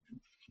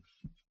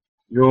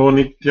यो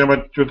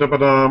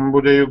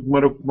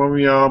नित्यमच्युतपदाम्बुजयुग्मरुक्मं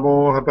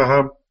व्यामोहतः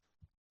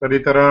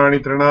तदितराणि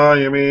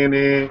तृणाय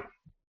मेने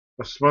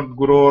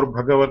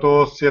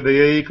अस्मद्गुरोर्भगवतोऽस्य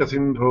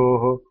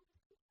दयैकसिन्धोः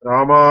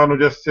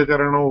रामानुजस्य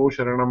चरणौ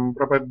शरणं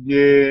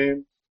प्रपद्ये।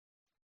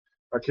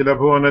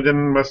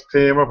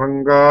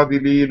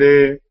 अखिलभुवनजन्मस्थेमभङ्गादिलीले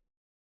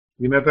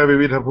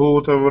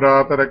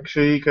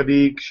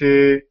विनतविविधभूतव्रातरक्षैकदीक्षे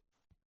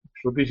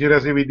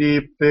श्रुतिशिरसि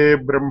विदीप्ते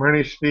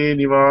ब्रह्मणि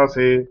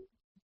श्रीनिवासे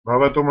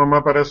भवतु मम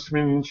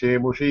परस्मिन्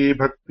शेमुषी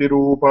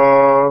भक्तिरूपा।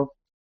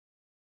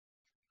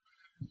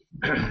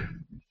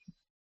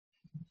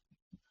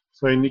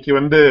 இன்னைக்கு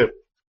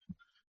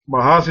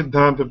மகா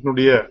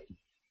சித்தாந்தத்தினுடைய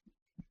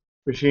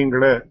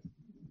விஷயங்களை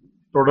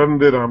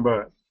தொடர்ந்து நாம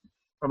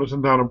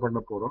அனுசந்தானம் பண்ண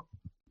போறோம்.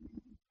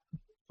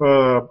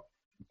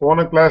 போன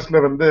கிளாஸ்ல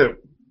இந்த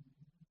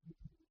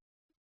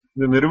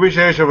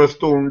நிர்விசேஷ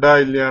வஸ்து உண்டா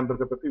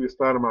இல்லையான்றதை பத்தி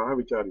விஸ்தாரமாக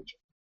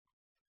விசாரிச்சோம்.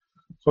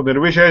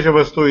 நிர்விசேஷ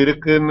வஸ்து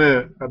இருக்குன்னு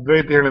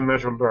அத்வைத்திகள் என்ன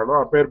சொல்றாளோ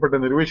அப்பேற்பட்ட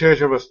நிர்விசேஷ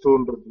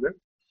வஸ்துன்றதுல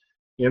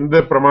எந்த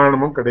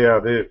பிரமாணமும்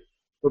கிடையாது.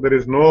 So there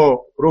is no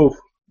proof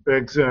to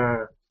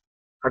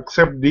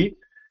accept the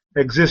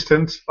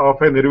existence of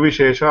a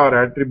nirvishesha or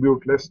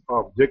attributeless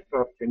object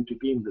or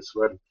entity in this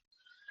world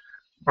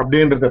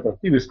அப்படின்றத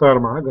பத்தி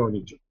விஸ்தாரமாக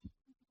கவனிச்சோம்.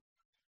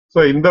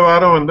 இந்த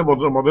வாரம்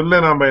முதல்ல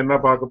நாம என்ன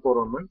பார்க்க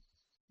போறோம்னா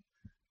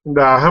இந்த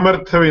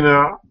அகமர்த்த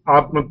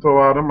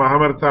ஆத்மத்துவவாதம்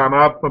அகமர்த்த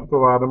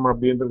அனாத்மத்துவவாதம்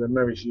அப்படின்றது என்ன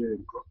விஷயம்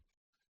இருக்கும்,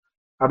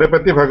 அதை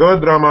பத்தி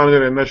பகவத்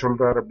ராமானுஜர் என்ன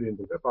சொல்றாரு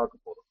அப்படின்றத பார்க்க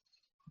போறோம்.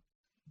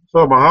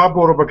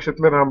 மகாபூர்வ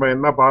பட்சத்துல நாம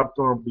என்ன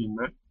பார்த்தோம்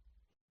அப்படின்னா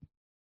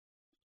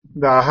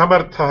இந்த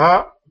அகமர்த்தா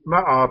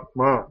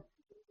ஆத்மா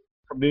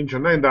அப்படின்னு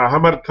சொன்னா இந்த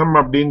அகமர்த்தம்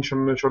அப்படின்னு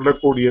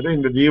சொல்லக்கூடியது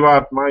இந்த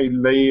ஜீவாத்மா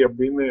இல்லை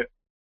அப்படின்னு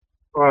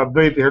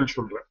அத்வைத்திகள்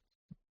சொல்ற.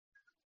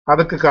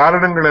 அதுக்கு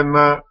காரணங்கள் என்ன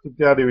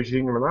இத்தியாதி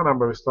விஷயங்களை தான்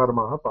நம்ம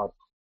விஸ்தாரமாக பார்த்தோம்.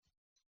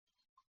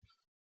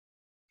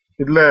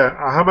 இதுல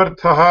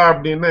அகமர்த்தா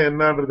அப்படின்னா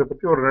என்னன்றதை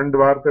பத்தி ஒரு 2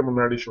 வார்த்தை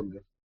முன்னாடி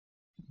சொல்றேன்.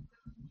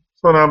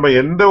 நாம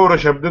எந்த ஒரு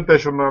சப்தத்தை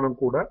சொன்னாலும்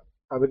கூட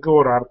அதுக்கு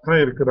ஒரு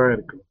அர்த்தம் இருக்குதான்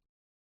இருக்கு.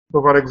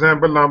 ஃபார்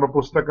எக்ஸாம்பிள் நாம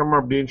புஸ்தகம்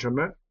அப்படின்னு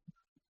சொன்ன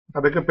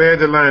அதுக்கு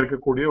பேஜ் எல்லாம்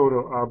இருக்கக்கூடிய ஒரு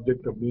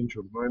ஆப்ஜெக்ட் அப்படின்னு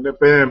சொல்றோம். இந்த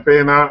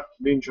பேனா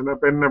அப்படின்னு சொன்ன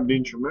பென்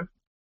அப்படின்னு சொன்ன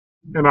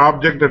an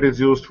object that is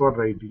used for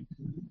writing.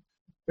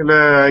 இல்ல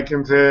ஐ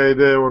கேன் சே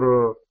இது ஒரு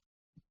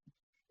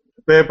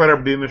பேப்பர்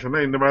அப்படின்னு சொன்னா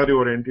இந்த மாதிரி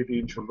ஒரு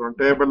என்டிட்டின்னு சொல்றோம்.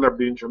 டேபிள்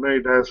அப்படின்னு சொன்னா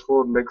it has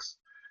 4 legs,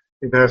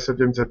 it has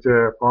such and such a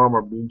form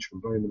அப்படின்னு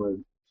சொல்றோம். இந்த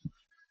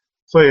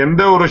மாதிரி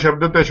எந்த ஒரு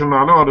சப்தத்தை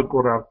சொன்னாலும் அதுக்கு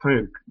ஒரு அர்த்தம்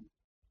இருக்கு.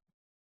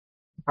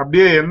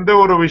 அப்படியே எந்த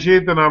ஒரு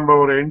விஷயத்தை நாம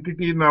ஒரு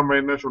என்டிட்டி நாம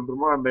என்ன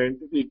சொல்றோமோ அந்த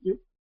என்டிட்டிக்கு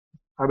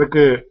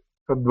அதுக்கு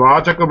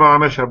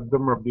வாச்சகமான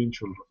சப்தம் அப்படின்னு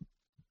சொல்றோம்.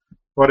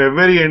 For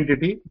every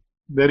entity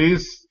there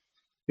is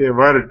a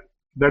word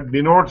that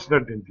denotes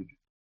that entity.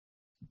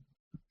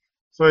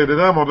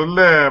 இதுதான் முதல்ல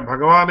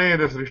பகவானே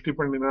இதை சிருஷ்டி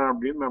பண்ணினா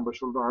அப்படின்னு நம்ம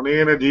சொல்றோம்.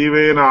 அனேன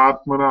ஜீவேன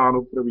ஆத்மனா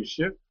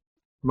அனுப்பிரவிஷ்ய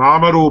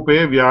நாமரூபே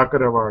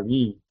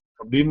வியாக்கரவாணி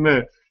அப்படின்னு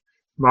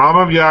நாம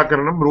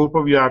வியாக்கரணம் ரூப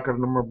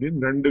வியாக்கரணம் அப்படின்னு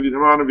 2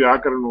 விதமான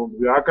வியாக்கரணம்.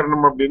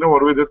 வியாக்கரணம் அப்படின்னா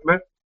ஒரு விதத்துல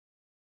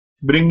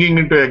பிரிங்கிங்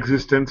இன்டு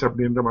எக்ஸிஸ்டன்ஸ்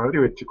அப்படின்ற மாதிரி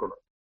வச்சுக்கணும்.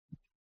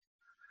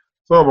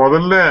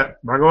 முதல்ல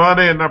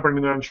பகவானே என்ன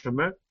பண்ணினான்னு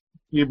சொன்ன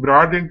he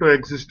brought into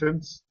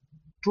existence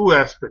 2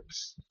 aspects.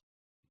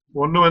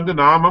 ஒன்னு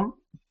நாமம்,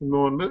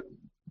 இன்னொன்னு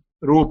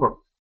ரூபம்.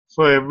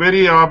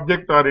 Every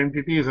object or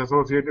entity is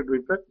associated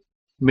with a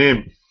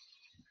name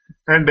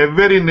and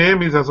every name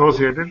is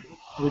associated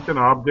with an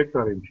object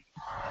or entity.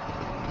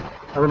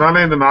 அதனால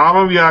இந்த நாம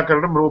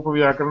வியாக்கரணம் ரூப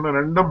வியாக்கரணம்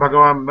 2ம்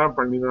பகவான் தான்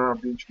பண்ணினான்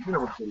அப்படின்னு சொல்லி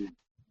நமக்கு தெரியும்.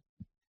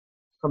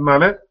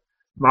 அதனால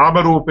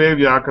நாமரூபே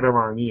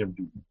வியாக்கரவாணி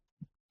அப்படின்னு.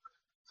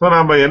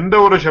 நாம எந்த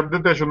ஒரு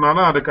சப்தத்தை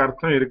சொன்னாலும் அதுக்கு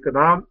அர்த்தம்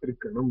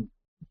இருக்கணும்.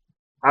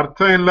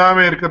 அர்த்தம் இல்லாம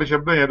இருக்கிற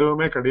சப்தம்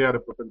எதுவுமே கிடையாது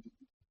பிரபஞ்சத்துக்கு.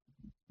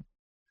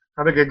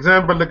 அதுக்கு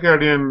எக்ஸாம்பிளுக்கு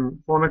அடியன்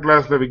போன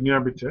கிளாஸ்ல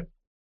விஞ்ஞாபிச்சேன்.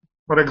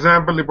 ஃபார்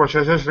எக்ஸாம்பிள் இப்போ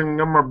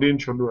சசசிருங்கம்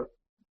அப்படின்னு சொல்லுவேன்.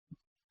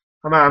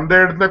 ஆனா அந்த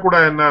இடத்துல கூட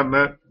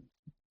என்ன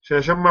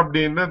சசம்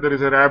அப்படின்னா there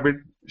is a rabbit,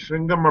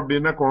 ஸ்ருங்கம்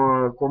அப்படின்னா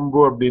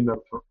கொம்பு அப்படின்னு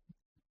அர்த்தம்.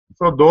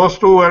 Those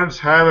 2 words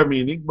have a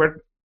meaning, but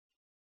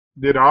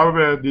the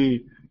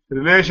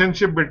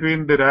relationship between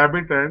the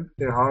rabbit and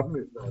a horn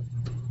is not.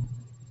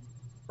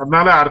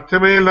 அதனால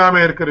அர்த்தமே இல்லாம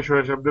இருக்கிற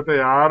சப்தத்தை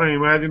யாரும்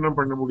இமேஜினும்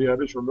பண்ண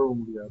முடியாது,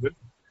 சொல்லவும் முடியாது.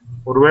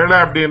 ஒருவேளை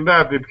அப்படின்னா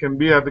it can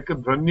be அதுக்கு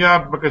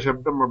துவன்யாத்மக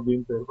சப்தம்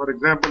அப்படின்னு பேர். For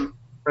example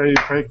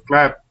if I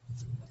clap,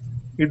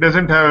 it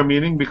doesn't have a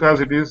meaning because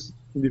it is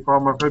in the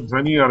form of a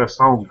dhvani or a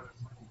sound.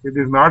 It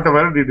is not a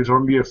word, it is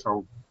only a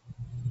sound.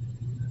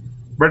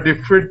 But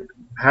if it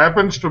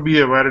happens to be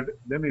a word,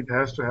 then it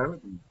has to have a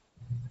meaning,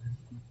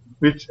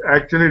 which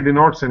actually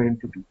denotes an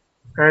entity.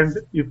 And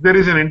if there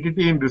is an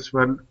entity in this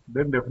world,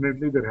 then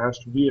definitely there has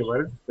to be a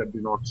word that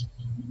denotes it.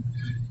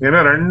 ஏன்னா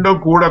 2ம்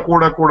கூட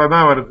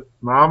தான் வருது.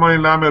 நாமம்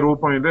இல்லாம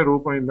ரூபம் இல்லை,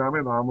 ரூபம்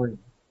இல்லாம நாமம்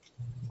இல்லை.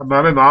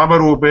 அதனால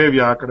நாமரூபே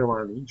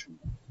வியாக்கரவாணின்னு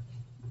சொல்றோம்.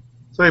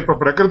 இப்ப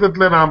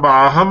பிரகிருதத்துல நாம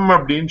அகம்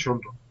அப்படின்னு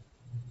சொல்றோம்.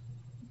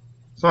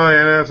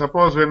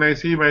 Suppose when I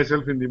see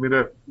myself in the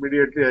mirror,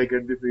 immediately I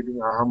get the feeling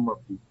aham.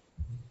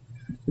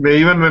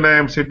 Even when I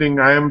am sitting,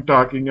 I am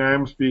talking, I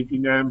am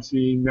speaking, I am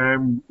seeing, I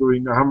am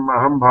doing,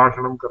 aham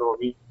bhashanam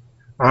karomi,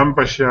 aham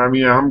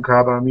pashyami, aham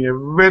khadami,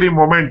 every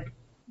moment.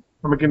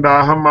 நமக்கு இந்த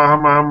அகம்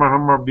அகம் அகம்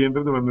அகம்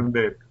அப்படின்றது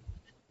வந்துட்டே இருக்கு.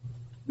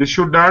 This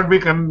should not be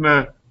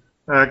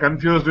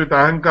confused with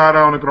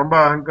அகங்காரம். அவனுக்கு ரொம்ப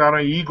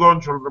அகங்காரம்,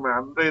 ஈகோன்னு சொல்றோமே,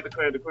 அந்த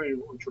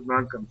இதுக்கும் should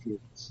not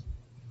confuse.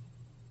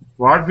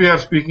 What we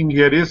are speaking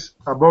here is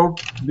about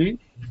the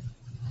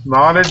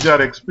knowledge or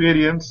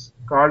experience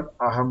called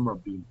aham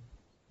அப்படின்னு.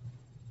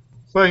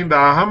 So இந்த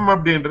அகம்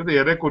அப்படின்றது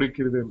எதை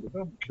குறிக்கிறது என்பது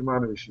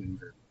முக்கியமான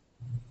விஷயங்கள்.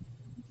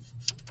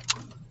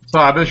 So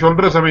அதை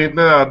சொல்ற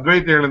சமயத்துல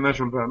அத்வைத்திகள் என்ன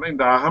சொல்றாங்கன்னா,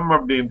 இந்த அகம்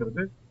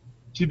அப்படின்றது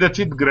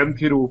சிதச்சித்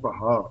கிரந்தி ரூபா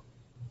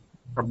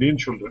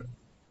அப்படின்னு சொல்றேன்.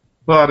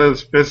 ஸோ அது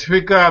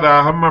ஸ்பெசிபிக்கா அது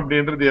அகம்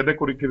அப்படின்றது எதை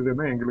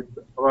குறிக்கிறதுன்னா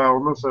எங்களுக்கு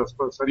ஒன்றும்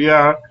சரியா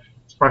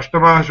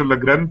ஸ்பஷ்டமாக சொல்ல.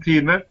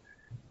 கிரந்தின்னு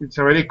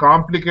it's a very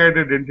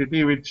complicated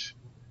entity which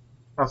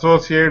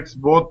Associates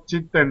both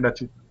Sid and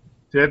அச்சித்.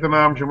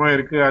 சேத்தனாம்சமும்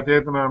இருக்கு,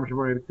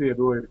 அச்சேதனாம்சமும் இருக்கு,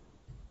 எதுவும் இருக்கு.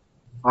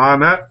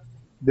 ஆனா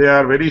they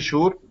are very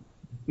sure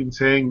in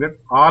saying that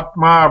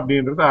ஆத்மா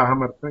அப்படின்றது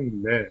அகமர்த்தம்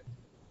இல்லை.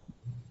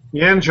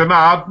 ஏன்னு சொன்னா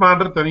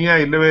ஆத்மான்றது தனியா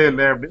இல்லவே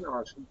இல்லை அப்படின்னு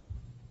நான்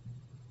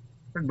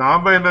சொல்றேன்.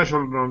 நாம என்ன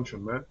சொல்றோம்னு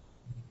சொன்ன,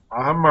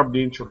 அகம்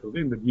அப்படின்னு சொல்றது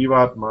இந்த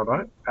ஜீவாத்மா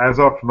தான்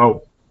ஆஸ் ஆஃப் நவ்.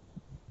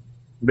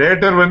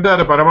 லேட்டர்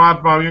அது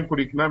பரமாத்மாவையும்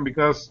குறிக்கலாம்.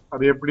 பிகாஸ்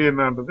அது எப்படி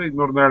என்னன்றது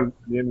இன்னொரு நாள்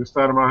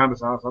விஸ்தாரமாக அந்த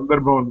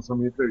சந்தர்ப்பம் அந்த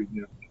சமயத்துல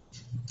விஞ்ஞானம்.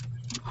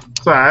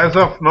 ஸோ ஆஸ்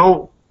ஆஃப் நவ்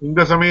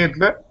இந்த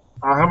சமயத்துல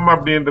அகம்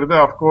அப்படின்றது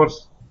அப்கோர்ஸ்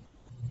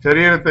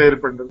சரீரத்தை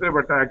ஏற்படுறது.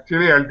 பட்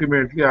ஆக்சுவலி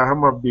அல்டிமேட்லி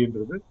அகம்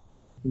அப்படின்றது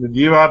இந்த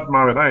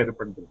ஜீவாத்மாவை தான்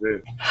ஏற்படுறது.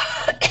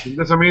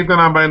 இந்த சமயத்தை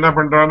நாம என்ன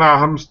பண்றோம்னா,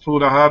 அகம்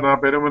ஸ்தூலகா,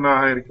 நான்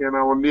பெருமனாக இருக்கேன்,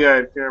 நான் ஒல்லியா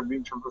இருக்கேன்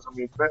அப்படின்னு சொல்ற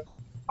சமயத்துல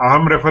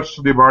அகம் refers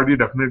to the body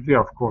definitely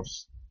of course.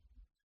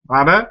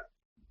 ஆனா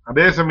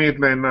அதே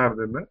சமயத்துல என்ன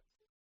ஆகுதுன்னா,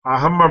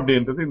 அகம்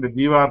அப்படின்றது இந்த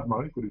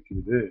ஜீவாத்மாவை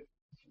குறிக்கிறது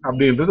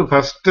அப்படின்றது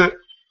first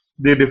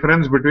the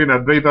difference between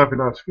Advaita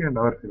philosophy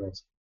and our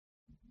philosophy.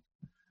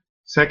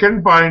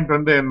 Second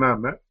point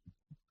என்னன்னா,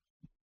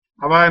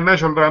 அவ என்ன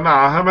சொல்றான்னா,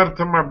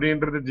 அகமர்த்தம்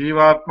அப்படின்றது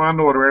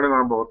ஜீவாத்மான்னு ஒருவேளை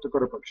நாம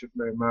ஒத்துக்கிற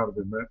பட்சத்துல என்ன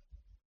ஆகுதுன்னா,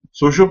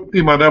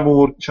 சுஷுப்தி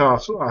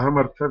மதமூர்ச்சாசு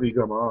அகமர்த்த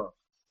விகமா.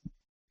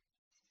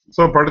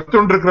 சோ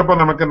படுத்துட்டு இருக்கிறப்ப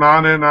நமக்கு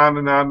நானு நானு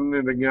நான்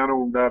இந்த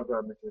ஞானம்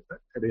உண்டாருதான்னு கேட்ட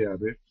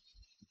கிடையாது.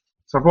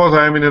 Suppose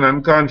I am in an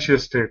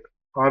unconscious state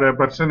or a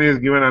person is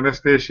given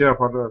anesthesia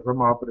for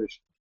some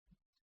operation,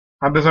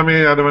 அந்த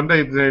சமயம்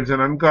அது இட்ஸ்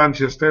an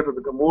unconscious state.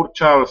 அதுக்கு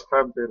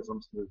மூர்ச்சாவஸ்தான் பேர்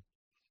சம்ஸ்கிருதம்.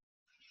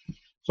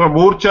 சோ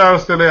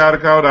மூர்ச்சாவஸ்தையில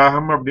யாருக்காவது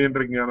அகம்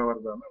அப்படின்ற ஞானம்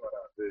வருதான்னு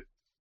வராது.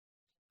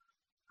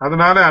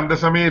 அதனால அந்த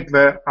சமயத்துல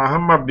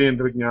அகம்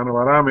அப்படின்ற ஞானம்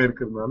வராம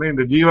இருக்கிறதுனால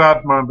இந்த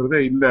ஜீவாத்மான்றதே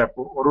இல்ல.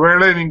 அப்போ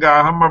ஒருவேளை நீங்க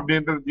அகம்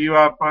அப்படின்றது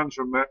ஜீவாத்மான்னு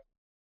சொன்ன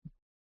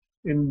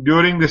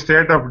during the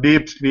state of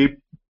deep sleep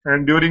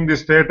and during the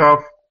state of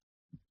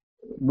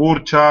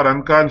Morcha or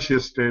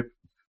unconscious state,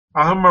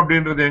 அகம்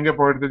அப்படின்றது எங்க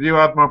போயிடுது,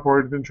 ஜீவாத்மா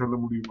போயிடுதுன்னு சொல்ல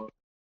முடியுமா?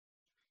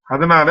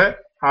 அதனால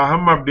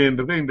அகம்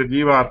அப்படின்றது இந்த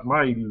ஜீவாத்மா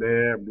இல்லை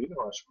அப்படின்னு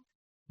வாசம்.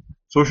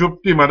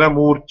 சுஷுப்தி மத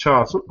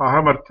மூர்ச்சாசு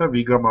அகமர்த்த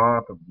விகமா.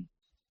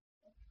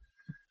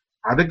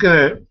 அதுக்கு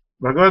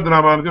பகவத்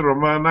ராமானுஜர்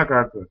ரொம்ப நல்லா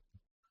காட்டுறார்.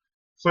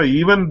 So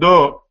even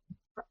though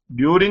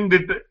during the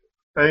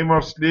time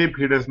of sleep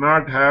he does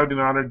not have the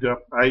knowledge of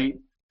I,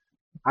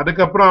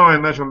 அதுக்கப்புறம் அவன்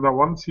என்ன சொல்றான்,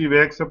 once he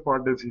wakes up,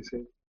 what does he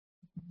say?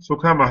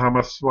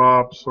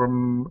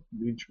 சுகமஹமஸ்வாப்ஸ்வம்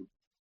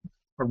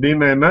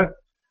அப்படின்னு என்ன,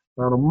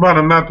 நான் ரொம்ப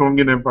நன்னா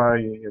தூங்கினேன்ப்பா.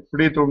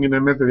 எப்படி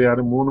தூங்கினேன்னு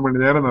தெரியாது, 3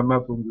 மணி நேரம் நன்னா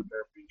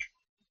தூங்கிட்டேன் அப்படின்னு.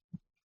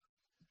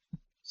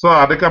 சோ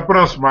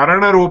அதுக்கப்புறம்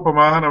ஸ்மரண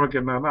ரூபமாக நமக்கு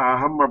என்னன்னா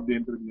அகம்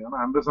அப்படின்றது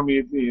அந்த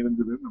சமயத்திலே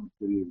இருந்ததுன்னு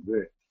நமக்கு தெரியுது.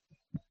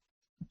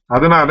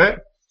 அதனால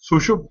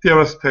சுஷுப்தி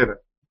அவஸ்தையில,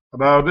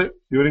 அதாவது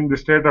during the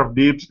state of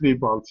deep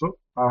sleep also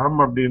அகம்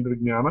அப்படின்ற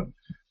ஞானம்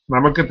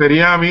நமக்கு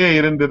தெரியாமையே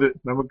இருந்தது.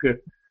 நமக்கு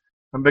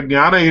அந்த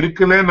ஞானம்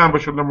இருக்குல்லே நாம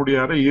சொல்ல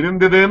முடியாது,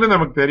 இருந்ததுன்னு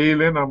நமக்கு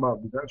தெரியல நாம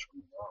அப்படிதான்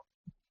சொல்லலாம்.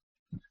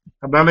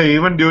 அதனால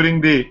even during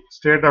the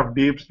state of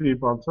deep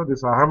sleep also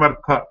this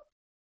அகமர்த்தா,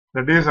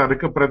 that is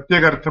அதுக்கு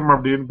பிரத்யேகர்த்தம்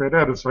அப்படின்னு பேரு,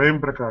 அது ஸ்வயம்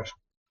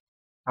பிரகாஷம்.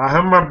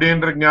 அகம்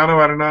அப்படின்ற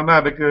ஞானம் வரணும்னா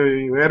அதுக்கு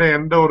வேற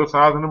எந்த ஒரு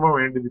சாதனமும்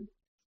வேண்டியதில்லை.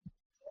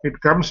 It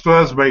comes to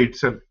us by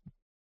itself.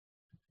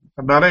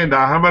 அதனால இந்த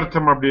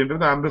அகமர்த்தம்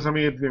அப்படின்றது அந்த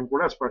சமயத்திலையும்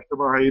கூட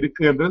ஸ்பஷ்டமாக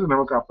இருக்குன்றது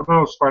நமக்கு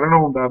அப்பதான்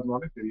ஸ்மரணம்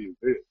உண்டாதுனால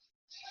தெரியுது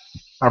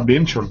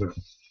அப்படின்னு சொல்றேன்.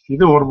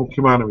 இது ஒரு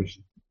முக்கியமான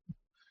விஷயம்.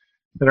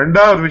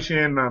 ரெண்டாவது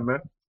விஷயம் என்னன்னா,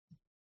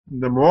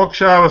 இந்த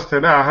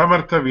மோக்ஷாவஸ்தையில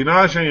அகமர்த்த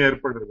விநாசம்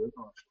ஏற்படுறது.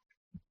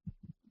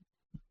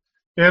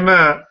 ஏன்னா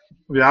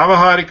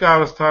வியாவகாரிக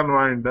அவஸ்தான்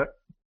வாய்ந்த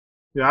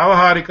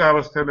வியாவகாரிக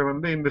அவஸ்தையில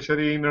இந்த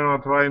சரீரம்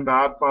அथवा இந்த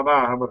ஆத்மா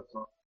தான்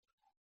அகமர்த்தம்.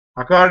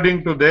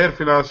 அக்கார்டிங் டு தேர்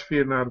பிலாசபி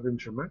என்ன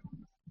இருக்குன்னு சொன்ன,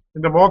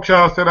 இந்த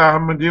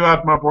மோக்ஷாவஸ்தையில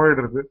ஜீவாத்மா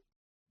போயிடுறது.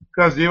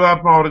 பிகாஸ்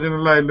ஜீவாத்மா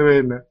ஒரிஜினலா இல்லவே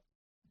இல்லை.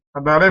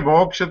 அதனால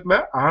மோட்சத்துல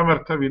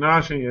அகமர்த்த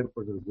விநாசம்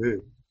ஏற்படுறது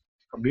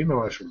அப்படின்னு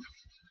அவர் சொல்றார்.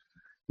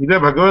 இதை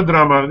பகவத்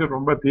ராமானுஜர்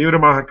ரொம்ப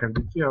தீவிரமாக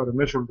கண்டிச்சு அவர்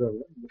என்ன சொல்றாரு,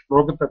 இந்த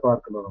ஸ்லோகத்தை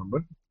பார்க்கலாம்.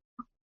 நம்ம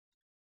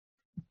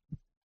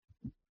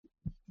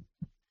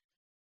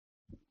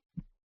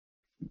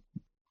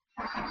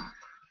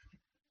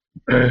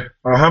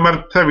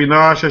அகமர்த்த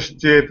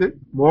விநாசச்சேத்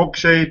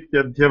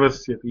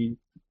மோக்ஷைத்யத்யவஸ்யதி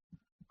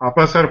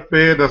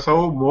அபசர்ப்பேதசௌ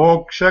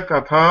மோக்ஷ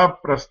கதா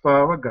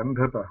பிரஸ்தாவ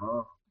கந்ததா.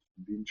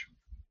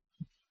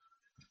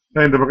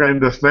 இந்த பக்கம்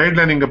இந்த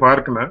ஸ்லைட்ல நீங்க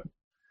பார்க்கலாம்.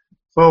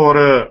 சோ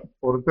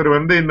ஒருத்தர்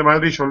இந்த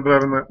மாதிரி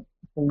சொல்றாருன்னு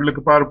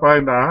உங்களுக்கு பாருப்பா,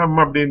 இந்த அகம்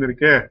அப்படின்னு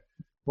இருக்கே,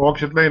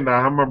 மோட்சத்துல இந்த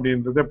அகம்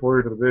அப்படின்றதே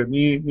போயிடுறது,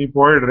 நீ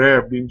போயிடுற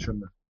அப்படின்னு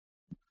சொன்ன.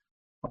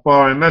 அப்போ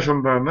என்ன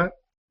சொல்றான்னா,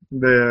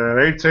 இந்த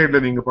ரைட் சைட்ல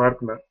நீங்க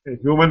பார்க்கலாம்,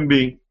 ஹியூமன்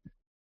பீயிங்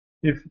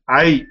இஃப்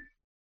ஐ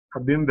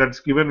அப்படின்னு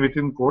that's given with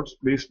in quotes,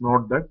 please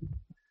note that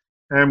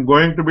I am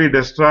going to be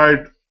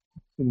Detroit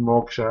in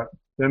moksha,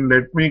 then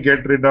let me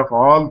get rid of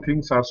all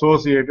things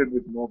associated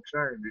with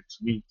moksha and its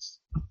needs.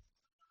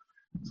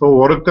 So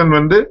ஒருத்தன்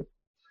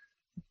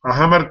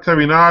அகமர்த்த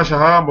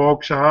விநாசா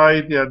மோக்ஷா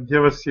இது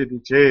அத்தியவசியதி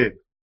சேத்,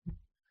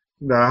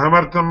 இந்த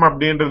அகமர்த்தம்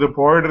அப்படின்றது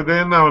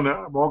போயிடுறதுன்னு அவன்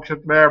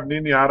மோட்சத்துல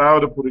அப்படின்னு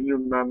யாராவது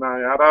புரிஞ்சுட்டான்னா,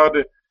 யாராவது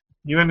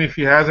even if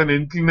he has an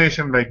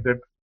inclination like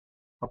that,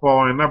 அப்போ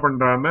அவன் என்ன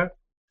பண்றான்னு,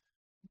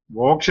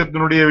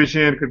 மோட்சத்தினுடைய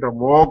விஷயம் இருக்கட்டும்,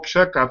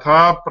 மோக்ஷ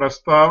கதா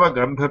பிரஸ்தாவ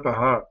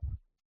கந்ததா,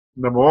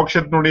 இந்த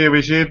மோட்சத்தினுடைய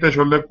விஷயத்தை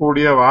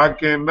சொல்லக்கூடிய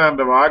வாக்கியம் தான்,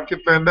 அந்த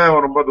வாக்கியத்துல இருந்து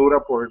அவன் ரொம்ப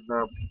தூரம்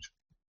போயிட்டான் அப்படின்னு சொல்லி.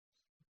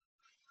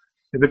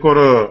 இதுக்கு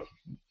ஒரு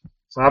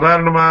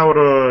சாதாரணமா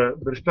ஒரு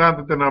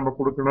திருஷ்டாந்தத்தை நாம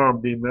கொடுக்கணும்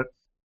அப்படின்னு,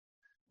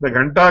 இந்த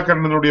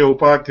கண்டாகர்ணனுடைய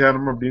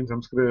உபாக்கியானம் அப்படின்னு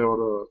சம்ஸ்கிருத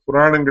ஒரு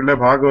புராணங்கள்ல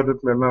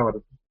பாகவதத்துல எல்லாம்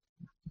வருது.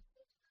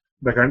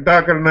 இந்த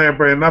கண்டாகர்ணன்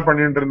இப்ப என்ன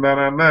பண்ணிட்டு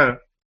இருந்தானா,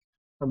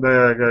 அந்த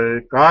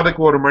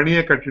காதுக்கு ஒரு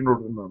மணியை கட்டின்னு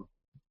இருந்தான்.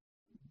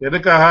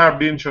 எதுக்காக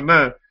அப்படின்னு சொன்னா,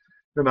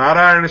 இந்த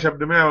நாராயண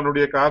சப்தமே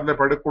அவனுடைய காதுல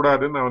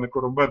படக்கூடாதுன்னு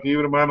அவனுக்கு ரொம்ப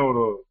தீவிரமான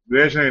ஒரு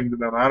துவேஷம்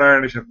இருந்தது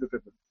நாராயண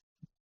சப்தத்துக்கு.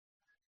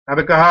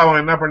 அதுக்காக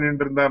அவன் என்ன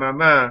பண்ணிட்டு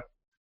இருந்தானா,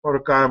 ஒரு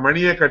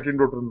மணியை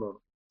கட்டின்னு இருந்தான்.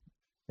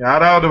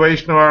 யாராவது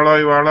வைஷ்ணவாளோ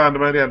இவாளோ அந்த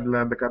மாதிரி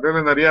அந்த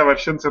கதையில நிறைய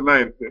வெர்ஷன்ஸ்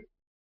எல்லாம் இருக்கு.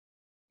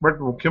 பட்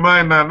முக்கியமா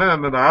என்னன்னா,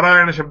 அந்த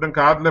நாராயண சப்தம்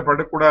காதுல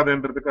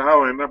படக்கூடாதுன்றதுக்காக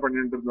அவன் என்ன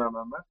பண்ணிட்டு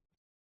இருந்தானா,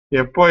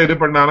 எப்போ இது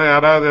பண்ணாலும்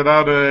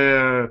ஏதாவது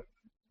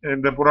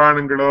இந்த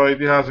புராணங்களோ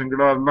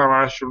இதிகாசங்களோ அதெல்லாம்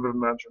வாசிச்சுட்டு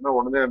இருந்தான்னு சொன்னா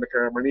உடனே அந்த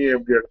மணியை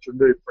எப்படி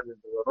அடிச்சுட்டு இது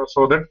பண்ணிட்டு இருந்தாரோ,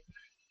 so that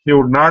he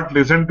would not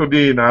listen to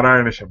the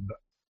Narayana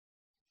சப்தம்.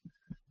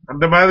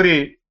 அந்த மாதிரி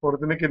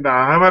ஒருத்தனுக்கு இந்த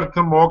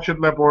அகமர்த்தம்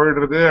மோட்சத்துல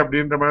போயிடுறது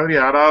அப்படின்ற மாதிரி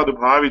யாராவது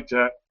பாவிச்ச,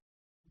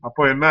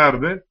 அப்போ என்ன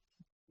ஆகுது,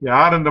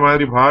 யார் இந்த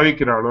மாதிரி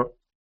பாவிக்கிறாளோ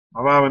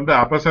அவ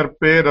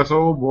அபசர்ப்பே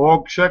ரசோ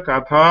மோக்ஷ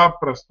கதா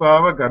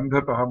பிரஸ்தாவ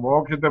கந்ததா,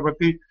 மோட்சத்தை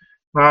பத்தி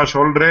நான்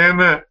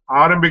சொல்றேன்னு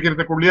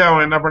ஆரம்பிக்கிறதுக்குள்ளேயே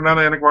அவன் என்ன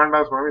பண்ணானா, எனக்கு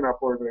வேண்டாம் சுவாமி, நான்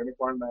போயிடுறேன்,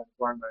 எனக்கு வேண்டாம்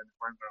எனக்கு வேண்டாம்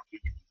எனக்கு வேண்டாம்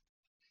அப்படின்னு.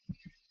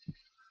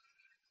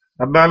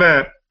 அதனால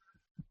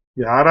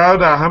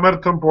யாராவது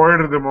அகமர்த்தம்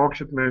போயிடுறது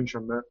மோட்சத்துலன்னு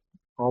சொன்ன,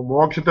 அவன்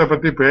மோட்சத்தை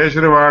பத்தி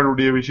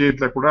பேசுறவாளுடைய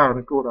விஷயத்துல கூட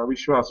அவனுக்கு ஒரு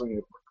அவிசுவாசம்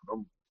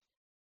ஏற்படணும்.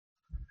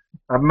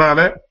 அதனால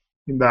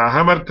இந்த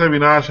அகமர்த்த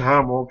விநாசா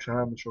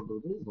மோக்ஷான்னு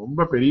சொல்றது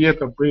ரொம்ப பெரிய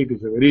தப்பு. It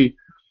is a very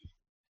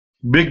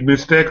big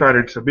mistake or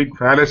it's a big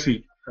fallacy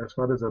as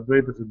far as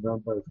Advaita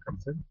Siddhanta is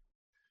concerned.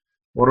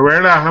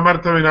 ஒருவேளை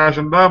அகமர்த்த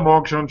விநாசம் தான்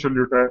மோட்சம்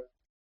சொல்லிவிட்ட,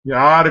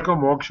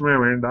 யாருக்கும் மோட்சமே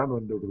வேண்டான்னு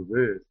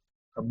வந்துடுறது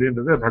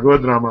அப்படின்றது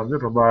பகவத்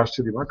ராமானுஜர் ரொம்ப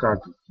ஆச்சரியமா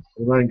காட்டு.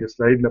 அதுதான் இங்க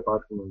ஸ்லைட்ல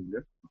பார்க்கணும். இங்க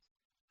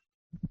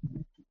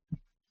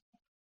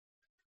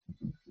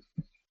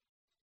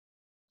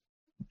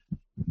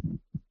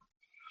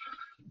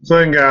சோ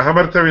இங்க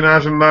அகமர்த்த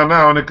விநாசம் தானா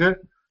அவனுக்கு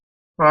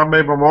நாம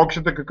இப்ப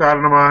மோட்சத்துக்கு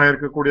காரணமாக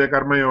இருக்கக்கூடிய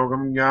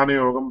கர்மயோகம், ஞான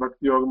யோகம்,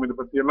 பக்தி யோகம் இதை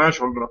பத்தி எல்லாம்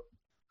சொல்றோம்.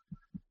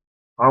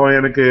 அவன்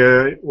எனக்கு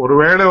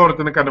ஒருவேளை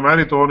ஒருத்தனுக்கு அந்த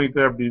மாதிரி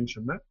தோணிட்டு அப்படின்னு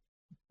சொன்ன,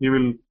 he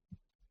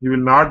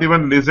will not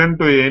even listen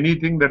to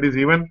anything that is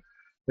even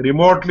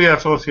remotely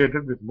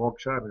associated with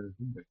moksha or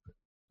anything like that.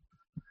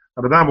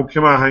 அதுதான்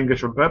முக்கியமாக இங்க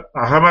சொல்றார்.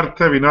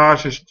 அகமர்த்த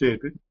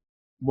விநாசச்சேத்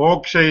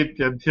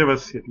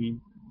மோக்ஷைத்யத்யவஸ்யதி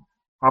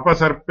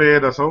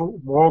அபசர்ப்பேதசௌ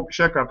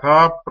மோக்ஷ கதா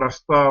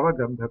பிரஸ்தாவ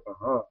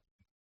கந்ததா.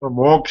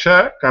 மோக்ஷ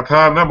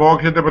கதான்னா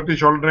மோட்சத்தை பத்தி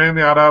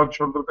சொல்றேன்னு யாராவது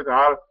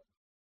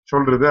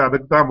சொல்றது,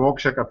 அதுக்கு தான்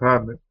மோக்ஷ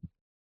கதான்னு.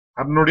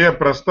 அதனுடைய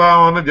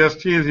பிரஸ்தாவம்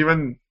just is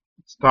even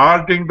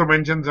starting to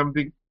mention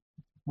something.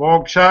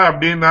 மோக்ஷா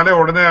அப்படின்னாலே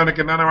உடனே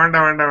அவனுக்கு என்னன்னா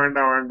வேண்டாம் வேண்டாம்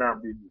வேண்டாம் வேண்டாம்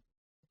அப்படின்னு.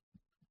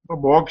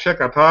 மோக்ஷ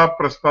கதா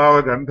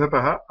பிரஸ்தாவ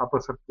கந்ததா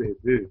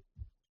அபசர்ப்பேது.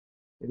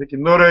 இதுக்கு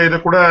இன்னொரு இதை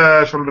கூட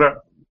சொல்ற,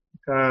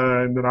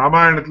 இந்த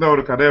ராமாயணத்துல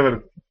ஒரு கதை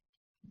வருது.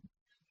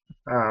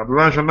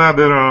 அதெல்லாம் சொன்னா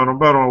அது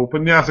ரொம்ப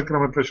உபன்யாச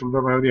கிரமத்துல சொல்ற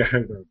மாதிரி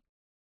ஆயிடும்.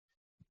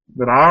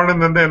 இந்த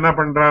ராவணன் என்ன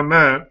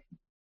பண்றான்னா,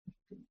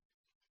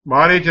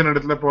 மாரீச்சன்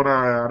இடத்துல போற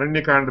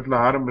அரண்ய காண்டத்துல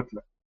ஆரம்பத்துல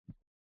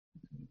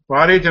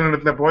மாரீச்சன்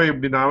இடத்துல போய்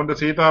இப்படி நான்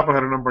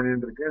சீதாபகரணம்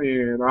பண்ணிட்டு இருக்கேன், நீ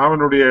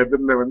ராமனுடைய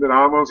எதிரில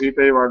ராமன்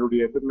சீதை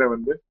வாளுடைய எதிரில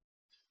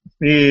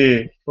நீ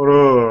ஒரு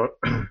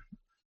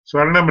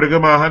ஸ்வர்ண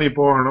மிருகமாக நீ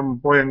போகணும்,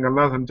 போய்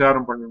எங்கெல்லாம்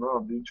சஞ்சாரம் பண்ணணும்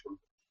அப்படின்னு சொல்லு.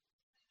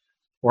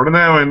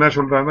 உடனே அவன் என்ன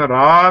சொல்றான்னா,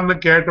 ரான்னு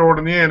கேட்ட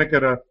உடனே எனக்கு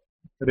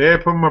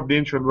ரேபம்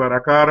அப்படின்னு சொல்லுவார்,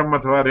 அகாரம்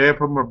அதுவா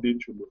ரேபம்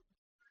அப்படின்னு சொல்லுவார்.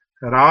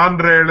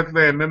 ரான்ற இடத்துல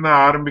என்னென்ன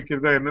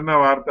ஆரம்பிக்கிறதோ, என்னென்ன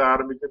வார்த்தை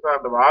ஆரம்பிக்கிறதோ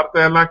அந்த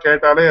வார்த்தையெல்லாம்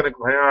கேட்டாலே எனக்கு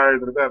பயம்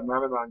ஆயிடுறது.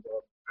 அதனால நான்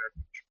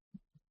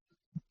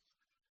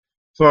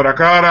சோ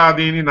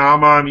ரகாராதீனி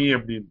நாமானி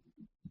அப்படின்னு.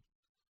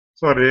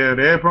 சோ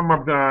ரேபம்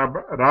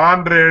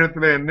ரான்ற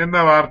எழுத்துல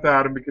என்னென்ன வார்த்தை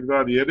ஆரம்பிக்கிறதோ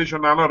அது எது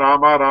சொன்னாலும்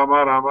ராமா ராமா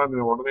ராமா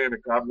உடனே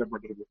எனக்கு காதுல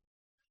பட்டிருக்கு.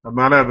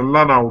 அதனால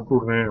அதெல்லாம் நான்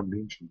விட்டுடுறேன்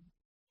அப்படின்னு சொல்லி.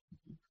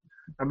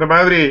 அந்த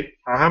மாதிரி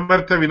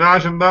அகமர்த்த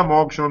விநாசம் தான்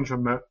மோக்ஷம்னு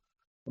சொன்னேன்.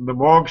 அந்த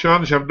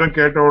மோக்ஷம் சப்தம்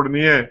கேட்ட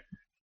உடனே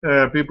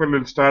people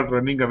will start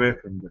running away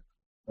from that.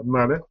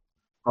 அதனால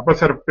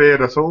அபசர்ப்பே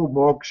ரசௌ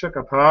மோக்ஷ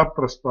கதா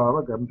பிரஸ்தாவ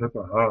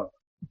கந்ததா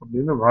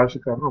அப்படின்னு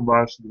பாஷக்காரன்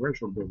பாஷிகமா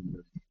சொல்றாங்க.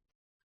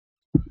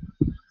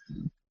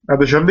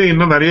 அது சொல்லி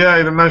இன்னும் நிறைய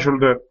இதெல்லாம்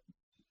சொல்றார்.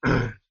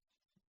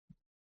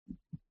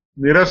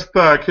 நிரஸ்த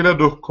அகில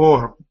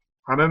துக்கோகம்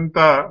அனந்த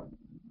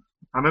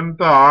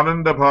அனந்த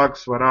ஆனந்த பாக்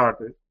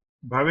ஸ்வராட்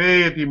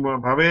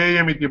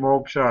பவேயமிதி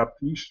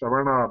மோக்ஷார்த்தி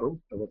ஸ்ரவணாதோ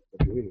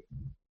தவர்த்ததே.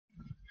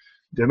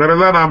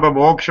 ஜெனரலா நாம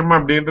மோக்ஷம்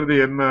அப்படின்றது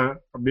என்ன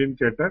அப்படின்னு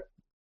கேட்ட,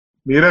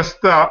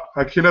 நிரஸ்த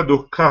அகில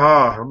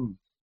துக்கஹாஹம்.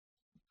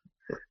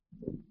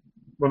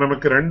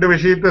 நமக்கு ரெண்டு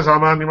விஷயத்த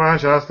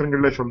சாமான்யமாக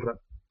சாஸ்திரங்கள்ல சொல்ற.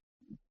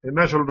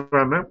 என்ன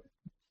சொல்றான்னு,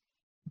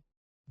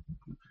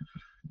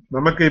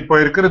 நமக்கு இப்ப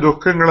இருக்கிற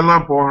துக்கங்கள்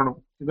எல்லாம் போகணும்,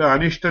 இது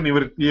அனிஷ்ட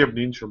நிவர்த்தி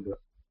அப்படின்னு சொல்ற.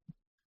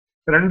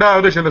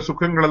 ரெண்டாவது சில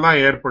சுகங்கள் எல்லாம்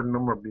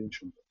ஏற்படணும் அப்படின்னு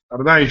சொல்ற,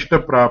 அதுதான் இஷ்ட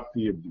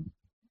பிராப்தி அப்படின்னு.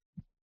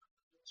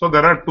 So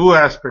there are two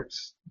aspects,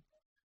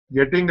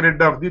 getting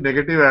rid of the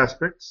negative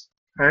aspects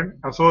and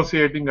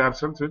associating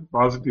ourselves with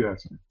positive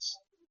aspects.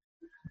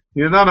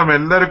 இதுதான் நம்ம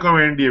எல்லாருக்கும்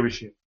வேண்டிய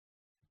விஷயம்.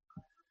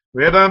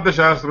 வேதாந்த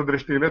சாஸ்திர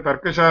திருஷ்டியில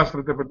தர்க்க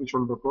சாஸ்திரத்தை பத்தி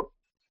சொல்றப்போ,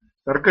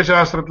 தர்க்க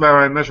சாஸ்திரத்துல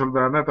அவன் என்ன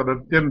சொல்றான்னா,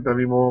 ததத்யந்த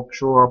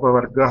விமோக்ஷோ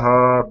அபவர்கா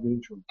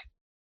அப்படின்னு சொல்ற.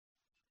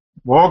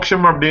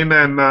 மோக்ஷம் அப்படின்னு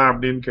என்ன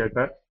அப்படின்னு கேட்ட,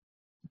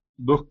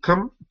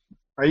 துக்கம்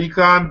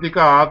ஐகாந்திக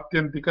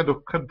ஆத்தியந்திக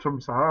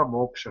துக்கத்வம்சா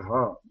மோக்ஷா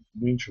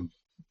அப்படின்னு சொல்ற.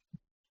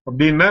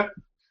 அப்படின்னா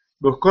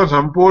துக்கம்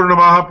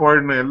சம்பூர்ணமாக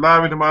போயிடணும், எல்லா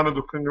விதமான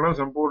துக்கங்களும்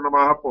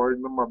சம்பூர்ணமாக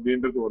போயிடணும்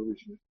அப்படின்றது ஒரு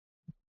விஷயம்.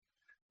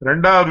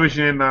 ரெண்டாவது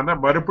விஷயம் என்னன்னா,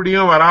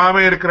 மறுபடியும்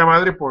வராம இருக்கிற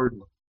மாதிரி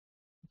போயிடணும்.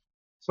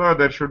 So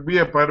there should be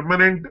a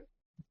permanent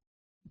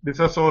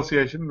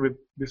dissociation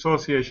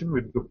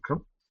with dukkam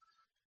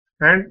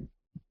and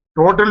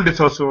total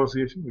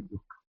dissociation with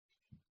dukkam.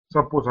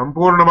 So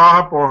சம்பூர்ணமாக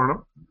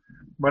போகணும்,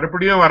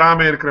 மறுபடியும்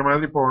வராம இருக்கிற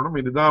மாதிரி போகணும்,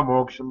 இதுதான்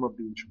மோட்சம்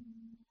அப்படின்னு சொல்லி.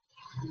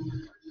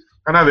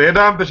 ஆனா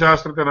வேதாந்த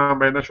சாஸ்திரத்தை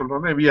நாம என்ன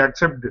சொல்றோம்னா, we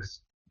accept this,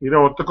 இதை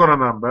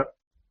ஒத்துக்கிறோம் நாம.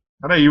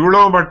 ஆனா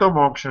இவ்வளவு மட்டும்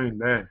மோட்சம்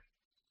இல்லை,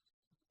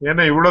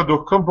 ஏன்னா இவ்வளவு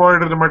துக்கம்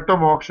போயிடுறது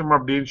மட்டும் மோட்சம்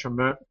அப்படின்னு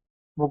சொன்ன,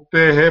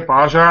 முக்தேகே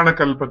பாஷாண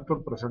கல்பத்துவ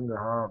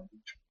பிரசங்கா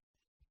அப்படின்னு சொல்லி.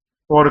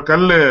 ஒரு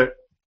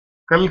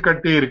கல்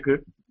கட்டி இருக்கு,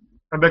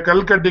 அந்த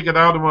கல் கட்டிக்கு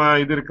ஏதாவது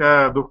இது இருக்க,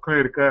 துக்கம்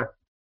இருக்க?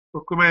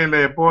 துக்கமே இல்லை.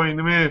 எப்போ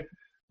இனிமே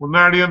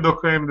முன்னாடியும்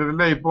துக்கம்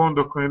இருந்ததில்லை, இப்பவும்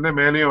துக்கம் இல்லை,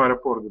 மேலேயும்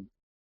வரப்போறது இல்லை.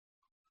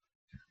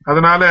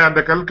 அதனால அந்த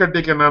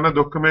கல்கட்டிக்கு என்னன்னா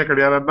துக்கமே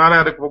கிடையாது. அதனால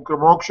அதுக்கு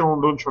மோட்சம்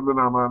உண்டுன்னு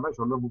சொல்லலாமான்னா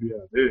சொல்ல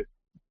முடியாது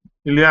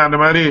இல்லையா? அந்த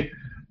மாதிரி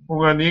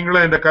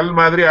நீங்களும் இந்த கல்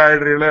மாதிரி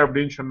ஆயிடுறீங்களே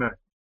அப்படின்னு சொன்ன,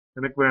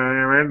 எனக்கு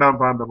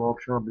வேண்டாம்ப்பா அந்த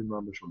மோட்சம் அப்படின்னு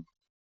நாம சொல்றோம்.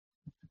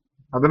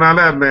 அதனால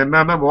அந்த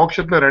என்னன்னா,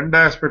 மோட்சத்துல ரெண்டு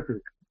ஆஸ்பெக்ட்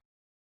இருக்கு.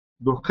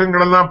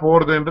 துக்கங்கள் எல்லாம்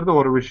போறதுன்றது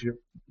ஒரு விஷயம்.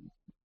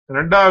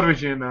 ரெண்டாவது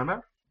விஷயம் என்னன்னா,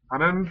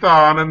 அனந்த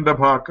ஆனந்த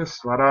பாக்கு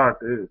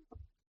ஸ்வராட்டு.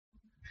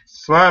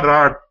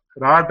 ஸ்வராட்,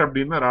 ராட்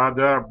அப்படின்னா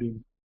ராஜா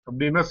அப்படின்னு,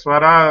 அப்படின்னா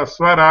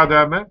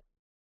ஸ்வராஜான்னு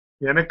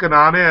எனக்கு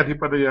நானே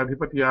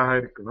அதிபதியாக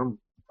இருக்கணும்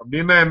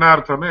அப்படின்னா என்ன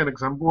அர்த்தம்னா,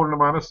 எனக்கு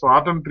சம்பூர்ணமான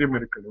சுவாதந்திரியம்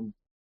இருக்கணும்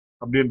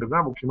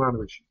அப்படின்றதுதான் முக்கியமான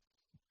விஷயம்.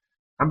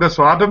 அந்த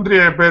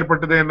சுவாதந்திரியம்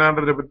எப்பேற்பட்டது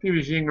என்னன்றதை பத்தி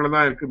விஷயங்கள்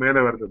தான் இருக்கு, மேல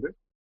வருது.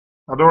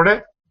 அதோட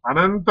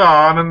அனந்த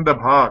ஆனந்த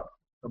பாக்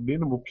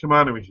அப்படின்னு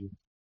முக்கியமான விஷயம்.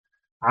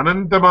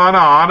 அனந்தமான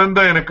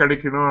ஆனந்தம் எனக்கு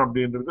கிடைக்கணும்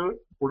அப்படின்றது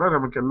கூட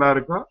நமக்கு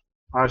எல்லாருக்கும்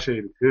ஆசை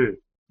இருக்கு.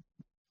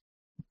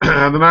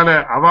 அதனால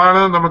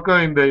அவளும்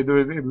நமக்கும் இந்த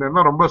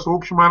இதுல ரொம்ப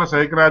சூக்ஷ்மமான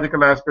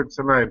சைக்கலாஜிக்கல்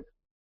ஆஸ்பெக்ட்ஸ் எல்லாம் இருக்கு.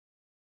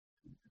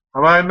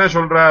 அவ என்ன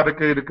சொல்றா,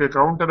 இதுக்கு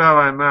கவுண்டரா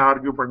அவ என்ன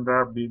ஆர்கியூ பண்றா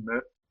அப்படின்னு,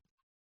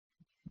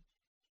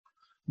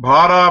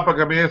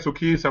 பாராபகமே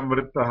சுகி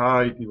சம்வருத்தா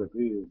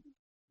இதுவது,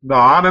 இந்த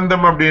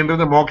ஆனந்தம்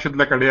அப்படின்றது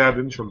மோட்சத்துல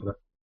கிடையாதுன்னு சொல்ற.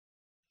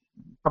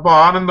 அப்போ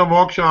ஆனந்தம்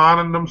மோட்சம்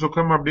ஆனந்தம்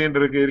சுகம்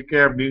அப்படின்றது இருக்கே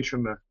அப்படின்னு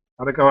சொன்ன,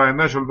 அதுக்கு அவ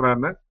என்ன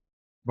சொல்றான்னு,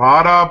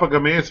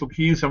 பாராபகமே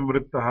சுகி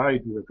சம்வருத்தா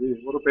இதுவது,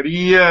 ஒரு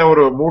பெரிய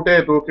ஒரு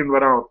மூட்டையை தூக்கின்னு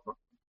வரான் ஒருத்தன்.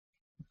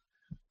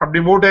 அப்படி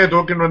மூட்டையை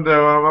தூக்கின்னு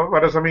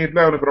வர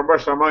சமயத்துல அவனுக்கு ரொம்ப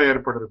சிரமம்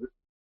ஏற்படுறது.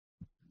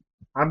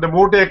 அந்த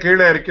மூட்டையை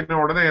கீழே இறக்கின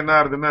உடனே என்ன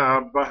ஆகுதுன்னா,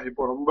 அப்பா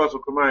இப்போ ரொம்ப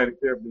சுகமா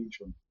இருக்கு அப்படின்னு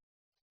சொல்லி.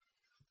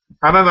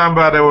 ஆனா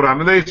நாம அதை ஒரு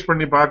அனலைஸ்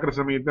பண்ணி பாக்குற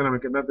சமயத்துல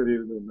நமக்கு என்ன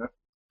தெரியுதுன்னா,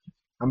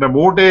 அந்த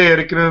மூட்டையை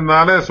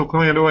எரிக்கிறதுனால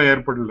சுகம் எதுவும்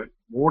ஏற்படல.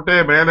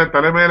 மூட்டையை மேல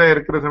தலைமையில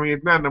இருக்கிற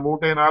சமயத்துல அந்த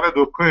மூட்டையினால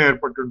துக்கம்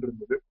ஏற்பட்டு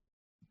இருந்தது.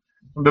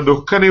 அந்த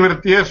துக்க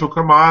நிவர்த்தியே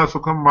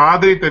சுகம்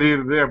மாதிரி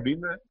தெரியுது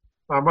அப்படின்னு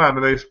நாம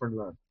அனலைஸ்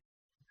பண்ணலாம்.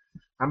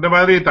 அந்த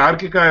மாதிரி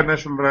தார்க்கிகா என்ன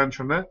சொல்றான்னு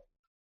சொன்ன,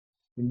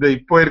 இந்த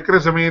இப்போ இருக்கிற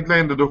சமயத்துல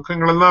இந்த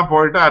துக்கங்கள் எல்லாம்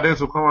போயிட்டு அதே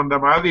சுகம் வந்த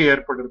மாதிரி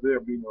ஏற்படுறது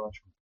அப்படின்னு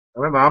சொல்றோம்.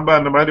 அதான் நாம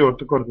அந்த மாதிரி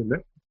ஒத்துக்கிறது இல்லை.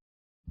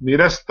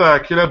 நிரஸ்த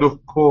அகில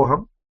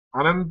துக்கோகம்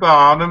அனந்த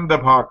ஆனந்த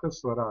பாக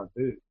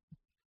ஸ்வராது.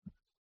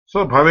 சோ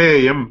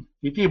பவேயம்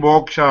இதி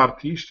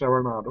மோக்ஷார்த்தி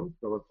ஸ்ரவணாதோ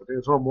பிரவர்த்ததே.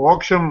 சோ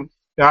மோக்ஷம்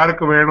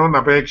யாருக்கு வேணும்னு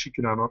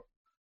அபேட்சிக்கிறானோ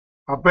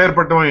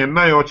அப்பேற்பட்டவன் என்ன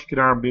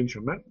யோசிக்கிறான் அப்படின்னு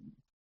சொன்ன,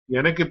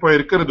 எனக்கு இப்ப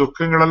இருக்கிற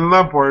துக்கங்கள்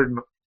எல்லாம்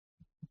போயிடணும்.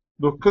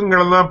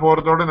 துக்கங்கள் எல்லாம்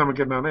போறதோட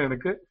நமக்கு என்னன்னா,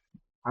 எனக்கு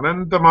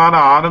அனந்தமான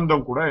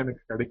ஆனந்தம் கூட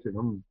எனக்கு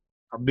கிடைக்கணும்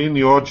அப்படின்னு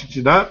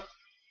யோசிச்சுதான்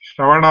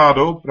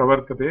ஸ்ரவணாதோ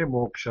பிரவர்த்ததே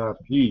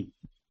மோக்ஷார்த்தி.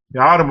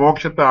 யார்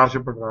மோட்சத்தை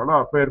ஆசைப்படுறாங்களோ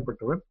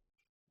அப்பேற்பட்டவன்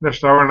இந்த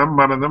ஸ்ரவணம்,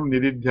 மனனம்,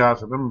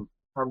 நிதித்தியாசனம்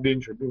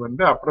அப்படின்னு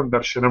சொல்லி அப்புறம்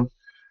தர்சனம்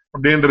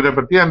அப்படின்றத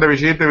பத்தி அந்த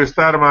விஷயத்தை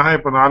விஸ்தாரமாக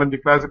இப்ப 4-5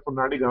 கிளாஸுக்கு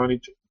முன்னாடி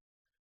கவனிச்சு.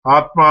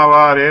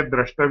 ஆத்மாவா ரே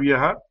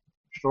திரஷ்டவியா,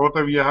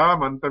 ஸ்ரோதவியா,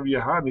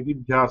 மந்தவியா,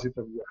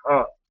 நிதித்தியாசித்தவியா,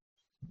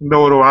 இந்த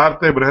ஒரு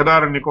வார்த்தை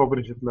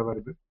பிருஹதாரண்யகோபனிஷத்துல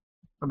வருது.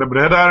 அந்த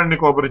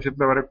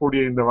பிருஹதாரண்யகோபனிஷத்துல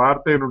வரக்கூடிய இந்த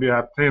வார்த்தையினுடைய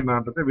அர்த்தம்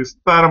என்னன்றதை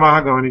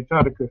விஸ்தாரமாக கவனிச்சா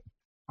அதுக்கு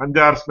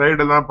 5-6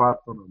 ஸ்லைடு எல்லாம்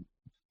பார்த்தோம்.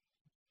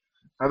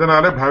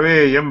 அதனால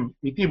பவேயம்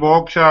இதி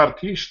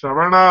மோக்ஷார்த்தி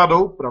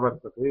ஸ்ரவணாதௌ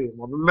பிரவர்த்ததே.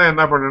 முதல்ல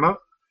என்ன பண்ணணும்,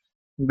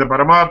 இந்த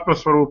பரமாத்ம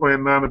ஸ்வரூபம்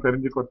என்னன்னு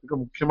தெரிஞ்சுக்கிறதுக்கு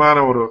முக்கியமான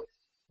ஒரு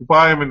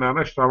உபாயம்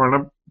என்னன்னா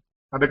ஸ்ரவணம்,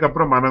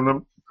 அதுக்கப்புறம்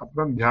மனனம்,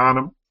 அப்புறம்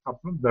தியானம்,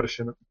 அப்புறம்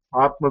தர்சனம்,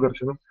 ஆத்ம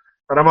தர்சனம்,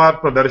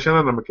 பரமாத்ம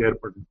தர்சனம் நமக்கு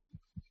ஏற்படும்.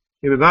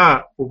 இதுதான்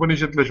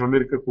உபனிஷத்துல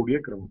சொல்லியிருக்கக்கூடிய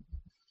கிரமம்.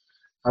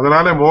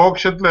 அதனால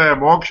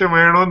மோட்சம்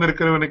வேணும்னு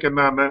இருக்கிறவனுக்கு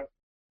என்னன்னா,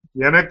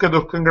 எனக்கு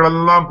துக்கங்கள்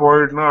எல்லாம்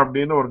போயிடணும்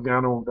அப்படின்னு ஒரு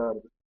ஞானம்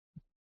உண்டாருது.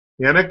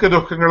 எனக்கு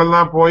துக்கங்கள்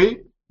எல்லாம் போய்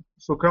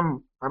சுகம்,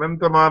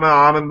 அனந்தமான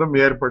ஆனந்தம்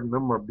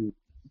ஏற்படணும் அப்படின்னு.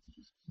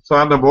 சோ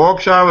அந்த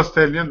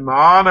மோக்ஷாவஸ்தையிலும்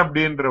நான்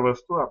அப்படின்ற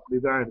வஸ்து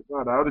அப்படிதான்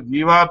இருக்கும். அதாவது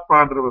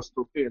ஜீவாத்மான்ற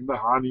வஸ்துக்கு எந்த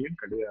ஹானியும்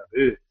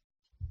கிடையாது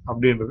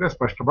அப்படின்றத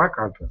ஸ்பஷ்டமா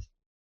காட்டுறாரு.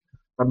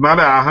 அதனால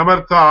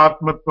அகமர்த்த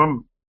ஆத்மத்துவம்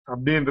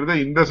அப்படின்றத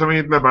இந்த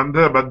சமயத்துல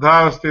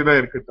பத்தாவஸ்தையில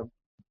இருக்கட்டும்,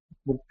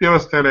 முக்தி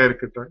அவஸ்தையில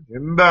இருக்கட்டும்,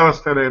 எந்த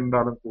அவஸ்தையில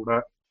இருந்தாலும்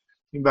கூட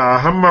இந்த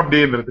அகம்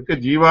அப்படின்றதுக்கு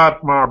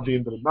ஜீவாத்மா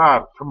அப்படின்றது தான்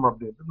அர்த்தம்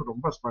அப்படின்றது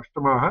ரொம்ப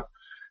ஸ்பஷ்டமாக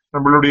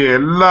நம்மளுடைய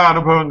எல்லா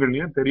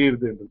அனுபவங்களையும்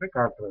தெரியுதுன்றதை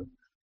காட்டுறாரு.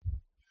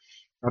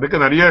 அதுக்கு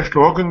நிறைய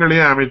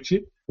ஸ்லோகங்களையும் அமைச்சு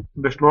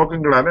இந்த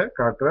ஸ்லோகங்களால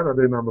காட்டுறார்.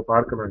 அதை நாம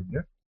பார்க்கலாம் இங்க.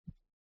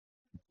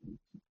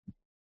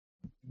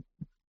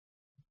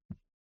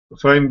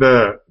 சோ இந்த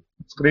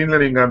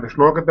ஸ்கிரீன்ல நீங்க அந்த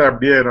ஸ்லோகத்தை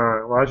அப்படியே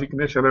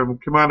வாசிக்கணும். சில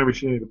முக்கியமான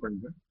விஷயம் இது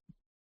பண்ணுங்க.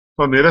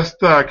 சோ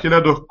நிரஸ்த அகில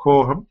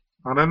துக்கோகம்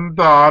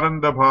அனந்த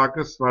ஆனந்த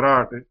பாக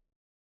ஸ்வராட்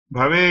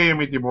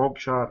பவேயமிதி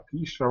மோக்ஷார்த்தி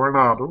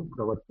ஸ்ரவணாதோ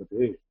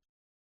பிரவர்த்ததே.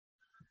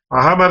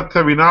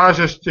 அகமர்த்த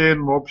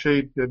விநாசேன் மோக்ஷ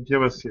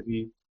இத்யத்யவஸ்யதி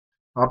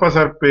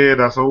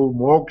அபசர்ப்பேதசௌ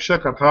மோக்ஷ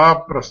கதா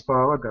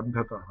பிரஸ்தாவ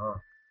கந்ததா.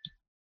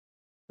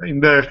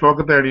 இந்த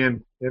ஸ்லோகத்தை அடியன்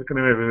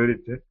ஏற்கனவே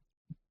விவரிச்சு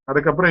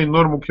அதுக்கப்புறம்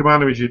இன்னொரு முக்கியமான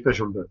விஷயத்த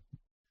சொல்றாரு.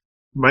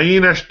 மயி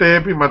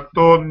நஷ்டேபி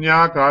மத்தோன்யா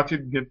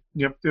காச்சித்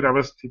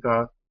ஞப்திரவஸ்திதா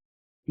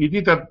இது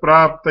தத்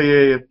பிராப்தயே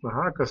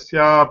யத்னஹ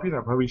கஸ்யாபி ந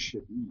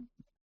பவிஷ்யதி.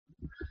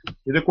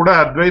 இது கூட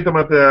அத்வைத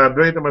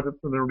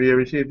மதத்தினுடைய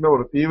விஷயத்துல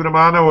ஒரு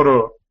தீவிரமான ஒரு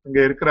அங்க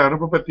இருக்கிற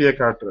அனுபவத்தியை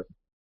காட்டுறது.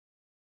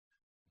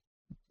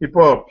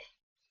 இப்போ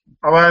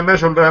அவ என்ன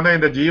சொல்றான்னா,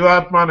 இந்த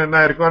ஜீவாத்மான்னு என்ன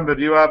இருக்கோ அந்த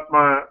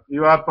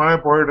ஜீவாத்மாவே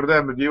போயிடுறது.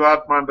 அந்த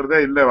ஜீவாத்மான்றதே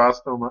இல்ல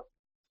வாஸ்தவமா.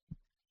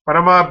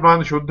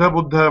 பரமாத்மான் சுத்த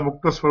புத்த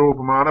முக்த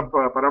ஸ்வரூபமான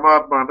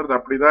பரமாத்மான்றது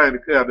அப்படிதான்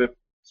இருக்கு. அது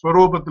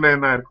ஸ்வரூபத்துல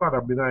என்ன இருக்கோ அது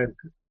அப்படிதான்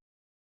இருக்கு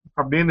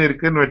அப்படின்னு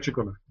இருக்குன்னு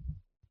வச்சுக்கணும்.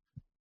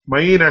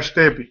 மயி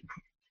நஷ்டேபி,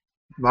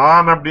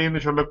 நான் அப்படின்னு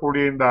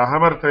சொல்லக்கூடிய இந்த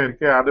அகமர்த்தம்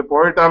இருக்கு, அது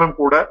போயிட்டாலும்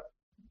கூட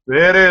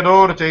வேற ஏதோ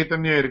ஒரு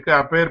சைத்தன்யம் இருக்கு.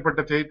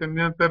 அப்பேற்பட்ட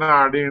சைத்தன்யத்தை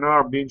நான் அடையணும்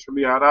அப்படின்னு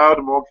சொல்லி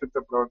யாராவது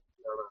மோட்சத்தை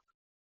பிரவர்த்திக்கிறாரா?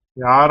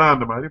 யாரும்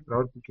அந்த மாதிரி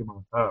பிரவர்த்திக்க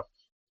மாட்டா.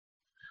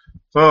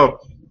 சோ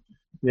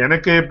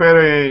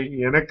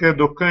எனக்கு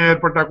துக்கம்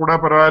ஏற்பட்டா கூட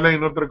பரவாயில்ல,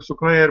 இன்னொருத்தருக்கு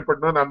சுகம்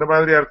ஏற்படணும், அந்த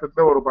மாதிரி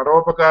அர்த்தத்துல ஒரு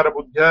பரோபகார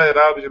புத்தியா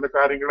ஏதாவது சில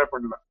காரியங்களை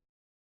பண்ணலாம்.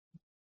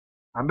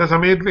 அந்த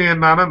சமயத்துல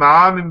என்னன்னா,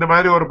 நான் இந்த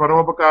மாதிரி ஒரு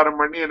பரோபகாரம்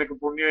பண்ணி எனக்கு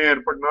புண்ணியம்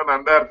ஏற்படணும்னு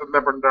அந்த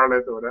அர்த்தத்துல பண்றாளே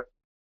தவிர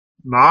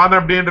நான்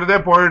அப்படின்றதே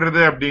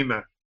போயிடுறது அப்படின்னு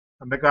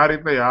அந்த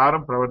காரியத்துல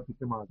யாரும்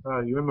பிரவர்த்திக்க மாட்டா.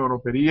 ஈவன் ஒரு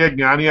பெரிய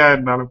ஞானியா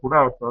இருந்தாலும் கூட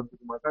அவர்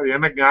பிரவர்த்திக்க மாட்டார்.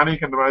 ஏன்னா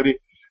ஞானிக்கு அந்த மாதிரி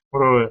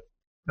ஒரு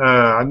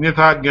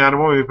அந்நியதா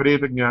ஞானமோ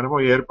விபரீத ஞானமோ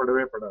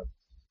ஏற்படவே படாது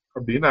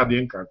அப்படின்னு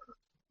அதையும் காட்டுற.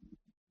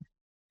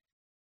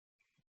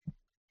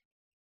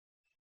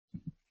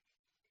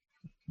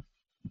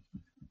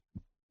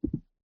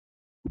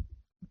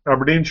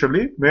 அப்படின்னு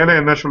சொல்லி மேல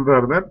என்ன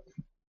சொல்றாருன்னா,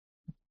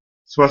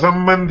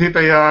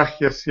 ஸ்வசம்பந்திதயா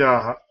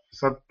ஹ்யஸ்யாஹ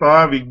சத்தா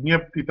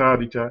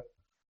விஜ்ஞப்திதாதிச்ச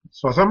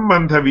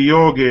ஸ்வசம்பந்த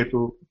வியோகே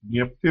து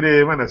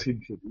ஞப்திரேவ ந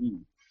சித்யதி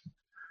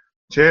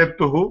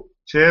சேத்துஹு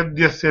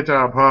சேத்யஸ்ய ச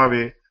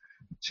அபாவே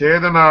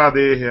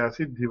சேதனாதேஹ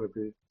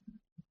அசித்திவத்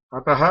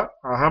அத்தஹ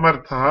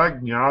அஹமர்த்தஹ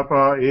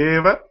ஞாதா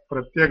ஏவ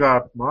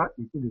பிரத்யகாத்மா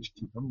இது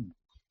நிஷ்டிதம்.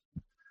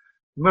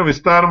 இன்னும்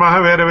விஸ்தாரமாக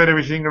வேற வேற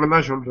விஷயங்கள்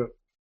எல்லாம் சொல்றாரு.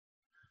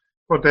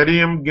 இப்போ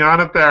தெரியும்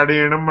ஞானத்தை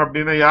அடையணும்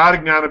அப்படின்னா யார்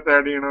ஞானத்தை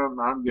அடையணும்?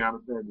 நான்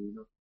ஞானத்தை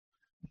அடையணும்.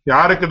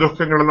 யாருக்கு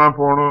துக்கங்கள் எல்லாம்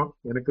போகணும்?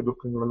 எனக்கு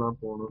துக்கங்கள் எல்லாம்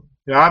போகணும்.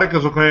 யாருக்கு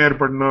சுகம்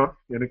ஏற்படணும்?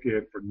 எனக்கு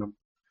ஏற்படணும்.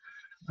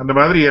 அந்த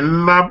மாதிரி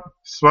எல்லாம்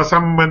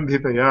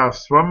ஸ்வசம்பந்திதையா,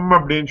 ஸ்வம்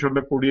அப்படின்னு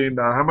சொல்லக்கூடிய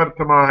இந்த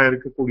அகமர்த்தமாக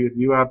இருக்கக்கூடிய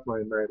ஜீவாத்மா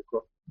என்ன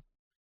இருக்கோ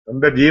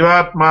அந்த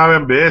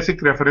ஜீவாத்மாவின்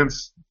பேசிக் ரெஃபரன்ஸ்.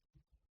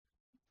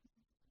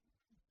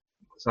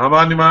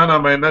 சாமான்யமா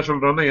நாம என்ன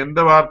சொல்றோம்னா, எந்த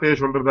வார்த்தையை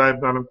சொல்றதா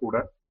இருந்தாலும் கூட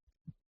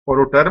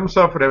ஒரு டெர்ம்ஸ்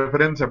ஆஃப்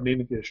ரெஃபரன்ஸ்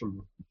அப்படின்னு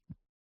சொல்றோம்.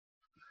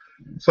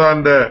 So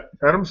அந்த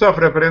terms of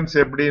reference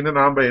எப்படின்னு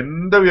நாம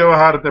எந்த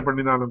விவகாரத்தை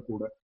பண்ணினாலும்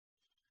கூட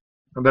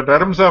அந்த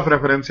terms of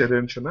reference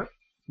எதுன்னு சொன்னா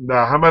இந்த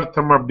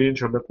அகமர்த்தம் அப்படின்னு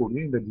சொல்லக்கூடிய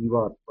இந்த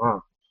ஜீவாத்மா.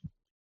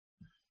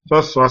 சோ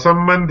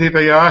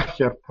ஸ்வசம்பந்திதையா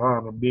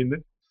ஹ்யர்த்தான் அப்படின்னு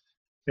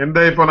எந்த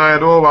இப்ப நான்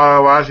ஏதோ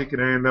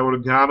வாசிக்கிறேன், இந்த ஒரு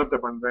தியானத்தை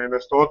பண்றேன், இந்த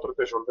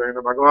ஸ்தோத்திரத்தை சொல்றேன்,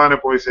 இந்த பகவானை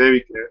போய்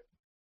சேவிக்கிறேன்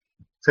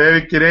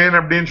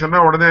அப்படின்னு சொன்னா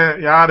உடனே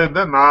யாரு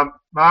இந்த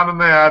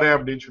நானும் தான் யாரு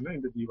அப்படின்னு சொன்னா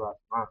இந்த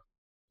ஜீவாத்மா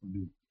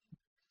அப்படின்னு.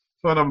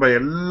 சோ நம்ம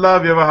எல்லா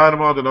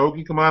விவகாரமும் அது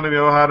லௌகிகமான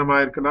விவகாரமா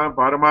இருக்கலாம்,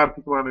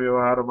 பாரமார்த்திகமான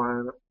விவகாரமா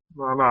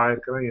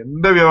ஆயிருக்கலாம்,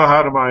 எந்த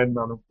விவகாரமா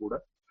இருந்தாலும் கூட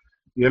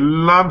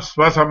எல்லாம்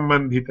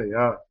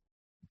ஸ்வசம்பந்திதையா.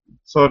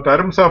 So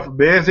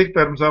basic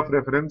terms of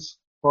reference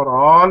for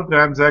all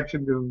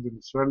transactions in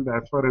this world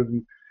as far as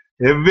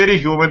every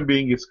human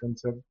being is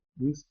concerned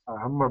is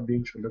aham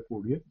அப்படின்னு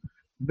சொல்லக்கூடிய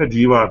இந்த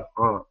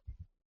ஜீவாத்மா.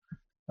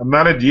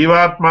 அதனால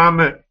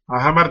ஜீவாத்மான்னு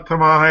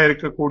அகமர்த்தமாக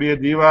இருக்கக்கூடிய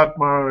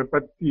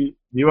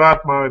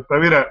ஜீவாத்மாவை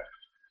தவிர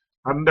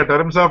அந்த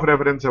டெர்ம்ஸ் ஆஃப்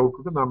ரெஃபரன்ஸ்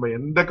விட்டுட்டு நம்ம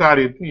எந்த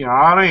காரியத்தையும்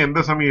யாரும்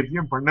எந்த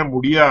சமயத்தையும் பண்ண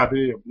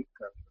முடியாது அப்படின்னு.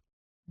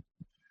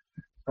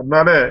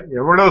 அதனால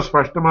எவ்வளவு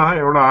ஸ்பஷ்டமாக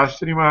எவ்வளவு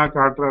ஆச்சரியமாக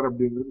காட்டுறார்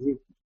அப்படிங்கிறது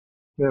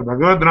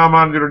பகவத்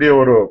ராமானுஜருடைய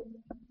ஒரு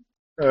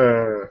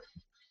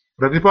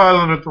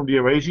பிரதிபாதனத்துடைய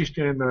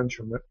வைசிஷ்டம் என்னன்னு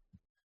சொன்ன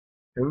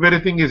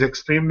எவ்ரிதிங் இஸ்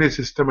எக்ஸ்ட்ரீம்லி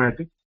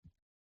சிஸ்டமேட்டிக்.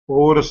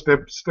 ஒவ்வொரு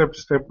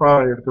ஸ்டெப்பா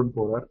எடுத்துட்டு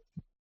போறார்.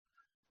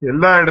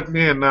 எல்லா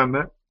இடத்துலயும்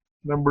என்னன்னா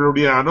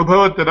நம்மளுடைய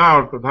அனுபவத்தை தான்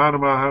அவர்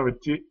பிரதானமாக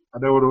வச்சு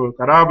அதை ஒரு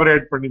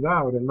கராபரேட் பண்ணி தான்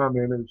அவர் எல்லாம்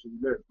மேல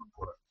விஷயங்கள எடுத்துட்டு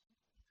போறார்.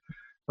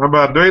 நம்ம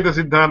அத்வைத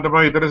சித்தாந்தமா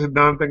இதர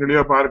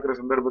சித்தாந்தங்களையோ பார்க்கிற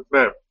சந்தர்ப்பத்துல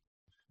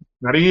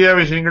நிறைய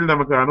விஷயங்கள்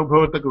நமக்கு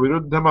அனுபவத்துக்கு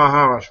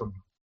விருத்தமாக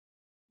சொல்றோம்.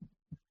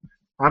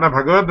 ஆனா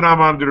பகவத்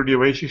ராமானுஜருடைய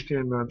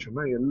வைசிஷ்டம் என்னன்னு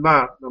சொன்னா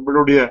எல்லாம்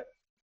நம்மளுடைய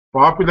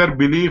பாப்புலர்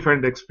பிலீஃப்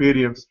அண்ட்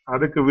எக்ஸ்பீரியன்ஸ்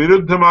அதுக்கு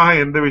விருத்தமாக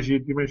எந்த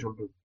விஷயத்தையுமே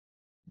சொல்றது.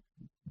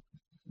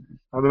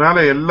 அதனால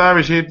எல்லா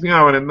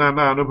விஷயத்திலையும் அவர்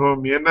என்னன்னா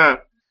அனுபவம். ஏன்னா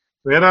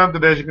வேதாந்த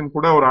தேசிகன்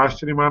கூட ஒரு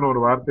ஆச்சரியமான ஒரு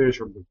வார்த்தையை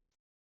சொல்றது,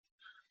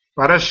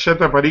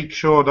 பரஷத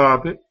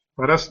பரீட்சோதாத்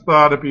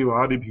பரஸ்தாரபி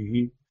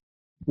வாரிபிஹி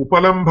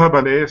உபலம்ப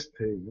பலே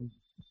ஸ்தேயம்.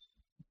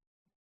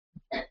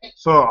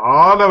 சோ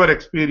ஆல் அவர்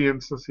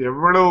எக்ஸ்பீரியன்சஸ்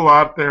எவ்வளவு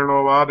வார்த்தைகளோ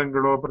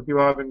வாதங்களோ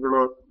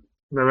பிரதிவாதங்களோ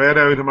இந்த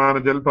வேற விதமான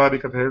ஜல்பாதி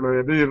கதைகளோ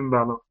எது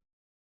இருந்தாலும்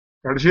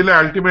கடைசியில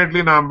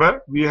அல்டிமேட்லி நாம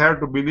we have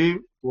to believe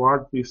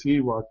what we see,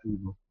 what we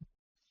know.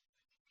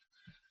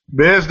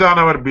 Based on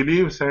our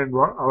beliefs and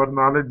our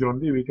knowledge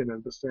only we can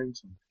understand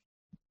something.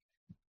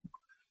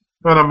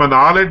 So நம்ம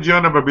நாலேஜோ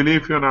நம்ம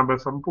பிலீஃபையோ நம்ம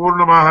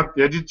சம்பூர்ணமாக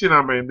தியஜிச்சு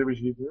நாம எந்த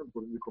விஷயத்தையும்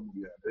புரிஞ்சுக்க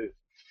முடியாது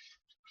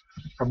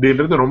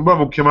அப்படின்றது ரொம்ப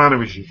முக்கியமான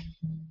விஷயம்.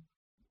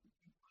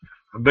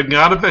 அந்த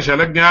ஞானத்தை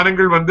சில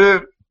ஞானங்கள்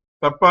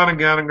தப்பான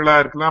ஞானங்களா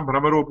இருக்கலாம்,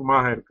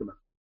 பிரமரூபமாக இருக்கலாம்.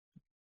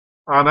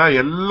 ஆனா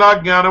எல்லா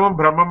ஞானமும்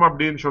பிரம்மம்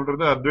அப்படின்னு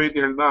சொல்றது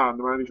அத்வைதிகள் தான்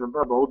அந்த மாதிரி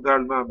சொல்றா,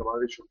 பௌத்தாள் தான் அந்த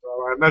மாதிரி சொல்றா.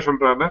 அவன் என்ன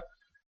சொல்றான்னா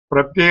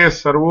பிரத்யே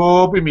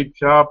சர்வோபி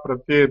மித்யா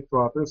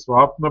பிரத்யேத்வாத்து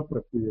ஸ்வாப்ன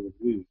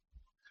பிரத்யேவதி.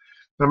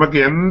 நமக்கு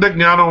எந்த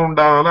ஞானம்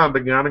உண்டானாலும் அந்த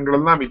ஞானங்கள்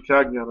எல்லாம் மித்யா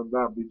ஞானம்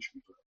தான் அப்படின்னு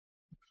சொல்றாரு.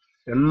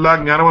 எல்லா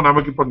ஞானமும்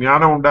நமக்கு இப்ப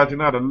ஞானம்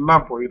உண்டாச்சுன்னா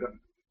அதெல்லாம் போயிடாது,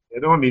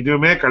 எதுவும்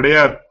நிஜமே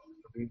கிடையாது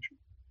அப்படின்னு சொல்லி.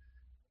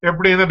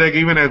 எப்படின்னா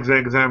கிவன்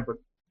எக்ஸாம்பிள்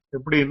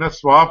எப்படின்னா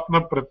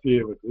ஸ்வாப்ன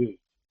பிரத்யேவதி.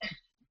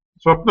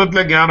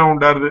 சொப்னத்துல ஞானம்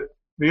உண்டாருது,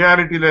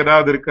 ரியாலிட்டியில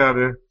ஏதாவது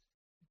இருக்காது,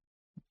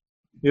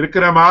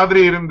 இருக்கிற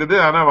மாதிரி இருந்தது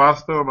ஆனா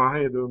வாஸ்தவமாக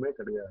எதுவுமே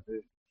கிடையாது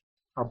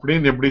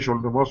அப்படின்னு எப்படி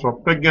சொல்றோமோ,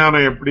 சொப்ன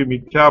ஞானம் எப்படி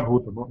மித்யா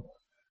பூதமோ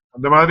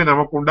அந்த மாதிரி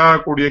நமக்கு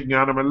உண்டாகக்கூடிய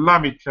ஞானம்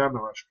எல்லாம்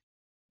மித்யான்னு அவசியம்.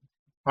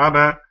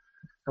 ஆனா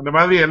அந்த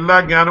மாதிரி எல்லா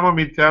ஞானமும்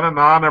மித்யான,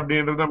 நான்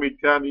அப்படின்றதும்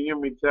மித்யா,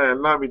 நீயும் மித்யா,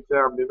 எல்லாம் மித்யா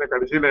அப்படின்னா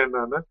கடைசியில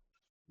என்னன்னா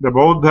இந்த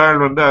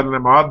பௌத்தாள் அதுல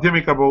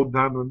மாத்தியமிக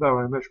பௌத்தான்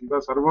அவன் என்ன சொல்றா,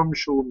 சர்வம்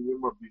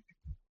சூன்யம் அப்படின்னு,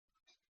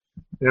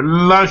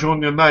 எல்லாம்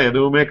சூன்யம் தான்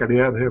எதுவுமே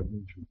கிடையாது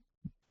அப்படின்னு சொல்லி.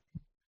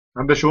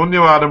 அந்த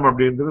சூன்யவாதம்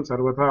அப்படின்றது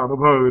சர்வதா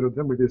அனுபவ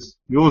விருத்தம். It is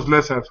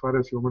useless as far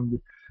as human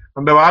being.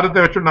 அந்த வாதத்தை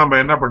வச்சு நம்ம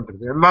என்ன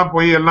பண்றது, எல்லாம்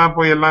போய் எல்லாம்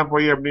போய் எல்லாம்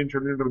போய் அப்படின்னு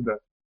சொல்லிட்டு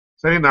இருந்தார்.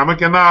 சரி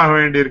நமக்கு என்ன ஆக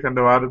வேண்டியிருக்கு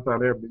அந்த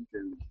வாதத்தாலே அப்படின்னு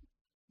கேள்வி.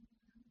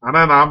 ஆனா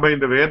நாம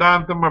இந்த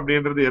வேதாந்தம்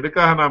அப்படின்றது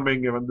எதுக்காக நாம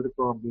இங்க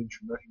வந்திருக்கோம் அப்படின்னு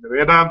சொன்னா, இந்த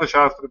வேதாந்த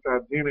சாஸ்திரத்தை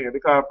அத்தியனம்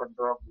எதுக்காக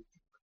பண்றோம் அப்படின்னு சொன்னா,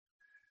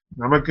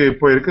 நமக்கு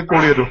இப்போ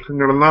இருக்கக்கூடிய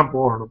துக்கங்கள் எல்லாம்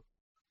போகணும்,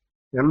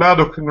 எல்லா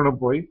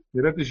துக்கங்களும் போய்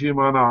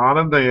நிரதிசயமான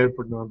ஆனந்தம்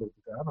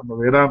ஏற்படணுன்றதுக்காக நம்ம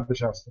வேதாந்த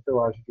சாஸ்திரத்தை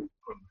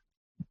வாசிக்கணும்.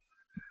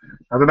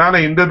 அதனால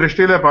இந்த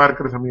திருஷ்டியில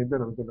பார்க்கிற சமயத்தை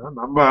நமக்குன்னா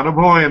நம்ம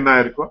அனுபவம் என்ன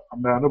இருக்கோ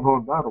அந்த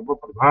அனுபவம் தான் ரொம்ப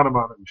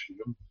பிரதானமான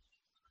விஷயம்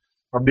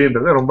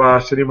அப்படின்றத ரொம்ப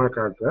ஆச்சரியமா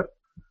காட்டுறார்.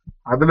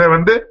 அதுல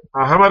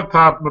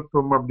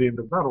அகமர்த்தாத்மத்துவம்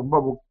அப்படின்றது தான் ரொம்ப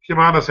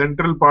முக்கியமான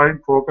சென்ட்ரல்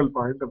பாயிண்ட், போக்கல்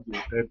பாயிண்ட்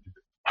அப்படின்னு இருக்குது.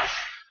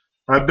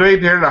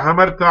 அத்வைதிகள்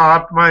அகமர்த்த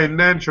ஆத்மா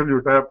இல்லைன்னு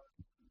சொல்லிவிட்டார்,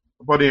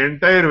 அப்போ the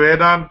entire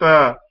Vedanta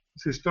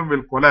system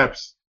will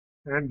collapse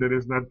and there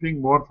is nothing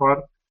more for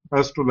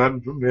us to learn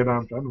from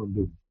Vedanta.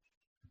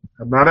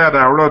 அதனால அதை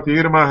அவ்வளவு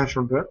தீவிரமாக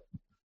சொல்ற.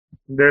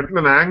 இந்த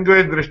இடத்துல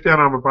லாங்குவேஜ் திருஷ்டியா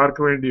நாம பார்க்க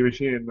வேண்டிய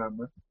விஷயம்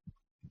என்னன்னா,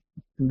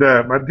 இந்த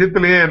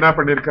மத்தியத்திலேயே என்ன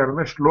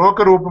பண்ணிருக்காருன்னா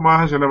ஸ்லோக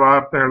ரூபமாக சில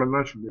வார்த்தைகள்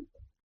எல்லாம்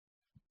சொல்லியிருக்காரு.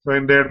 ஸோ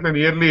இந்த இடத்துல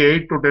நியர்லி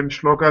 8 to 10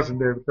 ஸ்லோகாஸ்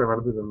இந்த இடத்துல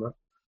வருது. இதெல்லாம்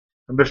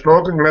அந்த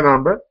ஸ்லோகங்களை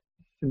நாம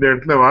இந்த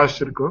இடத்துல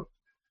வாசிச்சிருக்கோம்.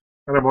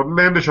 அத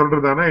முதல்ல இருந்து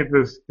சொல்றதானா it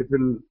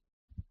will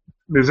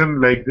listen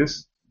like this.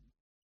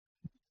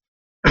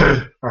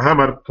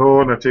 अहमर्थो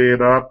न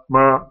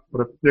चेदात्मा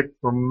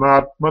प्रत्यक्त्वं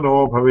नात्मनो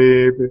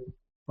भवेत्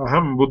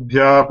अहं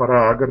बुद्ध्या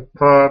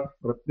परागर्थात्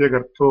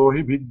प्रत्यगर्थो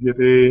हि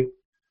भिद्यते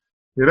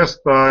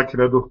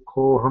निरस्ताखिल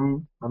दुःखोऽहम्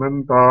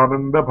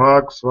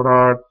अनन्तानन्दभाक्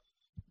स्वराट्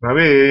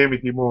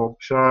भवेमिति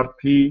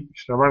मोक्षार्थी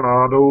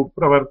श्रवणादौ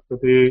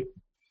प्रवर्तते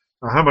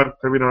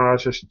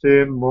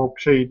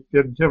अहमर्थविनाशश्चेन्मोक्ष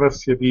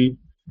इत्यध्यवस्यति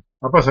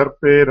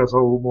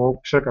अपसर्पेरसौ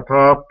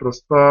मोक्षकथा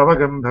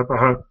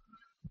प्रस्तावगन्धतः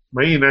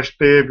मयि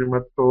नष्टेऽपि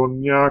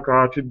मत्तोऽन्या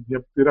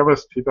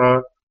काचिज्ञप्तिरवस्थिता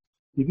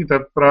इति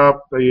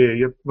तत्प्राप्तये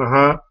यत्नः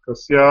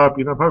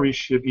कस्यापि न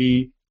भविष्यति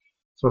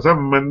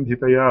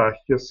स्वसम्बन्धितया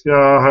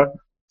ह्यस्याः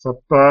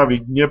सत्ता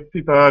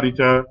विज्ञप्तितारि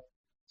च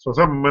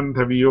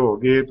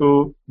स्वसम्बन्धवियोगे तु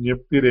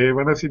ज्ञप्तिरेव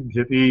न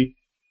सिद्ध्यति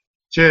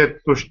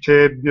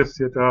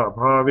चेत्तुश्चेद्यस्य च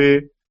अभावे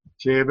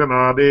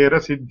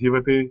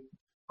चेदनादेरसिद्धिवत्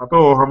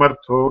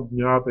अतोऽहमर्थो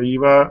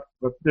ज्ञातैव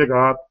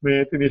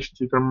प्रत्यगात्मेति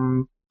निश्चितम्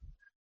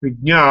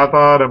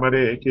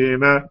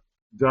विज्ञातारमरेकेन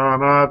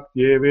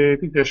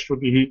जानात्येवेति च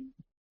श्रुतिः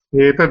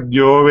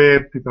एतद्यो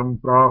वेत्ति तं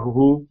प्राहुः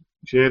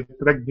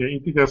क्षेत्रज्ञ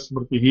इति च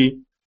स्मृतिः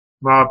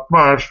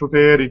नात्मा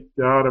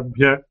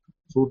श्रुतेरित्यारभ्य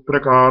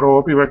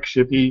सूत्रकारोऽपि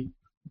वक्ष्यति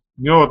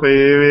ज्ञोत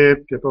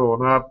एवेत्यतो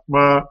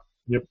नात्मा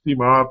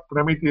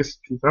ज्ञप्तिमात्रमिति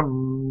स्थितम्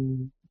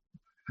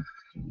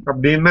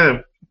அப்படின்னு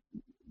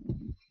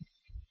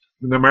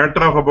இந்த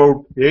matter of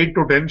about 8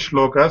 to 10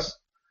 slokas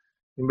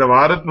இந்த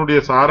வாரத்தினுடைய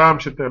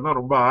சாராம்சத்தை எல்லாம்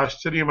ரொம்ப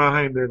ஆச்சரியமாக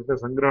இந்த இடத்தை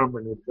சங்கிரகம்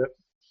பண்ணியிருக்க.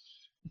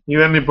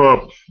 ஈவன் இப்போ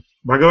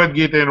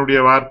பகவத்கீதையினுடைய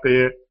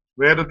வார்த்தையை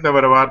வேதத்துல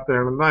வர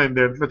வார்த்தைகள் தான் இந்த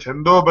இடத்துல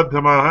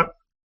சந்தோபத்தமாக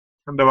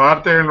அந்த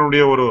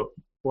வார்த்தைகளுடைய ஒரு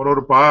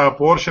ஒரு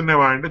போர்ஷனை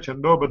வாங்கிட்டு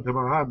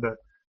சந்தோபத்தமாக அந்த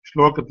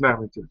ஸ்லோகத்துல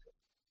அமைச்சிருக்கு.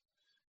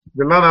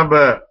 இதெல்லாம் நம்ம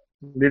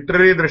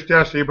லிட்டரரி திருஷ்டியா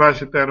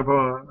ஸ்ரீபாஷ்யத்தை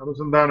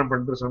அனுசந்தானம்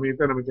பண்ற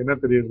சமயத்தை நமக்கு என்ன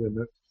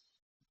தெரியுது,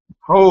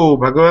 how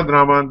Bhagavad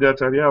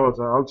Ramanujacharya was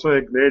also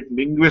a great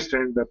linguist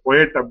and a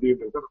poet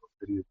அப்படின்றது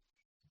நமக்கு தெரியுது.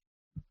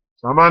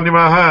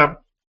 சாமான்யமாக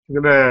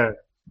இதுல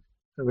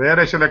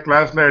வேற சில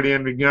கிளாஸ்ல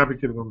அடியன்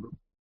விஞ்ஞாபிக்கிறது உண்டு.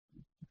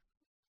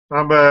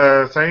 நம்ம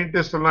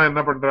சயின்டிஸ்ட் எல்லாம்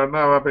என்ன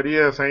பண்றாருன்னா அவ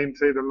பெரிய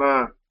சயின்ஸ்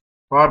இதெல்லாம்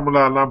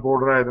ஃபார்முலா எல்லாம்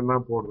போடுறா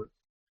இதெல்லாம் போடுற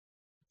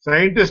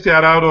சயின்டிஸ்ட்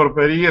யாராவது ஒரு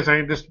பெரிய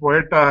சயின்டிஸ்ட்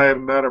பொயட்டாக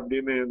இருந்தார்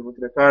அப்படின்னு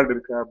நமக்கு ரெக்கார்டு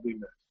இருக்கா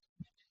அப்படின்னு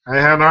I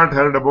have not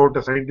hurt about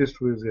a scientist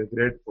who is a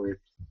great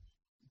poet.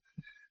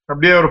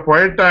 அப்படியே ஒரு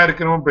பொயட்டா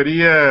இருக்கிறவன்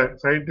பெரிய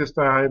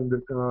சயின்டிஸ்டாக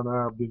இருந்திருக்கானா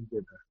அப்படின்னு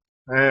கேட்டேன்.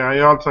 I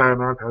also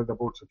have not hurt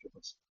about such a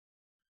person.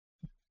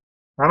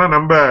 ஆனா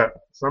நம்ம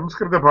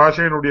சம்ஸ்கிருத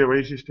பாஷையினுடைய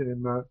வைசிஷ்டம்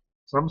என்ன,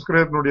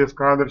 சம்ஸ்கிருதத்தினுடைய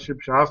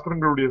ஸ்காலர்ஷிப்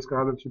சாஸ்திரங்களுடைய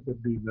ஸ்காலர்ஷிப்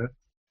எப்படின்னு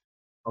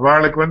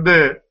அவளுக்கு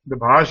இந்த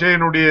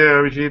பாஷையினுடைய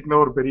விஷயத்துல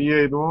ஒரு பெரிய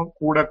இதுவும்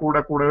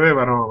கூடவே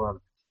வரும்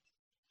அவளுக்கு.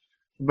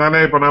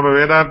 அதனால இப்ப நம்ம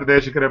வேதாந்த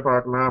தேசிகரை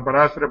பார்க்கலாம்,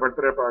 பராசர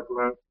பட்டரை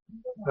பார்க்கலாம்,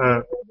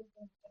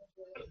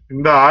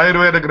 இந்த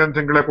ஆயுர்வேத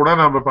கிரந்தங்களை கூட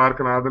நாம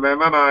பார்க்கலாம். அதுல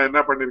எல்லாம் நான் என்ன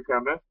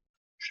பண்ணிருக்கேன்னு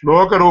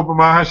ஸ்லோக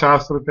ரூபமாக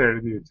சாஸ்திரத்தை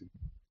எழுதி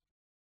வச்சிருக்கேன்.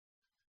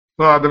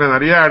 சோ அதுல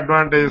நிறைய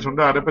அட்வான்டேஜஸ்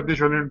உண்டு. அதை பத்தி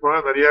சொல்லிட்டு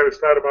போனா நிறைய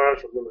விஸ்தாரமாக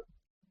சொல்லலாம்.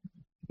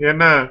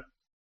 ஏன்னா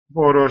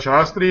இப்போ ஒரு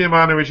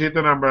சாஸ்திரியமான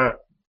விஷயத்த நம்ம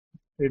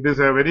it is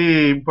a very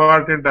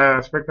important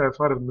aspect as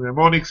far as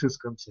mnemonics is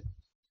concerned.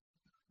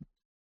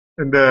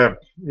 இந்த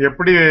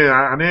எப்படி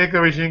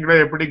அநேக விஷயங்களை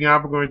எப்படி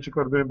ஞாபகம்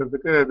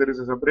வச்சுக்கிறதுன்றதுக்கு there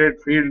is a separate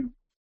field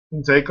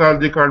in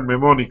psychology called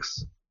mnemonics.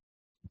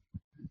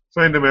 So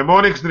இந்த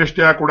mnemonics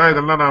திருஷ்டியா கூட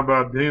இதெல்லாம் நாம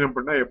அத்தியனம்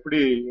பண்ணா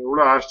எப்படி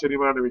எவ்வளவு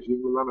ஆச்சரியமான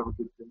விஷயங்கள்லாம்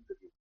நமக்கு இருக்குன்னு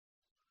தெரியும்.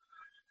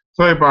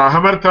 சோ இப்ப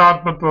அகமர்த்த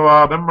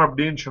ஆத்மத்துவவாதம்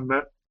அப்படின்னு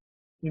சொன்ன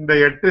இந்த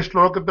 8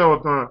 ஸ்லோகத்தை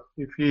ஒருத்தன்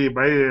if he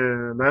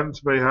learns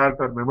by heart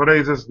or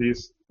memorizes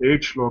these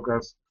 8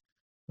 slokas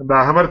அந்த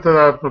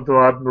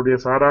அகமர்த்தாத்மத்துவாதனுடைய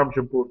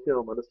சாராம்சம் பூர்த்தி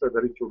அவன் மனசுல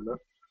தரிச்சுள்ள.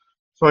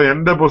 சோ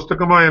எந்த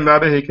புஸ்தகமும்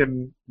இல்லாத he can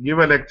give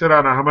a lecture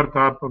on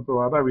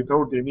அகமர்த்தாத்மத்துவாதா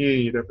without any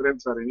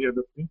reference or any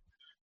other thing,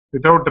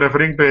 without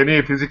referring to any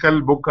physical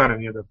book or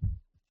any other thing.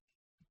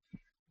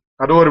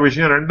 அது ஒரு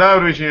விஷயம்.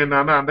 ரெண்டாவது விஷயம்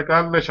என்னன்னா அந்த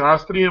காலத்துல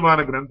சாஸ்திரியமான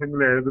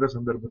கிரந்தங்களை எழுதுற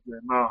சந்தர்ப்பத்துல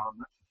என்ன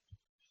ஆகும்னா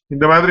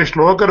இந்த மாதிரி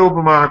ஸ்லோக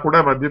ரூபமாக கூட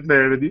மத்தியத்துல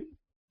எழுதி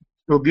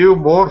to give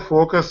more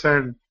focus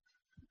and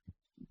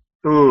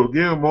to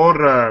give more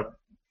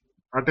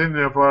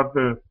attention for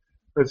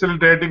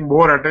facilitating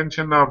more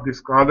attention of the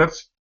scholars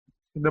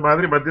இந்த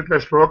மாதிரி மத்தியத்துல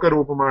ஸ்லோக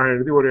ரூபமாக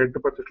எழுதி ஒரு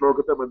 8-10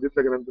 ஸ்லோகத்தை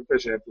மத்தியத்துல கிரந்தத்தை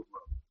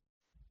சேர்த்துக்கலாம்.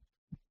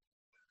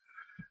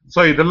 சோ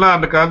இதெல்லாம்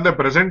அந்த காலத்துல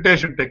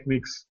பிரசன்டேஷன்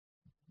டெக்னிக்ஸ்.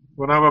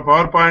 நாம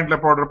பவர் பாயிண்ட்ல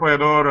போடுறப்போ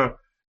ஏதோ ஒரு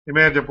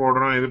இமேஜ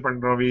போடுறோம், இது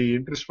பண்றோம், we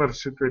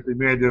interest with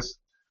images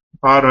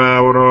or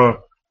ஒரு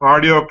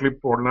ஆடியோ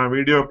கிளிப் போடலாம்,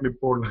 வீடியோ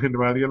கிளிப் போடலாம், இந்த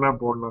மாதிரி எல்லாம்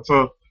போடலாம். சோ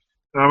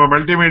நம்ம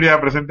மல்டிமீடியா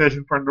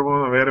பிரசன்டேஷன்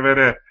பண்றோம்,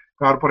 வேற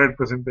கார்பரேட்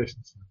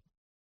பிரசன்டேஷன்ஸ்.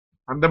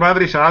 அந்த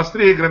மாதிரி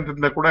சாஸ்திரிய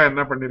கிரந்தத்துல கூட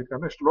என்ன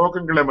பண்ணிருக்காங்க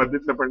ஸ்லோகங்களை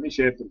மத்தியத்துல பண்ணி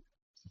சேர்த்துருக்கு.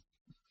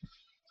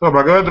 So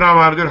Bhagavad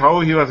Ramanujar how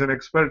he was an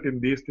expert in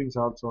these things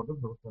also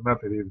நல்லா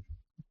தெரியுது.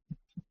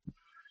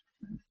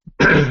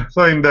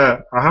 சோ இந்த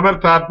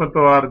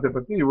அகமர்த்தாத்மத்துவாதத்தை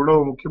பத்தி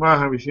இவ்வளவு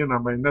முக்கியமான விஷயம்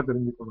நம்ம என்ன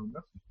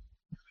தெரிஞ்சுக்கணும்னா,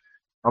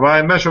 அவ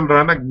என்ன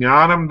சொல்றான்னா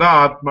ஞானம் தான்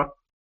ஆத்மா,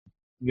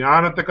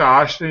 ஞானத்துக்கு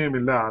ஆசிரியம்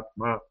இல்ல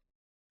ஆத்மா.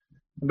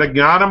 இந்த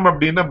ஞானம்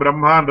அப்படின்னா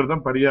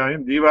பிரம்மான்றதும்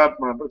பரியாயம்,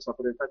 ஜீவாத்மான்றது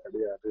செப்பரேட்டா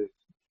கிடையாது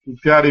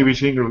இத்தியாதி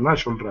விஷயங்கள்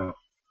எல்லாம் சொல்றாரு.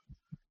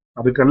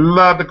 அதுக்கு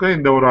எல்லாத்துக்கும்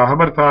இந்த ஒரு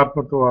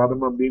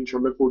அகமர்த்தாத்மத்துவாதம் அப்படின்னு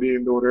சொல்லக்கூடிய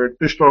இந்த ஒரு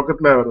 8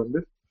 ஸ்லோகத்துல அவர்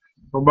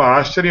ரொம்ப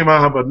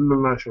ஆச்சரியமாக பதில்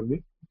எல்லாம் சொல்லி,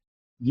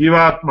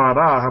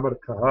 ஜீவாத்மாரா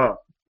அகமர்த்தா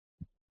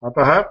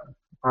அத்தः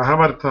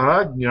அகமர்த்தா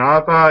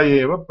ஞாதா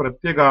ஏவ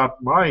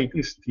பிரத்யேகாத்மா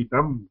இது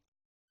ஸ்திதம்.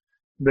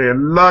 இந்த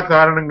எல்லா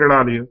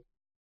காரணங்களாலையும்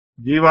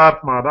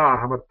ஜீவாத்மாதான்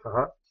அகமர்த்தா,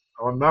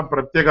 அவன் தான்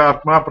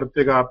பிரத்யேகாத்மா.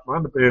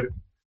 பிரத்யேகாத்மான்னு பேரு,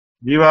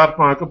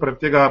 ஜீவாத்மாவுக்கு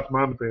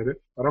பிரத்யேகாத்மான்னு பேரு,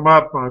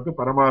 பரமாத்மாவுக்கு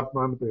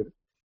பரமாத்மான்னு பேரு.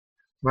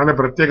 அதனால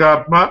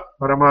பிரத்யேகாத்மா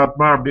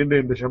பரமாத்மா அப்படின்ற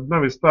இந்த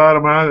சப்தம்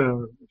விஸ்தாரமா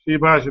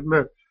ஸ்ரீபாஷத்துல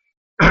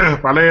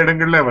பல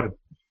இடங்கள்ல வருது.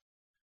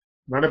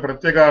 அதனால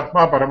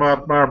பிரத்யேகாத்மா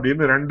பரமாத்மா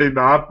அப்படின்னு ரெண்டு,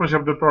 இந்த ஆத்ம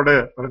சப்தத்தோட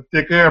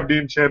பிரத்யேக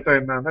அப்படின்னு சேர்த்தா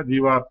என்னன்னா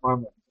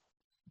ஜீவாத்மான்னு,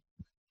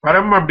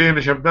 பரம்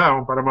அப்படின்னு சப்தம்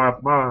அவன்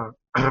பரமாத்மா,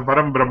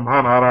 பரம் பிரம்மா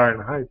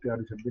நாராயணா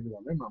இத்தியாதி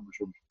சப்தங்களால நாம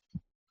சொல்றோம்.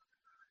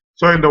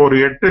 சோ இந்த ஒரு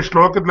 8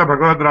 ஸ்லோகத்துல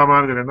பகவத்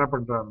ராமானுஜர் என்ன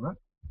பண்றாருன்னா,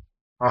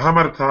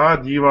 அகமர்த்தா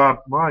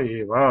ஜீவாத்மா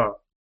ஏவா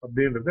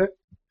அப்படின்றது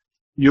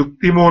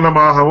யுக்தி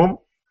மூலமாகவும்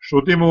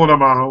ஸ்ருதி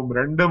மூலமாகவும்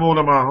ரெண்டு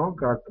மூலமாகவும்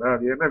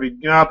காட்டுறார். ஏன்னா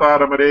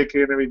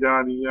விஜ்ஞாதாரமரேகேன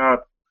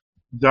விஜானியாத்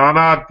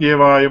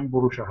ஜானாத்யேவாயம்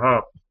புருஷா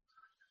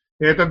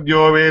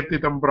ஏதத்யோ வேத்தி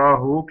தம்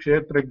பிராஹு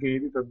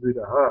க்ஷேத்ரஜ்ஞேதி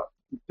தத்விதா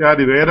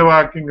இத்தியாதி வேத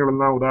வாக்கியங்கள்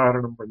எல்லாம்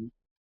உதாரணம் பண்ணி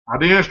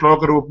அதே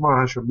ஸ்லோக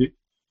ரூபமாக சொல்லி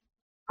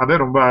அதை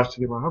ரொம்ப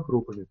ஆச்சரியமாக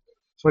ப்ரூவ் பண்ணியிருக்கார்.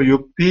 சோ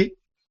யுக்தி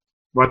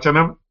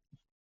வச்சனம்,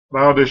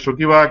 அதாவது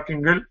ஸ்ருதி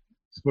வாக்கியங்கள்,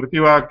 ஸ்மிருதி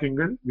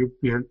வாக்கியங்கள்,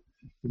 யுக்திகள்,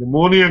 இது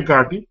மூணையும்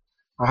காட்டி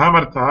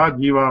அகமர்த்தா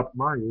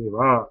ஜீவாத்மா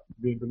ஏவா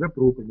அப்படின்றத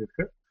ப்ரூவ்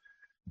பண்ணிருக்க.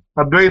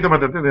 அத்வைத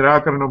மதத்தை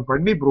நிராகரணம்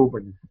பண்ணி ப்ரூவ்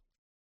பண்ணிருக்க.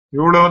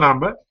 இவ்வளவு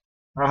நாம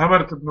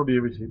அகமர்த்தத்தினுடைய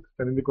விஷயத்தை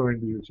தெரிஞ்சுக்க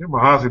வேண்டிய விஷயம்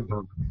மகா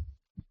சித்தாந்தம்.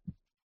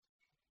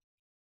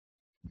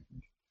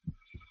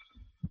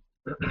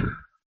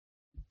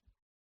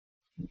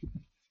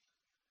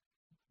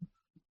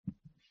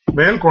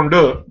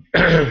 மேற்கொண்டு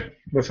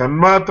இந்த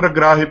சன்மாத்திர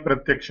கிராஹி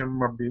பிரத்யக்ஷம்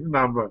அப்படின்னு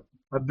நாம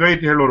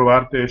அத்வைத்திகள் ஒரு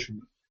வார்த்தையை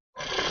சொன்ன,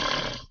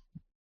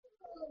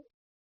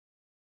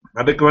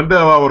 அதுக்கு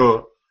அவ ஒரு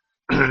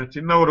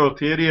சின்ன ஒரு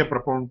தியரியை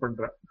ப்ரப்போன்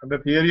பண்ற. அந்த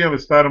தியரியை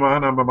விஸ்தாரமாக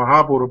நம்ம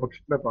மகாபூர்வ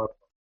பட்சத்துல பார்த்தோம்.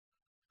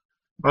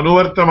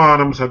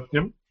 அனுவர்த்தமானம்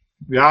சத்தியம்,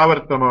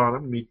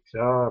 வியாவர்த்தமானம்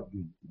மித்யா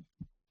அப்படின்னு.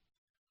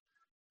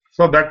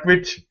 So that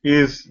which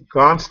is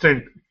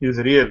constant is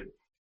real,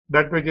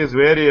 that which is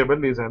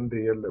variable is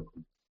unreal.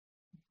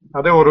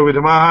 அதே ஒரு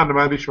விதமாக அந்த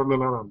மாதிரி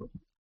சொல்லலாம் நாம.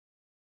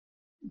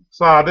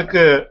 சோ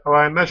அதுக்கு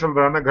அவ என்ன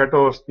சொல்றான்னா,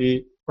 கடோஸ்தி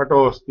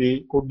பட்டோஸ்தி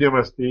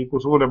குட்யமஸ்தி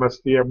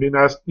குசூலமஸ்தி அப்படின்னு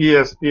அஸ்தி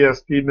அஸ்தி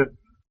அஸ்தின்னு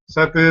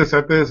சத்து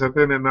சத்து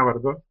சத்துன்னு என்ன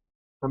வருதோ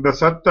அந்த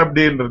சத்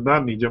அப்படின்றது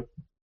தான் நிஜம்.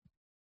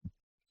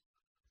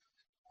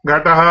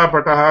 கடஹா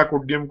பட்டஹா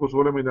குட்யம்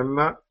குசூலம்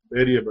இதெல்லாம்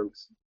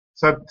வேரியபிள்ஸ்.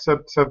 சத்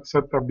சத் சத்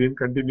சத் அப்படின்னு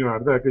கண்டினியூ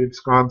ஆகுது,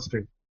 இட்ஸ்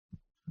கான்ஸ்டன்ட்.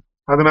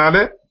 அதனால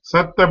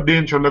சத்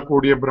அப்படின்னு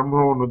சொல்லக்கூடிய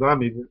பிரம்மம்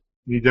ஒண்ணுதான்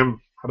நிஜம்,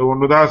 அது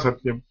ஒண்ணுதான்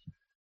சத்தியம்.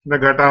 இந்த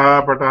கடஹா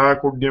பட்டஹா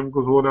குட்யம்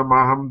குசூலம்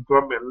அகம்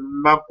துவம்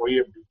எல்லாம் போய்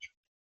அப்படின்னு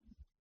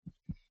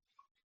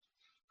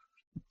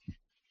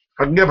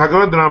அங்க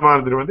பகவத்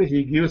Ramanujar he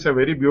gives a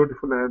very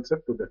beautiful answer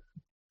to that.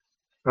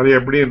 அது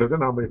எப்படின்றத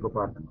நாம இப்ப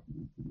பார்க்கலாம்.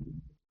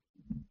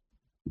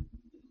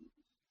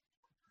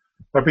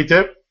 அபிச்ச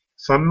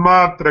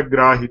சன்மாத்திர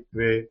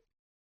கிராஹித்வே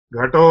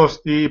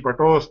घटोस्ति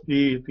पटोस्ति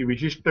इति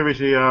विशिष्ट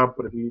विषया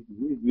प्रतीति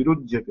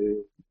विरुध्यते.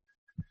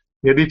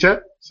 यदि च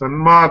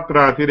सन्मात्र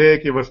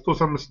अतिरेकि वस्तु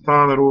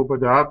संस्थान रूप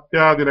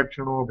जात्यादि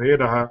लक्षणो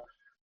भेदः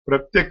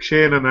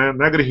प्रत्यक्षेन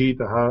न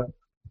गृहीतः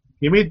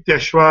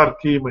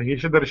किमित्यश्वार्थी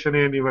महिष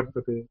दर्शने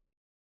निवर्तते.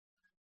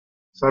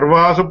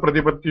 सर्वासु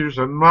प्रतिपत्तिषु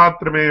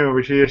सन्मात्रमेव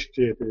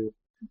विषयश्चेत्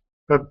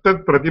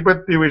तत्तत्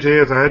प्रतिपत्ति विषय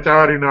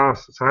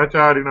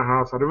सहचारिणः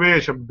सर्वे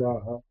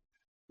शब्दाः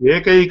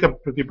ஏகைக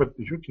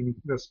பிரதிபத்திஷு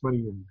கிமித்ன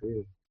ஸ்மரியந்தே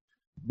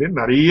அப்படின்னு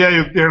நிறைய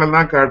யுக்திகள்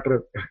எல்லாம்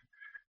காட்டுறது.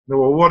 இந்த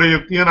ஒவ்வொரு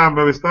யுக்தியும்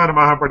நாம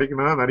விஸ்தாரமாக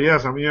படிக்கணும்னா நிறைய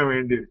சமயம்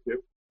வேண்டி இருக்கு.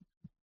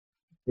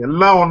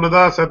 எல்லாம்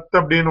ஒண்ணுதான் சத்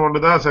அப்படின்னு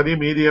ஒண்ணுதான் சரி,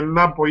 மீதி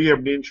எல்லாம் பொய்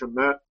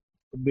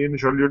அப்படின்னு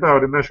சொல்லிட்டு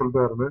அவர் என்ன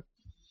சொல்றாருன்னு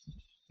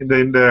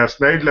இந்த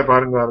ஸ்லைட்ல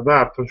பாருங்க,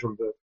 அதுதான் அர்த்தம்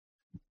சொல்றாரு.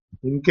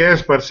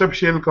 இன்கேஸ்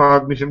பர்செப்ஷியல்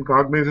காக்னிஷன்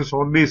காக்னைசஸ்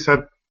only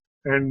சத்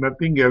and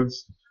nothing else,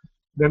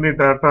 then it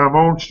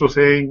amounts to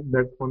saying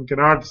that one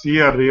cannot see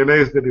or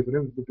realize the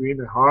difference between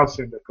a horse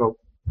and a cow.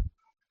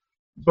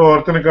 So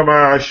ஒருத்தனுக்கு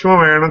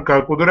அஸ்வம் வேணும்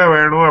குதிரை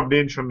வேணும்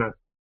அப்படின்னு சொன்னார்.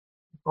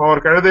 ஒரு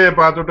கழுதையை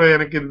பார்த்துட்டு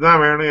எனக்கு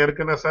இதுதான் வேணும்,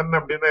 ஏற்கனவே சன்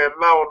அப்படின்னா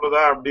எல்லாம்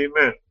ஒண்ணுதான்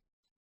அப்படின்னு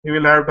he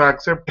will have to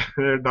accept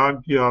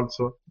donkey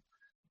also.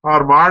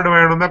 அவர் மாடு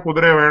வேணும்னா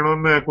குதிரை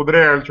வேணும்னு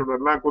குதிரையை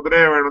அழிச்சுடலாம்,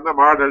 குதிரையை வேணும்னா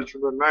மாடு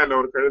அழிச்சுடலாம், இல்ல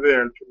ஒரு கழுதையை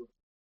அழிச்சுடலாம்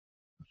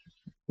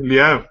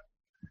இல்லையா?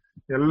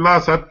 எல்லா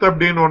சத்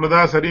அப்படின்னு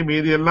ஒண்ணுதான் சரி,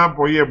 மீதி எல்லாம்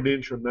பொய்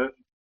அப்படின்னு சொன்ன.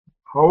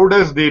 How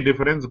does the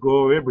difference go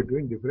away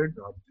between different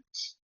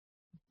objects?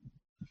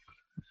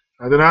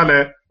 அதனால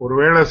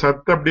ஒருவேளை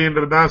சத்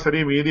அப்படின்றதுதான் சரி,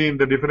 மீதி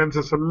இந்த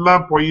டிஃபரன்சஸ்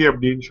எல்லாம் பொய்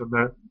அப்படின்னு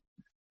சொன்ன,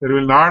 there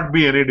will not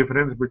be any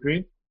difference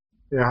between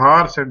a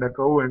horse and a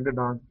cow and a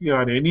donkey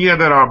or any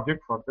other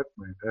object for that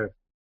matter.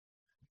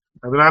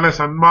 அதனால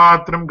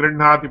சன்மாத்திரம்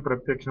கிருண்ணாதி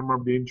பிரத்யக்ஷம்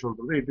அப்படின்னு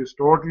சொல்றது it is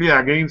totally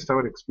against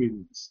our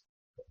experience.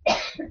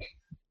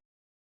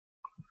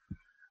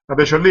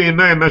 அதை சொல்லி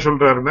இன்னும் என்ன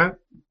சொல்றாருன்னா,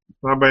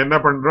 நாம என்ன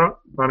பண்றோம்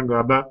பாருங்க,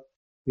 அதான்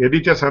यदि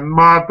च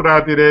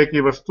सन्मात्रातिरेकी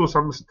वस्तु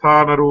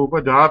संस्थान रूप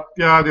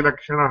जात्यादि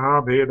लक्षणः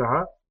भेदः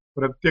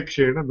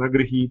प्रत्यक्षेण न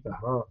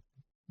गृहीतः.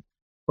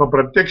 இப்போ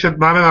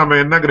பிரத்யக்ஷத்தினால நாம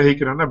என்ன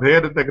கிரகிக்கிறோம்னா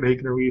பேதத்தை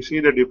கிரகிக்கிறோம். we see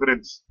the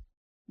difference.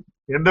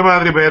 எந்த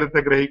மாதிரி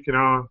பேதத்தை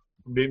கிரகிக்கிறோம்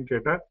அப்படின்னு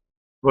கேட்டா,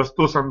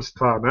 வஸ்து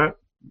சம்ஸ்தான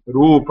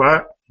ரூப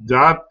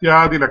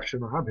ஜாத்தியாதி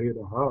லட்சணா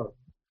பேதா.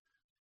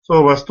 சோ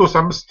வஸ்து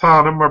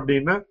சம்ஸ்தானம்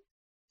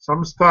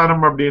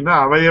அப்படின்னா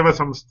அவயவ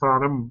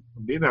சம்ஸ்தானம்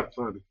அப்படின்னு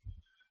அர்த்தம். அது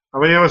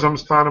அவயவ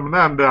சம்ஸ்தானம்னா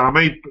அந்த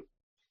அமைப்பு.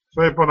 சோ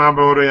இப்போ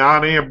நாம ஒரு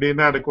யானை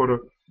அப்படின்னா அதுக்கு ஒரு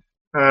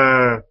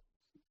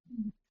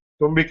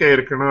தும்பிக்கை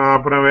இருக்கணும்,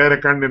 அப்புறம் வேற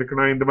கண்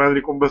இருக்கணும், இந்த மாதிரி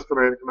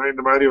கும்பஸ்தலம் இருக்கணும்,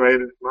 இந்த மாதிரி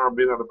வயிறு இருக்கணும்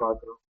அப்படின்னு அதை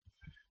பாக்குறோம்.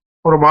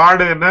 ஒரு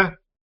மாடு என்ன,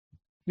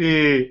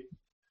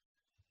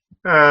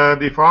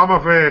 the form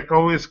of a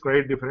cow is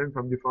quite different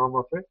from the form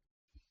of a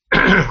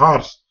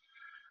horse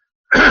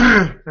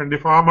and the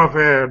form of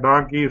a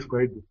donkey is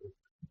quite different.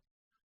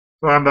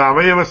 So அந்த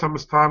அவயவ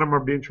சம்ஸ்தானம்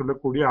அப்படின்னு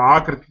சொல்லக்கூடிய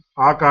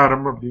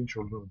ஆகாரம் அப்படின்னு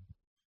சொல்றோம்.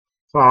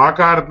 சோ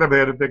ஆகாரத்துல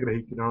பேரத்தை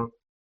கிரகிக்கிறோம்,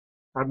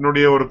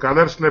 அதனுடைய ஒரு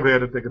கலர்ஸ்ல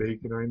பேரத்தை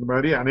கிரகிக்கிறோம், இந்த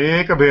மாதிரி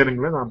அநேக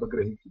பேரங்களை நாம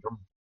கிரகிக்கிறோம்.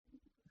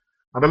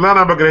 அதெல்லாம்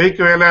நம்ம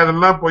கிரகிக்கவே இல்லை,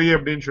 அதெல்லாம் பொய்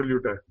அப்படின்னு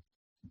சொல்லிவிட்டார்.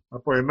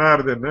 அப்போ என்ன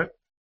ஆகுதுன்னு,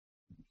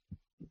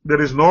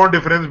 there is no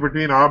difference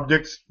between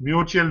objects,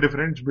 mutual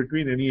difference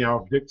between any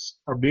objects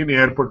அப்படின்னு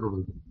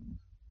ஏற்பட்டுள்ளது.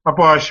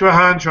 அப்போ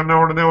அஸ்வஹான்னு சொன்ன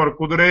உடனே, ஒரு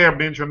குதிரை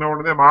அப்படின்னு சொன்ன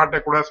உடனே மாட்டை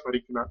கூட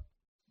ஸ்மரிக்கலாம்,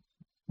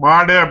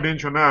 மாடு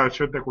அப்படின்னு சொன்னா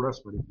அஸ்வத்தை கூட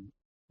ஸ்மரிக்கலாம்.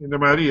 இந்த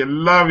மாதிரி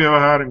எல்லா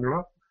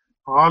விவகாரங்களும்,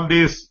 ஆல்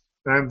தீஸ்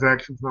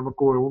டிரான்சாக்சன்ஸ்,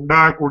 நமக்கு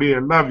உண்டாகக்கூடிய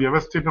எல்லா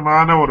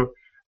வியவஸ்திதமான ஒரு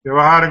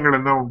விவகாரங்கள்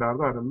என்ன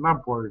உண்டாருதோ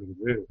அதெல்லாம்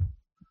போயிடுது.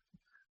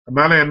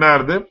 அதனால என்ன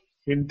ஆகுது,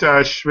 இன்ட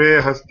அஸ்வே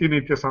ஹஸ்தி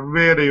நித்திய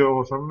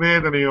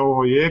சம்வேதனையோ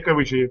ஏக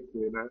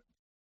விஷயத்வேன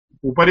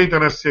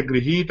உபரிதனஸ்ய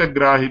கிரஹீத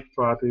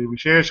கிராஹித்வாத்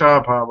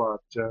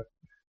விசேஷாபாவாச்ச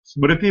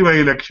ஸ்மிருதி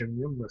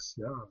வைலட்சண்யம்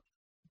நஸ்யா.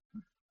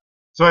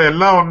 சோ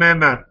எல்லாம் ஒண்ணு.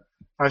 என்ன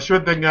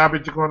அஸ்வத்தை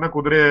ஞாபிச்சுக்கோன்னா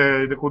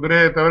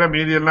குதிரையை தவிர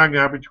மீதி எல்லாம்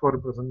ஞாபிச்சுக்கோ ஒரு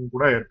பிரசங்கம்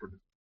கூட ஏற்படுது.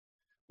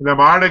 இல்ல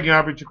மாடை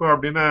ஞாபிச்சுக்கோ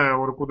அப்படின்னா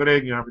ஒரு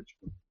குதிரையை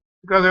ஞாபிச்சுக்கோ,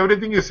 because every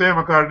thing is same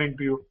according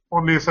to you,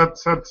 only சத்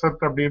சத்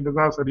சத்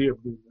அப்படின்றதுதான் சரி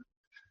அப்படின்னு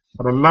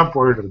அதெல்லாம்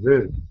போயிடுறது.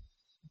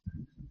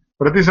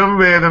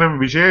 பிரதிசம்வேதனம்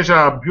விசேஷ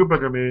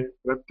அபியுபகமே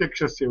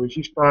பிரத்யக்ஷஸ்ய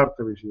விசிஷ்டார்த்த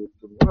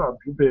விஷயத்துவம்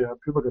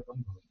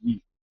அபியுபகதம் பவதி.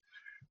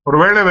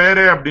 ஒருவேளை வேற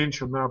அப்படின்னு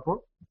சொன்னா அப்போ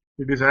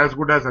it is as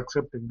good as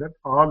accepting that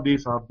all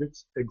these objects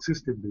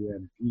exist in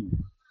reality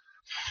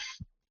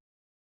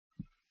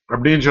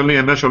அப்படின்னு சொல்லி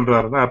என்ன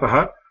சொல்றாருன்னா, அத்தஹ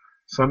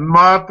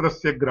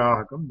சன்மாத்திரஸ்ய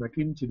கிராஹகம்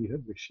நகிஞ்சிதிஹ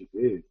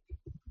திருஷ்யதே.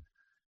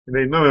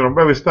 இதை இன்னும்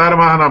ரொம்ப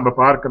விஸ்தாரமாக நாம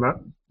பார்க்கலாம்.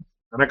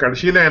 ஆனா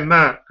கடைசியில என்ன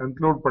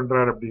கன்க்ளூட்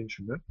பண்றாரு அப்படின்னு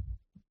சொன்ன,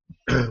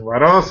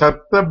 வரோம்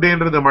சத்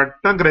அப்படின்றது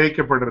மட்டும்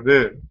கிரகிக்கப்படுறது,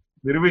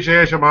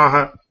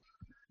 நிர்விசேஷமாக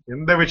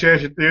எந்த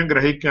விசேஷத்தையும்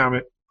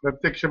கிரகிக்காம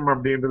பிரத்யக்ஷம்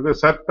அப்படின்றது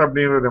சத்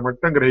அப்படின்றத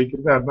மட்டும்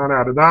கிரகிக்கிறது. அதனால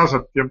அதுதான்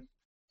சத்தியம்,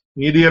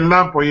 மீதி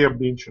எல்லாம் பொய்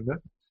அப்படின்னு சொன்ன,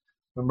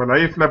 நம்ம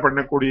லைஃப்ல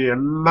பண்ணக்கூடிய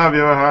எல்லா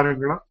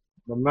விவகாரங்களும்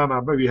அதெல்லாம்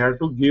நாம we have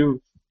to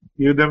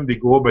give them the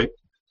go by.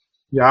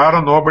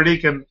 யாரும் nobody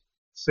can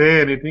say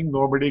anything,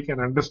 nobody can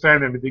understand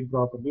anything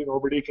properly,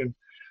 nobody can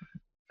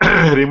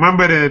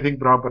remember anything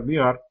properly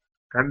or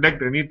conduct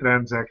any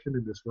transaction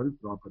in this world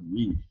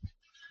properly.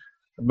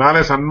 அதனால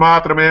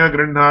சன்மாத்திரமே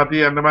கிருண்ணாதி,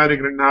 அந்த மாதிரி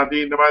கிருண்ணாதி,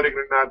 இந்த மாதிரி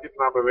கிருண்ணாதி,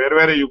 நாம வேற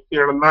வேற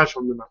யுக்திகள் எல்லாம்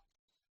சொல்லலாம்.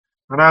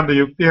 ஆனா அந்த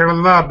யுக்திகள்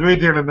எல்லாம்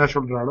அத்வைதிகள் என்ன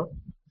சொல்றாலும்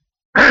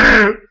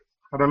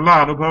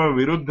அதெல்லாம் அனுபவ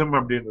விருத்தம்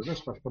அப்படின்றது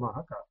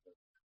ஸ்பஷ்டமாக காட்டுது.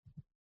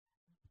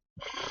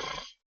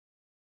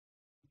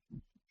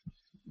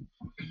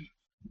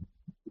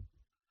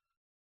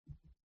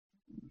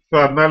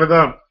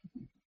 அதனாலதான்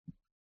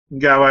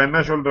இங்க அவ என்ன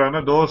சொல்றான்னா,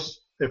 those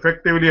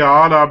effectively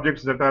all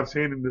objects that are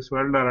seen in this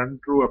world are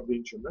untrue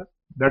அப்படின்னு சொன்ன,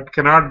 that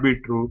cannot be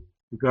true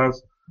because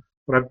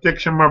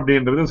பிரத்யக்ஷம்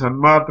அப்படின்றது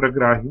சன்மாத்திர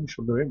கிராஹியம்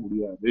சொல்லவே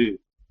முடியாது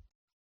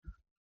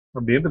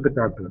அப்படின்றது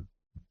காட்டுறது.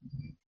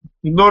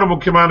 இன்னொரு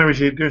முக்கியமான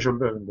விஷயத்தையும்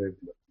சொல்றாரு இந்த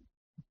இடத்துல.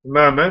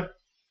 என்னன்னு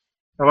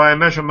அவ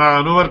என்ன சொன்னா,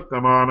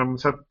 அனுவர்த்தமானம்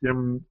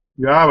சத்தியம்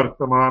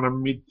வியாவர்த்தமானம்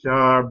மித்யா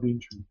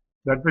அப்படின்னு சொல்லி,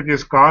 that which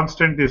is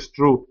constant is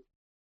true,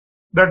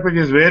 that which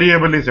is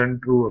variable is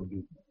untrue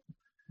அப்படின்னு.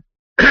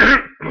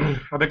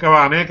 அதுக்கு அவ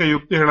அநேக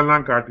யுக்திகள்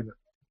எல்லாம் காட்டின.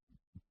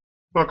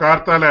 இப்போ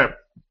கார்த்தால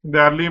இந்த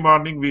early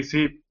morning we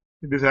see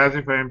it is as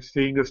if I am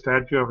seeing a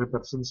statue of a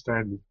person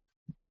standing.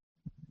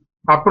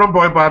 அப்புறம்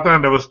போய் பார்த்தா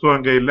அந்த வஸ்து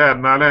அங்க இல்ல,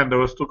 அதனால அந்த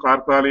வஸ்து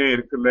கார்த்தாலையும்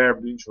இருக்குல்ல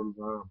அப்படின்னு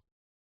சொல்றான்.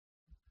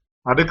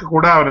 அதுக்கு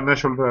கூட அவர் என்ன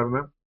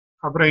சொல்றாருன்னு,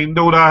 அப்புறம் இந்த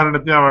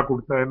உதாரணத்தையும் அவ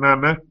கொடுத்தா.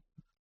 என்னன்னு,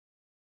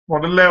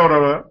 முதல்ல ஒரு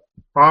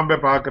பாம்பை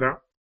பாக்குறான்,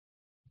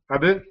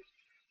 அது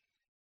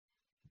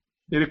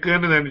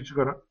இருக்குன்னு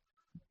நினைச்சுக்கிறான்.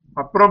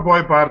 அப்புறம்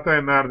போய் பார்த்தா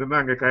என்ன ஆகுதுன்னா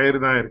அங்க கயிறு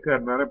தான் இருக்கு,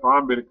 அதனால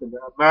பாம்பு இருக்குது,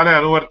 அதனால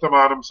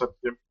அனுவர்த்தமானம்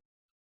சத்தியம்.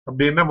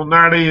 அப்படின்னா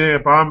முன்னாடி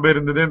பாம்பு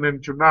இருந்ததுன்னு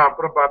நினைச்சோம்னா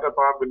அப்புறம் பார்த்தா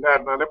பாம்பு இல்லை,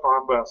 அதனால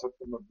பாம்பு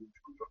அசத்தியம் அப்படின்னு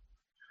சொல்றோம்.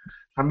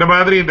 அந்த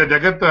மாதிரி இந்த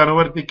ஜெகத்தை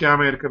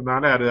அனுவர்த்திக்காம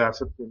இருக்கிறதுனால அது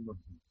அசத்தியம்.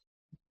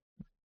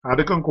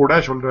 அதுக்கும் கூட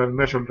சொல்றாரு,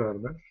 என்ன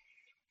சொல்றாருன்னா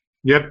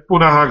யத்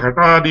புனः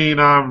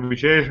घटादीनां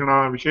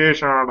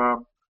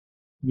விசேஷாணாம்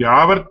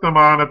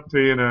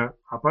வியாவர்த்தமானத்வேன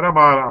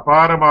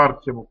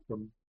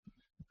அபாரமார்த்தியமுக்தம்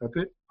தத்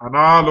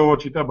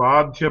அனாலோசித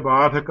பாத்திய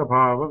பாதக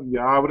பாவ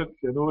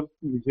வியாவிருத்தி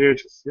அனுவர்த்தி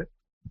விசேஷஸ்ய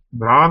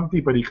பிராந்தி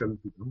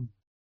பரிகல்பிதம்.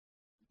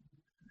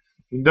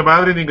 இந்த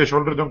மாதிரி நீங்க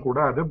சொல்றதும் கூட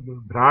அது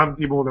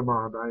பிராந்தி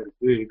மூலமாக தான்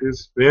இருக்கு. It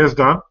is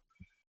based on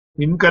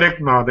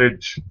incorrect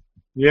knowledge.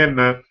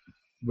 ஏன்னா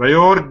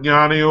द्वयोर्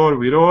ज्ञानयोर्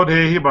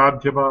विरोधे हि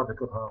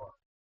बाध्यबाधकभावः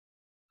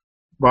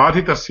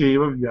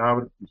बाधितस्यैव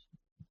व्यावृत्तिः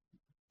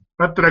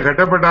तत्र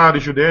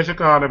घटपटादिषु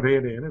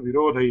देशकालभेदेन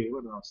विरोध एव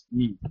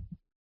नास्ति.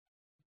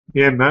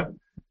 येन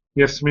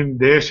यस्मिन्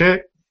देशे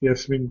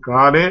यस्मिन्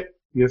काले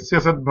यस्य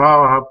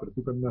सद्भावः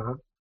प्रतिपन्नः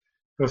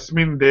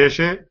तस्मिन्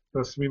देशे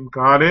तस्मिन्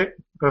काले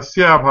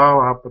तस्य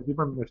अभावः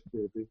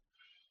प्रतिपन्नश्चेत्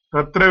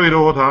तत्र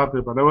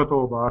विरोधात् बलवतो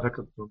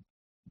बाधकत्वं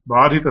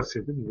बाधितस्य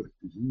च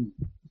निवृत्तिः.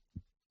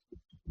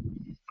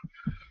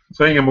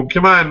 சோ இங்க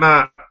முக்கியமா என்ன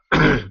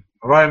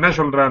அவ என்ன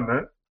சொல்றான்னு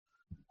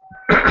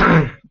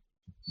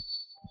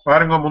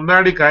பாருங்க.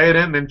 முன்னாடி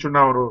கயிறுன்னு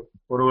நினைச்சுன்னா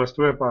ஒரு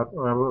வஸ்துவை பார்த்து,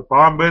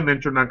 பாம்புன்னு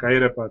நினைச்சுன்னா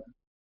கயிறை பார்த்து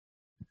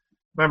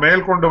நான்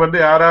மேல் கொண்டு வந்து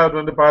யாராவது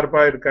வந்து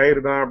பார்ப்பா இது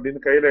கயிறு தான்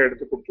அப்படின்னு கையில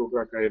எடுத்து கொடுத்து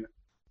விடுறா கையில,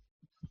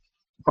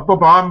 அப்போ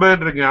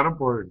பாம்புன்ற ஞானம்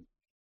போயிடும்.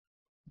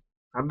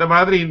 அந்த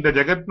மாதிரி இந்த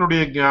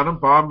ஜெகத்தினுடைய ஞானம்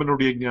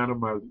பாம்பினுடைய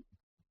ஞானம் மாதிரி.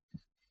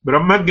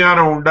 பிரம்ம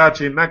ஞானம்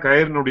உண்டாச்சுன்னா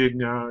கயிறுனுடைய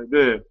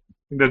இது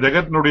இந்த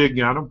ஜெகத்தினுடைய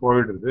ஞானம்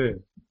போயிடுது.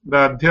 இந்த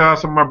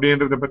அத்தியாசம்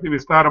அப்படின்றத பத்தி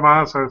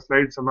விஸ்தாரமாக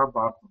ஸ்லைட்ஸ் எல்லாம்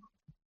பார்க்கணும்.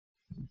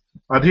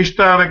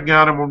 அதிஷ்டான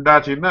ஞானம்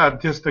உண்டாச்சுன்னா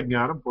அத்தியஸ்த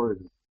ஞானம்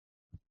போயிடுது.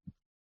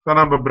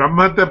 நம்ம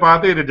பிரம்மத்தை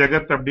பார்த்து இது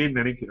ஜெகத் அப்படின்னு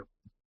நினைக்கிறோம்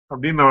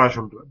அப்படின்னு நான்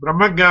சொல்றேன்.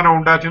 பிரம்ம ஜானம்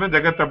உண்டாச்சுன்னா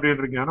ஜெகத்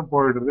அப்படின்ற ஞானம்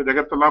போயிடுது,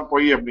 ஜெகத்தெல்லாம்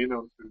பொய் அப்படின்னு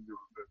அவர் தெரிஞ்சு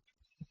கொண்டு.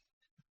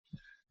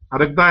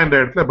 அதுக்குதான் இந்த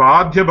இடத்துல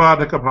பாத்திய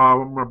பாதக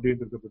பாவம்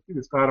அப்படின்றத பத்தி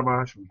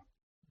விஸ்தாரமாக சொல்றாரு.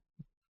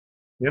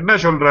 என்ன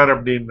சொல்றாரு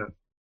அப்படின்னா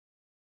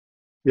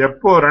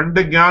எப்போ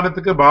ரெண்டு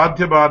ஞானத்துக்கு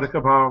பாத்திய பாதக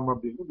பாவம்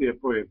அப்படின்றது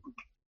எப்போ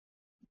ஏற்படும்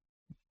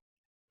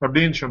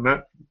அப்படின்னு சொன்ன,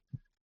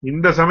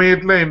 இந்த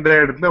சமயத்துல இந்த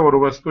இடத்துல ஒரு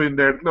வஸ்து,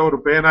 இந்த இடத்துல ஒரு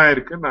பேனா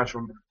இருக்குன்னு நான்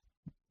சொல்றேன்.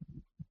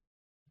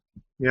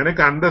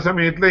 எனக்கு அந்த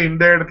சமயத்துல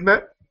இந்த இடத்துல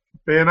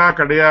பேனா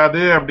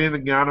கிடையாது அப்படின்னு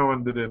ஞானம்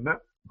வந்ததுன்னா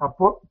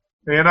அப்போ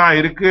பேனா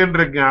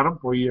இருக்குன்ற ஞானம்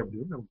பொய்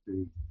அப்படின்னு நமக்கு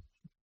தெரியும்.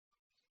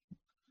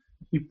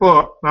 இப்போ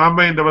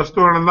நாம இந்த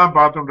வஸ்துகள் எல்லாம்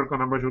பார்த்துட்டு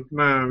இருக்கோம். நம்ம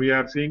சுத்தின we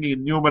are seeing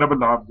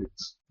innumerable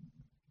objects.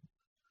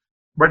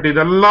 But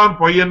இதெல்லாம்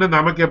பொய்ன்னு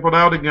நமக்கு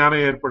எப்போதாவது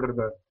ஞானம்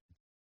ஏற்படுறது?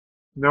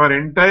 In our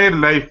entire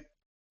life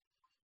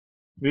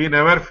we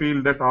never feel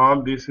that all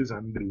this is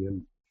unreal.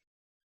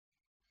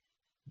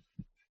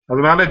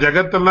 அதனால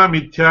ஜெகத்தெல்லாம்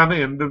மித்யான்னு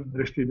எந்த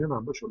திருஷ்டிலையும்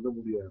நாம சொல்ல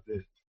முடியாது.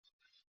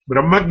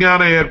 பிரம்ம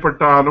ஞானம்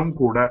ஏற்பட்டாலும்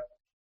கூட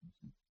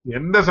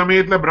எந்த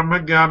சமயத்துல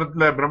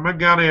பிரம்ம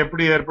ஞானம்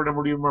எப்படி ஏற்பட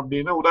முடியும்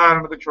அப்படின்னா,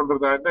 உதாரணத்துக்கு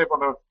சொல்றதா இருந்தா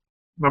இப்ப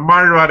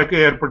நம்மாழ்வாருக்கு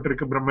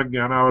ஏற்பட்டிருக்கு பிரம்ம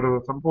ஞானம். அவர்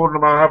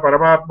சம்பூர்ணமாக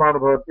பரமாத்மா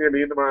அனுபவத்தை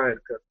லீனமாக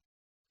இருக்கார்.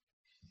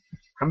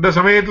 அந்த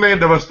சமயத்துல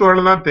இந்த வஸ்துகள்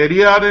எல்லாம்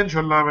தெரியாதுன்னு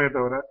சொல்லாமே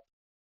தவிர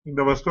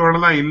இந்த வஸ்துகள்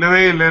எல்லாம்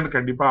இல்லவே இல்லைன்னு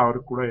கண்டிப்பா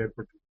அவருக்கு கூட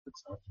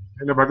ஏற்பட்டிருக்கு.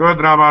 இல்ல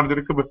பகவத்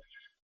ராமானுஜருக்கு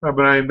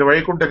இந்த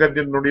வைகுண்ட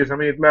கத்தினுடைய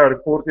சமயத்துல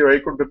அவருக்கு பூர்த்தி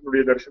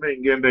வைகுண்டத்தினுடைய தரிசனம்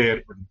இங்கேருந்தே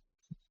ஏற்படும்.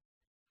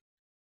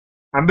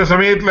 அந்த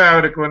சமயத்துல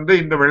அவருக்கு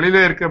இந்த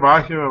வெளியில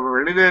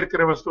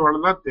இருக்கிற வஸ்துகள்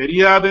எல்லாம்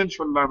தெரியாதுன்னு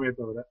சொல்லாமே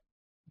தவிர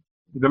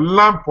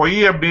இதெல்லாம் பொய்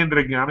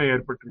அப்படின்ற ஞானம்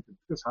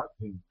ஏற்பட்டிருக்கிறதுக்கு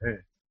சாத்தியம் இல்லை.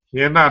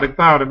 ஏன்னா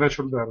அதுக்குதான் அவர் என்ன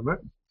சொல்றாருன்னு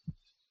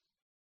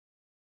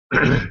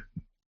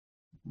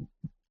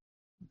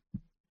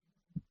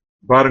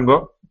பாருங்க.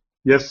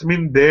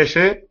 யஸ்மின்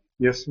தேசே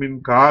யஸ்மின்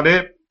காலே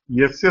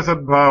யஸ்ய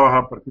சத்பாவः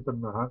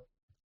பிரதிபன்னः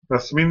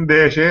தஸ்மின்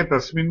தேசே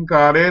தஸ்மின்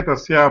காலே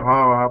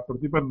தஸ்யாபாவः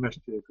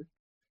பிரதிபன்னश्चेत्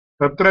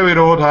தத்ர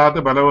விரோதாத்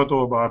பலவதோ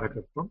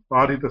பாதகத்துவம்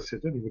பாதிதஸ்ய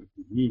ச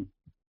நிவர்த்தி.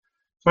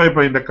 சோ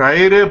இப்ப இந்த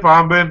கயிறு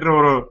பாம்புன்ற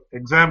ஒரு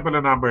எக்ஸாம்பிளை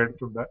நாம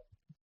எடுத்துட்டா,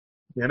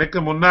 எனக்கு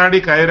முன்னாடி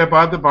கயிறை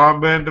பார்த்து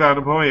பாம்புன்ற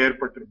அனுபவம்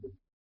ஏற்பட்டிருந்தது.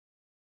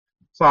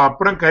 சோ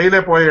அப்புறம் கையில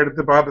போய்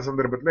எடுத்து பார்த்த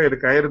சந்தர்ப்பத்துல இது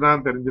கயிறு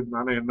தான்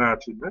தெரிஞ்சதுனால என்ன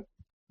ஆச்சுன்னா,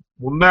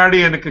 முன்னாடி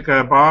எனக்கு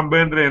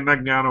பாம்புன்ற என்ன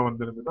ஞானம்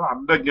வந்திருந்ததோ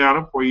அந்த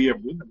ஞானம் பொய்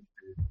அப்படின்னு எனக்கு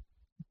தெரியும்.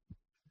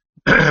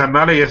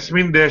 அதனால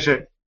யஸ்மின் தேச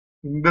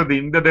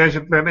இந்த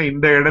தேசத்துல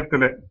இந்த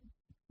இடத்துல,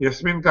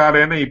 யஸ்மின்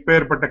காலேன்னு இப்ப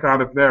ஏற்பட்ட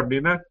காலத்துல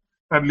அப்படின்னா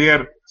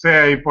அர்லியர்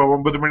இப்போ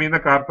 9 மணின்னா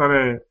காத்தால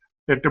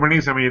 8 மணி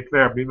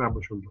சமயத்துல அப்படின்னு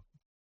நாம சொல்றோம்.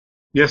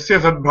 எஸ்ய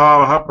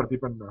சத்பாவா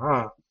பிரதிபன்னா,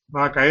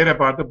 நான் கயிறை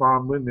பார்த்து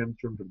பாம்புன்னு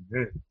நினைச்சுட்டு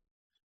இருந்தேன்.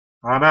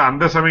 ஆனா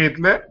அந்த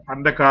சமயத்துல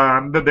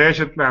அந்த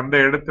தேசத்துல அந்த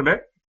இடத்துல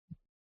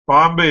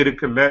பாம்பு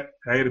இருக்குல்ல,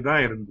 கயிறு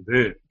தான்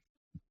இருந்தது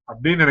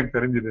அப்படின்னு எனக்கு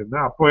தெரிஞ்சதுன்னா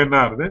அப்போ என்ன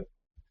ஆகுது,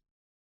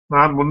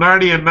 நான்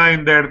முன்னாடி என்ன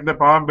இந்த இடத்துல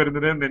பாம்பு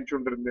இருந்ததுன்னு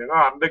நினைச்சுட்டு இருந்தேனோ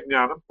அந்த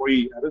ஞானம் பொய்,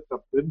 அது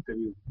தப்புன்னு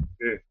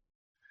தெரியுது.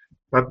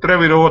 தத்ர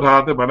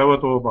விரோதாத்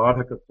பலவதோ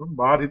பாதகத்துவம்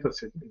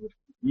பாதிதஸ்ய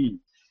நிவர்த்தி.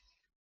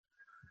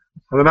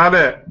 அதனால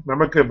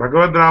நமக்கு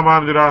பகவத்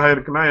ராமானுஜராக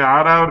இருக்கலாம்,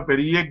 யாராவது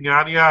பெரிய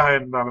ஞானியாக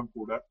இருந்தாலும்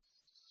கூட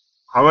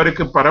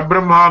அவருக்கு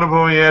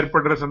பரபிரம்மானுபவம்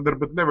ஏற்படுற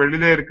சந்தர்ப்பத்துல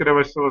வெளியில இருக்கிற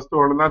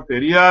வஸ்துகள் எல்லாம்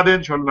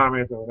தெரியாதுன்னு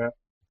சொல்லலாமே தவிர,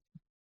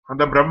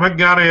 அந்த பிரம்ம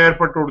ஜானம்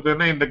ஏற்பட்டு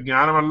கொடுத்ததுன்னா இந்த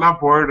ஞானம் எல்லாம்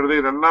போயிடுறது,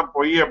 இதெல்லாம்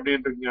பொய்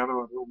அப்படின்ற ஞானம்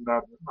வந்து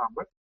உண்டாருன்னு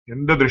நாம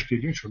எந்த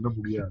திருஷ்டிலையும் சொல்ல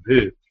முடியாது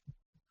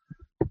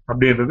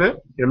அப்படின்றது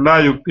எல்லா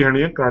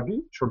யுக்திகளையும் காட்டி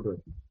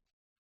சொல்றாரு.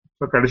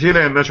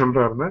 கடைசியில என்ன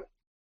சொல்றாருன்னா,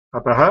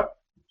 அத்தः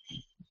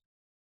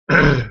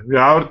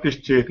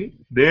வியாவர்த்திச்சேதி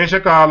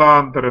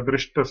தேசகாலாந்தர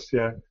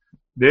திருஷ்டஸ்ய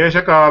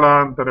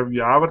தேசகாலாந்தர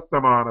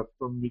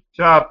வியாவர்த்தமானத்வம்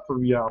மித்யாத்வ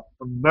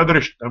வியாப்தம் ந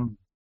திருஷ்டம்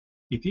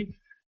இதி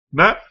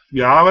ந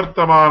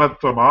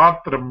வியாவர்த்தமானத்வ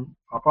மாத்திரம்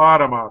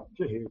அபாரமார்த்த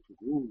ஹேது.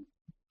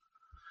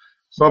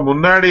 சோ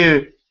முன்னாடி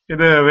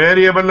இது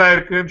வேரியபிளா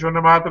இருக்குன்னு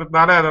சொன்ன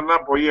மாத்திரத்தினால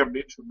அதெல்லாம் பொய்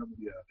அப்படின்னு சொல்ல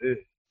முடியாது.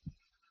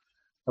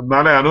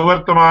 அதனால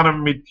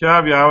அனுவர்த்தமானம் மித்யா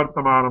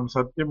வியாவர்த்தமானம்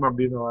சத்தியம்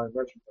அப்படின்னு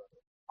சொல்றாரு.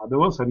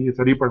 அதுவும்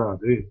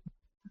சரிப்படாது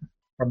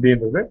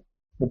அப்படின்றத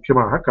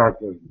முக்கியமாக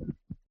காட்டுறது.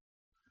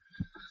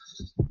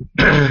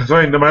 சோ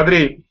இந்த மாதிரி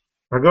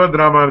பகவத்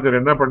ராமானுஜர்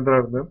என்ன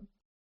பண்றாருன்னு,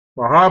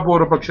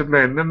 மகாபூர்வ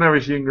பட்சத்துல என்னென்ன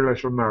விஷயங்களை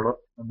சொன்னாலோ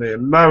அந்த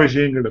எல்லா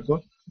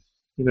விஷயங்களுக்கும்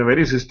in a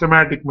very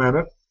systematic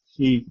manner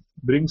he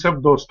brings up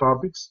those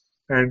topics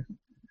and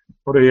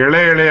ஒரு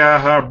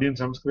இளையாக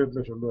அப்படின்னு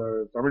சம்ஸ்கிருதத்துல சொல்லுவார்,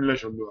 தமிழ்ல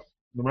சொல்லுவார்.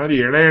 இந்த மாதிரி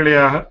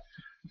இளையாக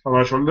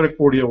அவ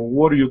சொல்லக்கூடிய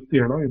ஒவ்வொரு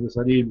யுக்திகளும் இது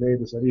சரியில்லை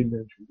இது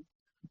சரியில்லைன்னு சொல்லி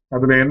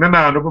அதுல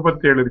என்னென்ன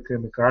அனுபவத்திகள்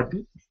இருக்குன்னு காட்டி,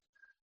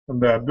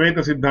 அந்த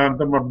அத்வைத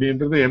சித்தாந்தம்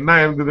அப்படின்றது என்ன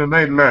இருந்ததுன்னா,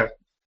 இல்ல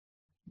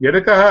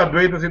எதுக்காக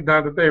அத்வைத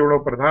சித்தாந்தத்தை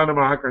இவ்வளவு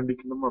பிரதானமாக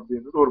கண்டிக்கணும்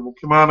அப்படின்றது ஒரு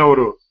முக்கியமான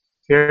ஒரு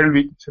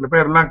கேள்வி சில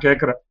பேர் எல்லாம்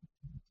கேட்கிற.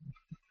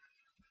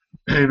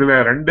 இதுல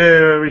ரெண்டு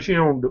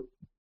விஷயம் உண்டு.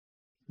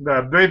 இந்த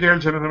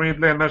அத்வைதிகள் சில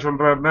சமயத்துல என்ன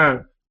சொல்றாருன்னா,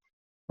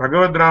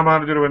 பகவத்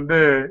ராமானுஜர் வந்து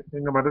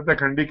எங்க மதத்தை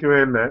கண்டிக்கவே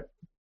இல்லை.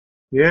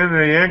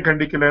 ஏன்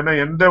கண்டிக்கலைன்னா,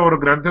 எந்த ஒரு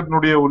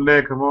கிரந்தத்தினுடைய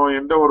உல்லேகமோ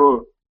எந்த ஒரு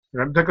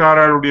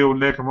கிரந்தக்காரருடைய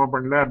உல்லேகமோ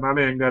பண்ணல, அதனால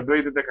எங்க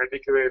அத்வைதத்தை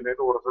கண்டிக்கவே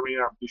இல்லைன்னு ஒரு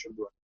சமயம் அப்படி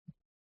சொல்லுவார்.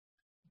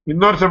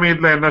 இன்னொரு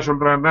சமயத்துல என்ன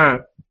சொல்றாருன்னா,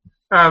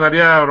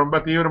 நிறைய ரொம்ப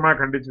தீவிரமா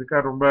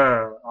கண்டிச்சிருக்கார், ரொம்ப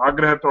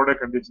ஆக்ரகத்தோட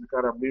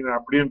கண்டிச்சிருக்காரு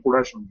அப்படின்னு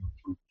கூட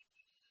சொல்லுவார்.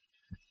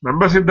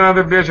 நம்ம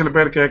சித்தாந்தத்திலேயே சில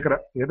பேர் கேட்கிற,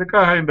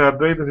 எதுக்காக இந்த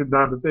அத்வைத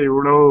சித்தாந்தத்தை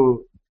இவ்வளவு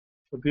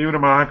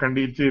தீவிரமாக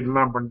கண்டிச்சு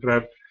இதெல்லாம்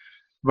பண்றார்,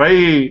 வை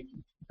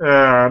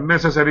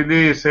unnecessarily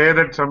say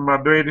that some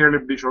அத்வைதிகள்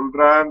இப்படி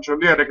சொல்றான்னு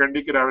சொல்லி அதை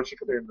கண்டிக்கிற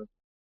அவசியத்தை என்ன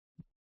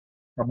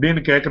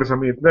அப்படின்னு கேட்கிற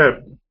சமயத்துல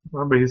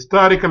நம்ம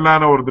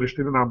ஹிஸ்டாரிக்கல்லான ஒரு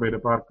திருஷ்டியில நாம இதை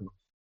பார்க்கணும்.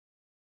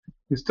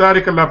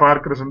 ஹிஸ்டாரிக்கல்லா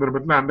பார்க்கிற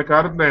சந்தர்ப்பத்துல அந்த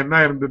காலத்துல என்ன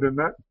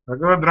இருந்ததுன்னா,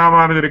 பகவத்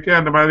ராமானுஜருக்கே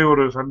அந்த மாதிரி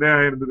ஒரு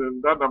சந்தேகம்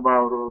இருந்ததுன்னா நம்ம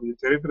அவருடைய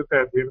சரித்திரத்தை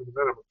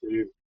அத்தியனம் நமக்கு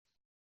தெரியுது.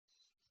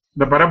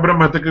 இந்த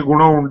பரபிரம்மத்துக்கு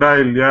குணம் உண்டா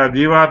இல்லையா,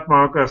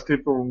 ஜீவாத்மாவுக்கு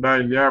அஸ்தித்வம் உண்டா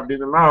இல்லையா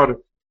அப்படின்னு எல்லாம் அவர்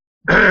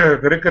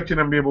திருக்கட்சி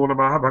நம்பிய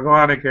மூலமாக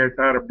பகவானை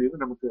கேட்டார் அப்படின்னு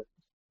நமக்கு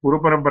குரு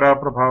பரம்பரா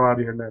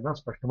பிரபாவாதிகள் எல்லாம்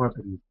ஸ்பஷ்டமா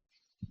தெரியும்.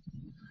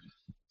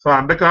 சோ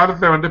அந்த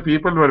காலத்துல வந்து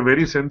people were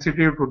very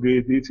sensitive to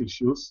these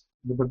issues.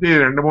 இதை பத்தி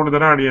 2-3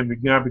 தடவை அடியன்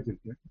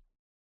விஞ்ஞாபிச்சிருக்கேன்.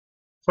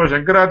 சோ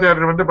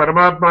சங்கராச்சாரியர் வந்து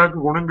பரமாத்மாவுக்கு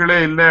குணங்களே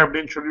இல்லை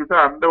அப்படின்னு சொல்லிட்டு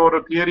அந்த ஒரு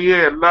தியரியே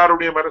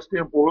எல்லாருடைய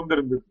மனசுலையும்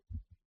புகுந்திருந்தது.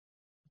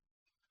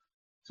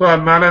 சோ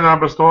அதனால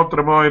நாம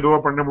ஸ்தோத்திரமோ இதுவோ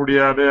பண்ண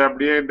முடியாது,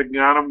 அப்படியே இந்த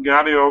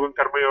ஞான யோகம்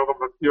கர்ம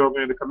யோகம் பக்தி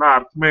யோகம் இதுக்கெல்லாம்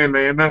அர்த்தமே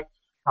இல்லை, ஏன்னா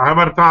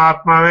அகமர்த்தம்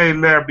ஆத்மாவே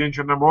இல்லை அப்படின்னு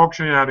சொன்ன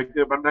மோட்சம்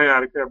யாருக்கு பந்தம்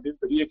யாருக்கு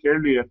அப்படின்னு பெரிய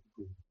கேள்வி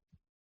ஏற்பட்டு.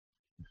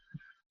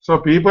 So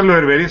people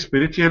were very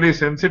spiritually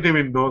sensitive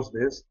in those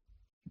days,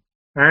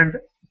 and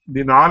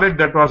the knowledge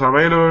that was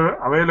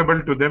available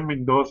to them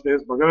in those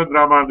days, பகவத்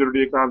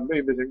ராமானுஜருடைய காலத்துல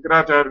இந்த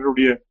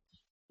சங்கராச்சாரியருடைய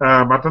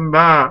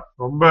மதம்தான்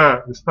ரொம்ப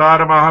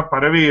விஸ்தாரமாக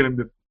பரவி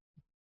இருந்தது.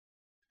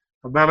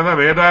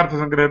 அதனாலதான்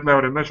வேதார்த்த சங்கிரகத்துல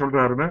அவர் என்ன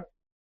சொல்றாருன்னா,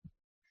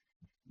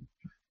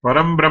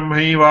 பரம்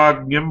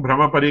பிரம்மைவாக்ஞம்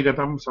பிரம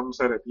பரிகதம்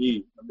சம்சரதி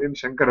அப்படின்னு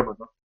சங்கர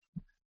மதம்.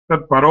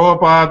 தத்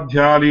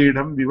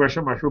பரோபாத்தியாலீடம்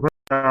விவசம்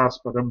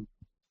அசுபாஸ்பதம்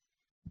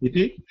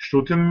இதி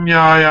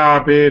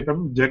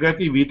ஸ்ருதிநியாயாபேதம்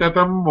ஜகதி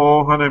விததம்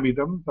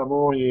மோகனமிதம்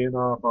தமோ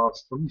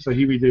ஏனாபாஸ்தம்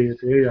சஹி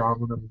விஜயத்தே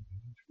யாமுனம்.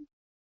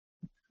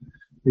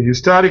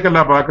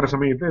 ஹிஸ்டாரிக்கல்லா பாக்குற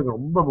சமயத்துல இது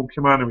ரொம்ப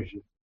முக்கியமான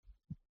விஷயம்.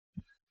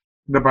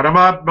 இந்த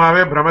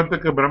பரமாத்மாவே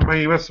பிரமத்துக்கு பிரம்ம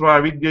இவ ஸ்வ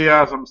அவித்யா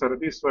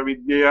சம்சரதி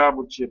ஸ்வவித்யா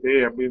முச்சியதே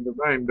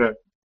அப்படின்றதுதான் இந்த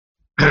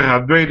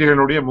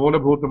அத்வைதிகளுடைய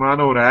மூலபூதமான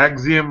ஒரு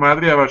ஆக்சியம்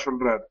மாதிரி அவர்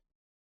சொல்றாரு.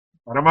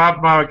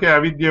 பரமாத்மாவுக்கே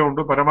அவித்யா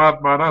உண்டு,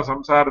 பரமாத்மா தான்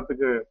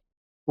சம்சாரத்துக்கு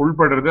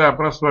உள்படுறது,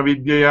 அப்புறம்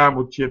ஸ்வவித்யா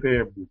முச்சியதே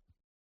அப்படி.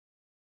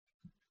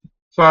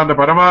 சோ அந்த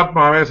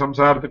பரமாத்மாவே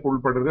சம்சாரத்துக்கு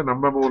உள்படுறது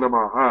நம்ம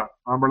மூலமாக,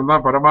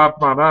 நம்மளதான்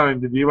பரமாத்மா தான்,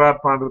 இந்த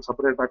ஜீவாத்மான்றது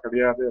செப்பரேட்டா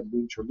கிடையாது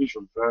அப்படின்னு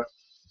சொல்ற.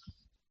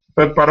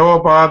 தத்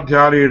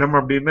பரோபாத்தியாலீடம்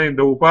அப்படின்னா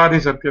இந்த உபாதி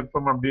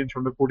சத்தியத்துவம் அப்படின்னு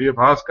சொல்லக்கூடிய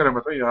பாஸ்கர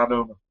மதம்,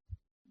 யாதவ மதம்,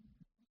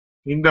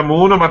 இந்த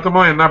 3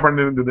 மதமும் என்ன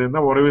பண்ணிருந்ததுன்னா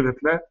ஒரு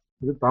விதத்துல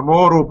இது தமோ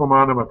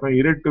ரூபமான மதம்,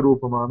 இருட்டு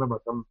ரூபமான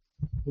மதம்.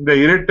 இந்த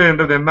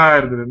இருட்டுன்றது என்ன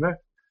இருந்ததுன்னா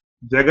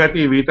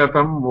ஜகதி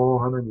விததம்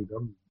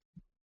மோகனமிதம்,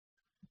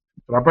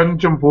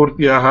 Prapancham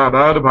Purtiyaha,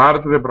 அதாவது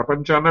பாரத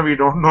பிரபஞ்சம்னா we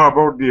don't know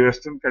about the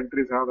western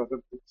countries or other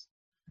things.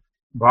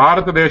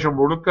 பாரத தேசம்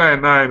முழுக்க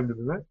என்ன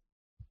ஆயிருந்ததுன்னா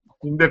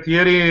இந்த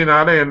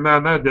தியரியினால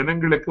என்னன்னா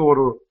ஜனங்களுக்கு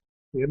ஒரு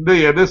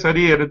எது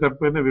சரி எது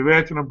தப்புன்னு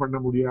விவேச்சனம் பண்ண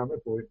முடியாம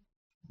போயிடும்.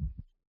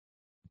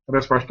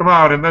 அத ஸ்பஷ்டமா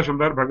அவர் என்ன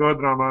சொல்றார்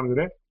பகவத்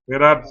ராமானுஜரே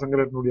வேதார்த்த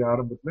சங்கரத்தினுடைய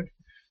ஆரம்பத்துல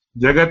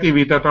ஜெகதி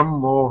விததம்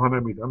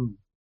மோகனமிதம்.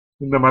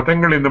 இந்த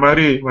மதங்கள் இந்த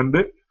மாதிரி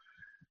வந்து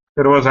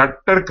there was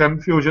utter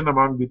confusion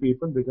among the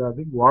people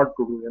regarding what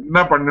to do. என்ன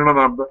பண்ணணும்,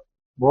 நம்ம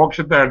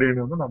மோட்சத்தை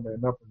அடையணும்னு நம்ம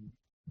என்ன பண்ணணும்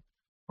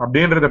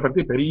அப்படின்றத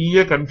பத்தி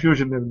பெரிய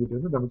கன்ஃபியூஷன்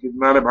இருந்துட்டு நமக்கு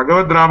இதனால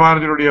பகவத்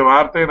ராமானுஜருடைய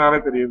வார்த்தையினாலே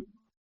தெரியுது.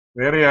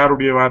 வேற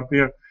யாருடைய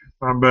வார்த்தையும்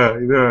நம்ம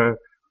இது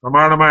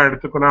பிரமாணமா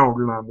எடுத்துக்கலாம்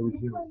விடலாம் அந்த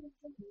விஷயம்.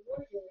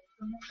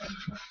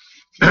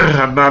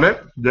 அதனால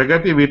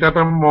ஜெகதி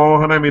விததம்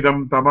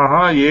மோகனமிதம்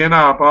தமஹா ஏன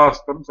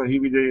அபாஸ்தம் சஹி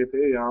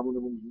விஜயத்தே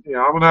யாமுனமும்.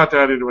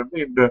 யாமுனாச்சாரியர் வந்து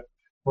இந்த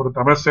ஒரு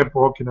தமஸை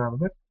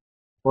போக்கினார்னு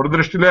ஒரு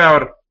திருஷ்டிலே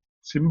அவர்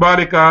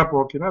சிம்பாலிக்காக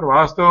போக்கினார்,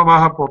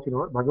 வாஸ்தவமாக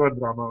போக்கினவர்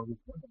பகவத்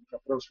ராமானுஜர். நமக்கு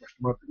அப்புறம்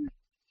ஸ்பஷ்டமா தெரியும்.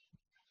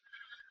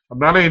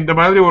 அதனால இந்த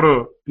மாதிரி ஒரு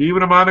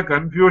தீவிரமான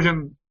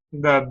கன்ஃபியூஷன்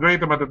இந்த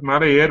அத்வைத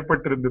மதத்தினால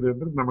ஏற்பட்டிருந்தது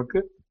என்று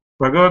நமக்கு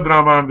பகவத்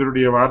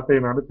ராமானுஜருடைய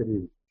வார்த்தையினால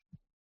தெரியுது.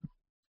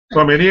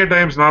 ஸோ மெனிய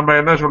டைம்ஸ் நாம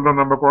என்ன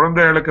சொல்றோம், நம்ம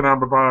குழந்தைகளுக்கு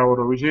நாம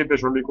ஒரு விஷயத்தை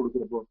சொல்லி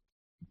கொடுக்குறப்போ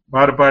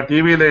பாருப்பா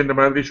டிவியில இந்த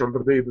மாதிரி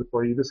சொல்றது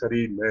இது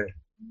சரியில்லை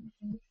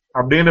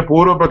அப்படின்னு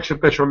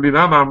பூர்வபக்ஷத்தை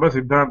சொல்லிதான் நாம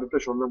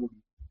சித்தாந்தத்தை சொல்ல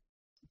முடியும்.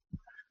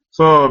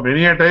 So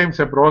many a times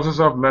a process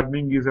of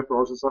learning is a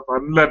process of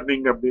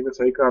unlearning அப்படின்னு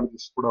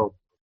சைக்காலஜிஸ்ட் கூட.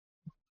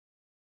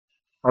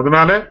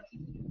 அதனால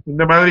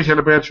இந்த மாதிரி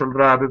சில பேர்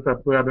சொல்றா அது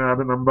தப்பு,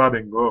 அது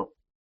நம்பாதெங்கோ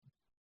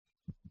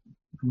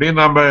அப்படின்னு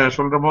நாம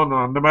சொல்றோமோ.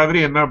 அந்த மாதிரி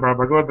என்ன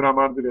பகவத்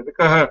ராமானுஜர்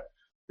எதுக்காக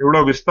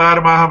இவ்வளவு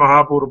விஸ்தாரமாக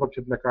மகாபூர்வ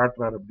பட்சத்துல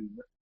காட்டுறாரு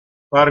அப்படின்னு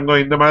பாருங்க.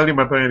 இந்த மாதிரி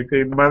மதம்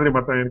இருக்கு, இந்த மாதிரி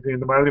மதம் இருக்கு,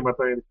 இந்த மாதிரி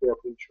மதம் இருக்கு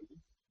அப்படின்னு சொல்லி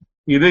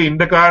இது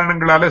இந்த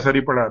காரணங்களால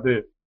சரிப்படாது.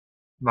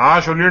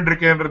 நான் சொல்லிட்டு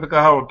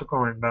இருக்கேன்றதுக்காக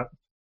ஒத்துக்க வேண்டாம்.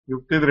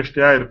 யுக்தி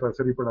திருஷ்டியா இது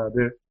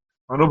சரிப்படாது,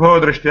 அனுபவ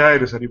திருஷ்டியா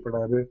இது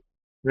சரிப்படாது,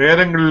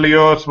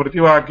 வேதங்கள்லயோ ஸ்மிருதி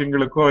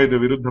வாக்கியங்களுக்கோ இது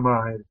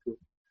விருத்தமாக இருக்கு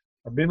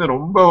அப்படின்னு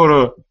ரொம்ப ஒரு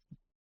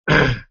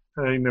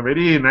in a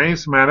very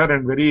nice manner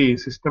and very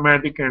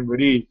systematic and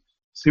very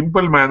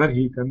simple manner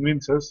he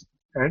convinces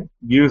and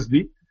gives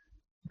the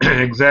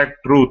exact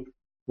truth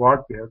what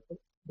we have to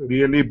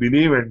really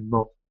believe and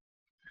know.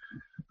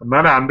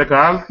 அதனால அந்த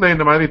காலத்துல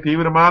இந்த மாதிரி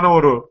தீவிரமான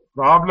ஒரு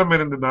ப்ராப்ளம்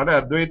இருந்ததுனால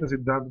அத்வைத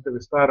சித்தாந்தத்தை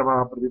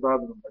விஸ்தாரமாக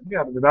பிரதிபாதனம் பண்ணி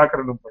அதை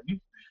நிராகரணம் பண்ணி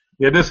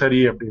எது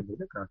சரி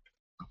அப்படின்றத காட்டு.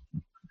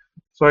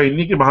 சோ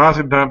இன்னைக்கு மகா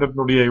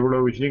சித்தாந்தத்தினுடைய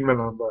இவ்வளவு விஷயங்களை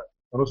நாம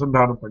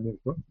அனுசந்தானம்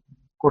பண்ணிருக்கோம்.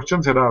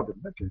 கொஸ்டின்ஸ் ஏதாவது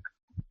இருந்தா கேட்க.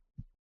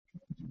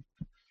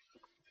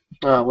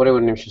 ஒரே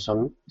ஒரு நிமிஷம்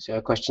சாமி,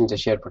 கொஸ்டின்ஸை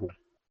ஷேர் பண்றேன்.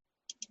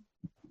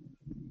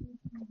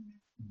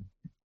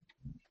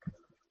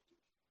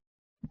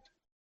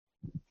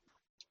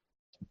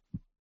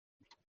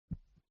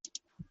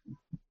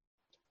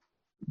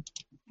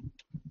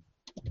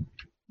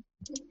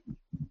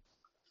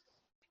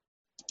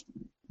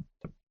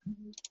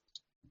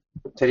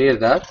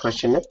 தெரியுதா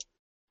கொஸ்டின்?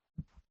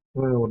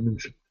 ஒரு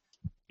நிமிஷம்.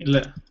 இல்ல,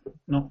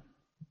 no.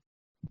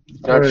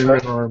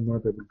 I'm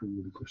not able to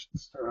read the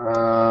questions.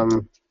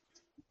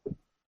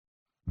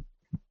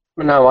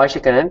 Now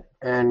Vashikaran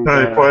and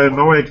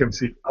now I can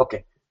see.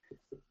 Okay.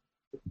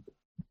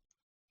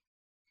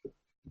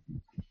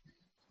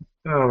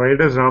 Why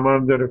does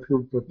Ramanuja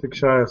refute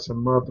Pratiksha as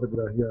Sanmatra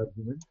Grahi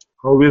argument?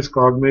 How is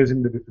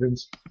cognizing the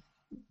difference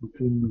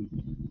between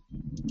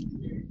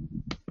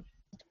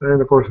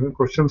the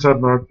questions are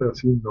not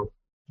seen now.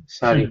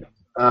 Sorry,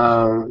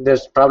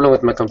 there's a problem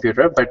with my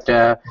computer, but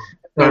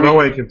now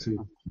I can see.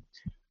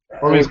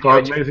 How is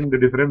cognizing the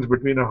difference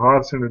between a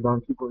horse and a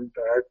donkey going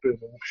to add to a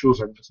mukshu's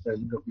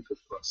understanding of the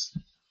tattvas?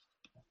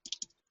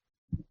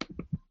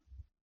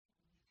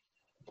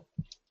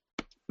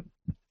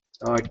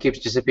 Oh, it keeps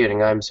disappearing.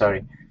 I'm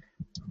sorry.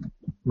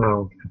 No.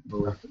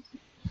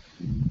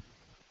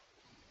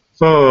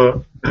 So,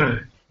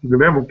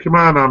 இதுல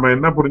முக்கியமா நாம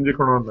என்ன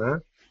புரிஞ்சுக்கணும்னா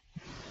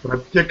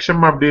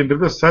பிரத்யக்ஷம்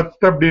அப்படின்றது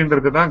சத்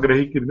அப்படின்றது தான்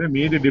கிரகிக்கிறது,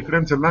 மீதி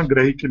டிஃபரன்ஸ் எல்லாம்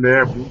கிரகிக்கல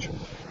அப்படின்னு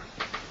சொல்லி.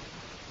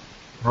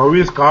 How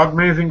is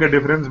cognizing a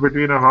difference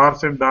between a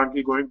horse and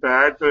donkey going to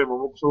add to a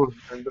mumuksu's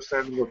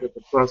understanding of the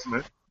tattvas?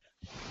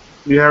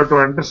 We have to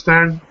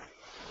understand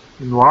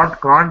in what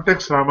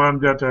context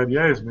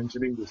Ramanujacharya is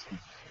mentioning this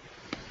thing.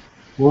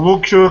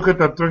 முமுக்ஷுவுக்கு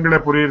தத்துவங்களை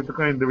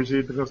புரியறதுக்கும் இந்த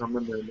விஷயத்துக்கும்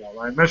சம்பந்தம் இல்லை.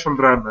 அவன் என்ன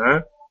சொல்றான்னு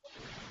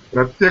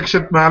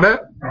பிரத்யக்ஷத்தினால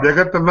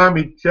ஜெகத்தெல்லாம்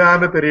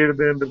மித்யான்னு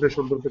தெரியுதுன்றதை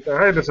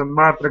சொல்றதுக்காக இந்த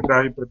சன்மாத்திர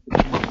கிராஹி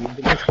பிரத்யக்ஷம்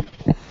அப்படின்றது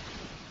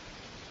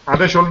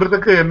அதை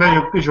சொல்றதுக்கு என்ன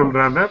யுக்தி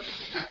சொல்றான்னு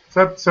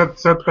சத்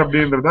சத் சத்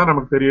அப்படின்றதுதான்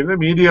நமக்கு தெரியுது,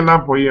 மீதி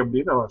எல்லாம் பொய்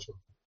அப்படின்னு அவன்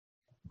சொல்றான்.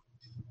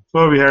 So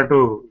we have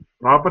to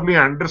properly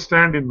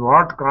understand in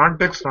what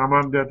context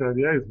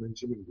Ramanujacharya is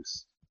mentioning this.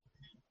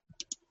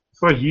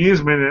 So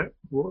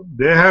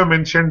they have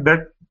mentioned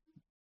that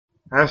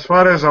as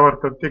far as our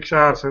pratyaksha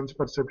or sense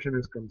perception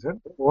is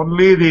concerned,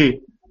 only the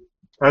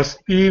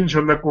அஸ்தின்னு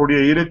சொல்லக்கூடிய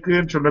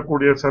இருக்குன்னு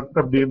சொல்லக்கூடிய சத்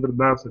அப்படின்றது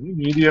தான் சரி,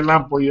 மீதி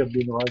எல்லாம் பொய்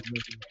அப்படின்னு வாய்ப்பு.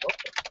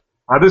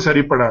 அது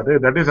சரிப்படாது,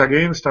 that is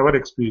against our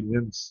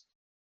experience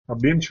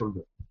அப்படின்னு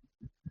சொல்றது.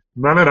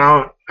 அதனால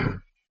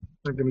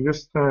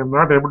I'm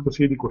not able to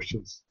see the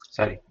questions.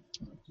 Sorry.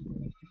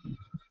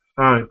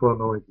 இப்போ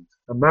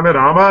அதனால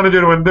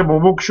ராமானுஜர்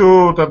முமுக்ஷு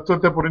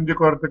தத்துவத்தை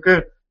புரிஞ்சுக்கிறதுக்கு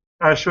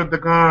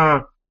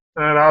அஸ்வத்துக்கும்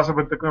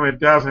ராசபத்துக்கும்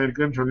வித்தியாசம்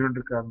இருக்குன்னு சொல்லிட்டு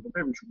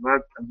இருக்காரு. we should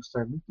not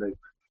understand it like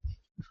that.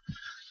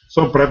 So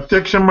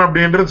பிரத்யக்ஷம்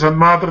அப்படின்றது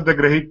சன்மாத்திரத்தை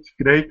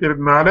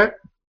கிரகிக்கிறதுனால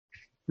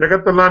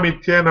ஜெகத்தெல்லாம்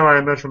மித்யேன்னு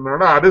என்ன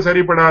சொன்னாலும் அது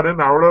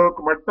சரிப்படாதுன்னு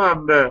அவ்வளவுக்கு மட்டும்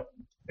அந்த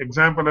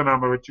எக்ஸாம்பிளை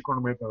நாம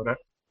வச்சுக்கணுமே தவிர,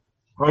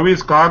 how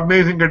is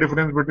cognizing the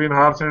difference between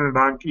horse and a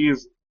donkey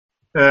is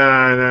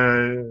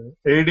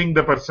aiding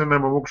the person a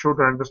mumukshu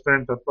to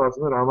understand tattvas.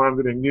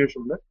 Ramanujar English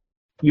ulla.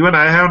 Even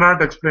I have not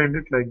explained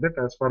it like that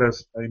as far as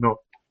I know.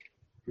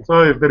 So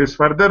if there is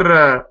further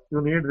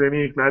you need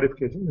any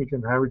clarification, we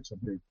can have it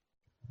separate.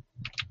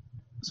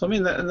 So I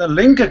mean the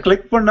link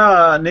click பண்ணா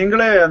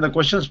நீங்களே அந்த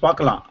questions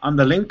பார்க்கலாம்.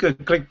 அந்த link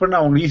click பண்ணா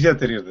உங்களுக்கு ஈஸியா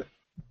தெரியுது.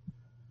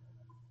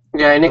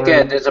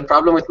 Yeah, there's a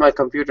problem with my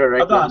computer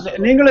right now.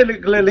 நீங்களே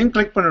link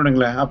click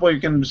பண்ணிடுங்களே, அப்போ you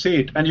can see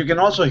it and you can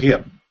also hear.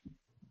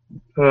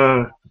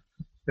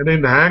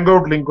 இந்த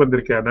hangout link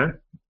வந்திருக்கானே,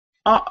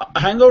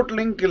 hangout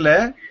link இல்ல,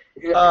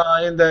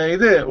 இந்த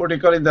இது what you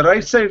call in the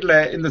right side ல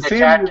in the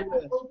same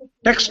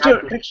text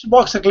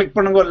box click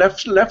பண்ணுங்க,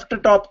 left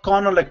top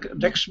corner like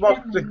text box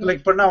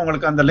click பண்ணா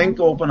உங்களுக்கு அந்த link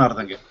open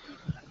ஆகுதுங்க.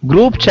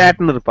 group chat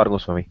னு பாருங்க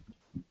சுவாமி.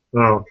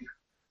 Okay,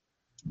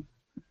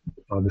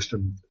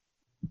 understood.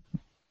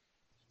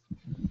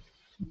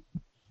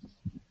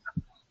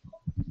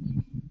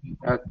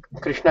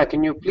 Krishna,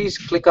 can you please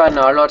click on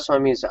our Lord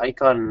Swami's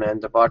icon at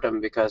the bottom,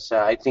 because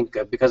I think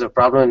because of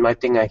problem in my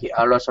thing,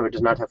 our Lord Swami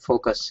does not have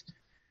focus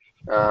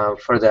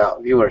for the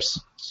viewers.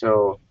 So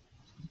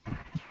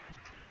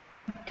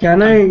can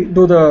I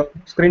do the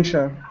screen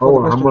share? Oh,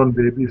 I'm on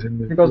babies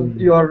because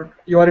you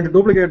are into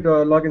duplicate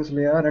logins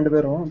liya rendu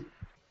perum.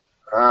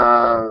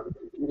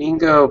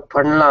 Neenga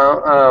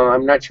pannalam.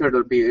 I'm not sure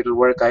it'll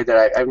work either.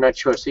 I'm not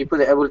sure. So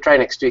I will try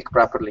next week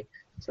properly.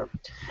 So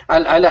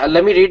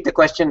let me read the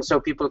question so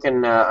people can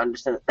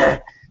understand.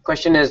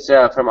 Question is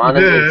from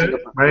Anand in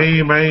Singapore.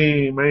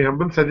 My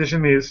humble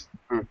suggestion is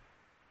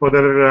for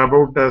there are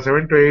about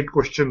 7 to 8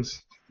 questions.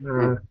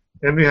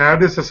 Can we have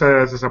this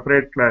as a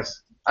separate class?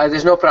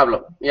 There's no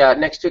problem. Yeah,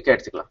 next week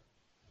eduthukalam.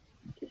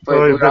 So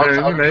if there are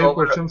any live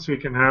questions, we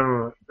can have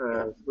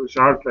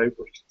short live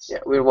questions.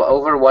 Yeah, we're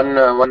over one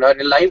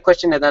live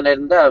question edana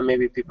irundha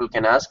maybe people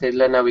can ask.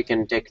 Illana we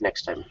can take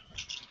next time.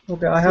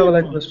 Okay, I have a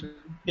live question.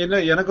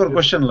 எனக்கு ஒரு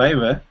question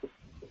live.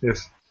 Yes.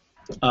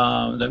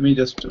 Let me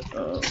just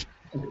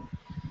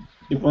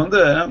இப்போ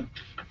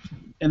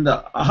இந்த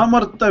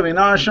அகமர்த்த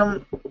விநாசம்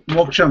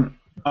மோட்சம்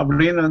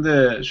அப்படின்னு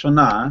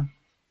சொன்னா,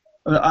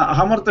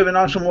 அகமர்த்த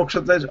விநாசம்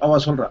மோட்சத்தை அவ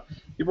சொல்றா.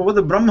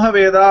 இப்போ பிரம்ம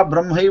வேதா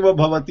பிரம்மைவ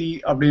பவதி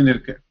அப்படின்னு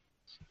இருக்கு.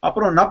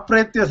 அப்புறம்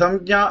நப்ரேத்திய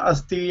சம்ஞா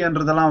அஸ்தி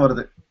என்றதெல்லாம்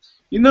வருது.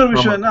 இன்னொரு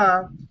விஷயம்னா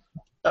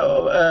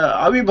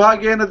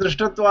அவிபாகேன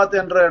திருஷ்டத்வாத்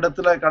என்ற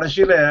இடத்துல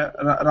கடைசியில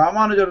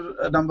ராமானுஜர்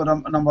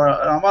நம்ம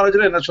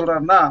ராமானுஜர் என்ன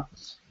சொல்றாருன்னா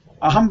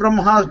அகம்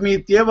பிரம்மாஸ்மி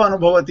தேவ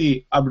அனுபவதி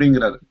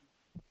அப்படிங்கிறாரு.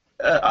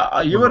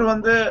 இவர்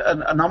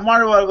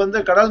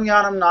நம்மாழ்வார் கடல்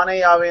ஞானம் நானே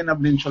ஆவேன்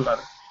அப்படின்னு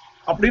சொல்றாரு.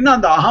 அப்படின்னா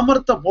அந்த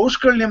அகமர்த்த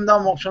பௌஷ்கல்யம்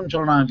தான் மோட்சம்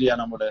சொல்றான் இல்லையா?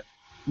 நம்மளோட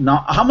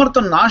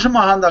அகமர்த்தம்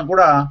நாசமாக இருந்தா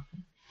கூட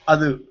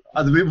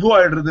அது விபு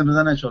ஆயிடுறதுன்னு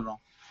தானே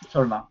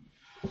சொல்லலாம்.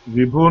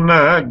 விபுன்னா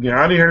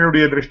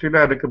ஞானிகளுடைய திருஷ்டியில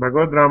அதுக்கு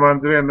பகவத்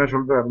ராமானுஜர் என்ன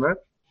சொல்றாருன்னா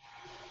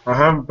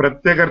அகம்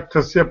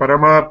பிரத்யகர்த்தஸ்ய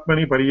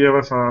பரமாத்மனி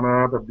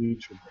பரியவசானாத்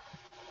அப்படின்னு சொல்றாரு.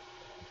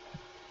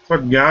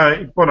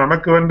 இப்போ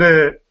நமக்கு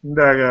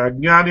இந்த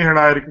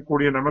அஜ்ஞானிகளா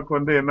இருக்கக்கூடிய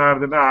நமக்கு என்ன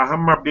ஆகுதுன்னா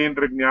அகம்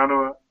அப்படின்ற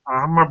ஞானம்,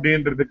 அகம்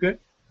அப்படின்றதுக்கு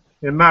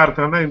என்ன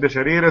அர்த்தம்னா இந்த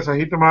சரீர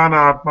சகிதமான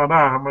ஆத்மா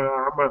தான்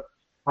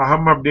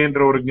அகம்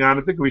அப்படின்ற ஒரு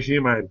ஞானத்துக்கு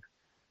விஷயமா இருக்கு.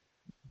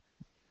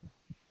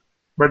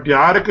 பட்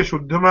யாருக்கு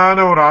சுத்தமான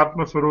ஒரு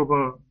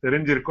ஆத்மஸ்வரூபம்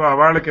தெரிஞ்சிருக்கோ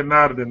அவளுக்கு என்ன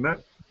ஆகுதுன்னா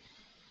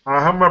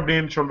அகம்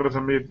அப்படின்னு சொல்ற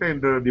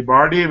சமயத்துல the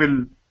body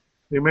will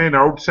remain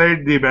out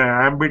side the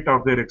ambit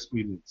of their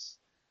experience.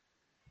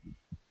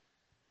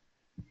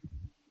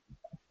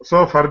 So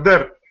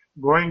further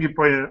going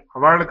இப்போ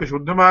அவளுக்கு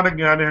சுத்தமான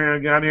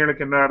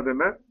ஞானிகளுக்கு என்ன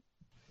ஆகுதுன்னா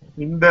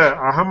இந்த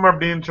அகம்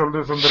அப்படின்னு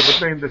சொல்ற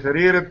சந்தர்ப்பத்துல இந்த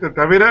சரீரத்தை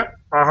தவிர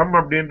அகம்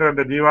அப்படின்ற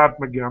அந்த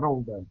ஜீவாத்ம ஞானம்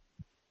உண்டாது.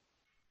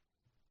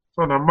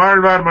 சோ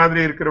நம்மாழ்வார் மாதிரி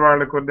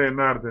இருக்கிறவாளுக்கு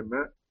என்ன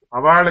ஆகுதுன்னா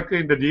அவளுக்கு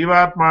இந்த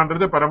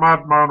ஜீவாத்மான்றது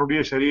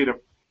பரமாத்மானுடைய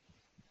சரீரம்.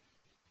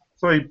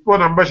 சோ இப்போ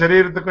நம்ம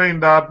சரீரத்துக்கும்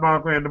இந்த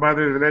ஆத்மாவுக்கும் எந்த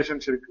மாதிரி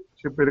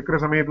ரிலேஷன்ஷிப் இருக்கிற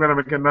சமயத்துல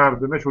நமக்கு என்ன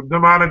ஆகுதுன்னா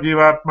சுத்தமான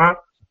ஜீவாத்மா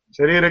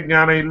சரீர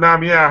ஞானம்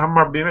இல்லாமையே அகம்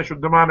அப்படின்னா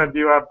சுத்தமான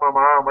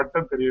ஜீவாத்மா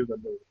மட்டும் தெரியுது.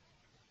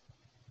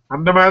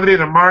 அந்த மாதிரி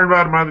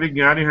நம்மாழ்வார் மாதிரி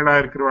ஞானிகளா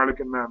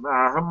இருக்கிறவாளுக்கு என்ன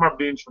அகம்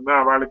அப்படின்னு சொன்னா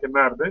அவளுக்கு என்ன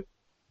ஆகுது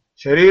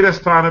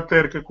சரீரஸ்தானத்தை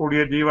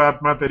இருக்கக்கூடிய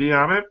ஜீவாத்மா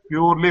தெரியாம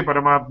பியூர்லி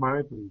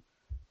பரமாத்மாவே தெரியுது.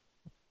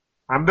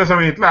 அந்த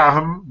சமயத்துல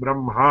அகம்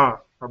பிரம்மா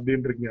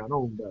அப்படின்ற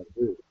ஞானம்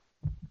உண்டாது.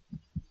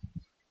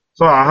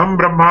 சோ அகம்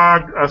பிரம்மா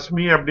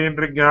அஸ்மி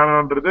அப்படின்ற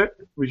ஞானம்ன்றது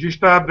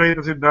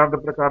விசிஷ்டாத்வைத சித்தாந்த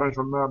பிரகாரம்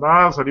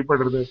சொன்னாதான்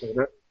சரிப்படுறதே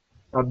தவிர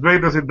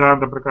Advaita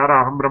Siddhanta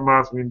prakara aham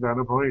brahmasmi in the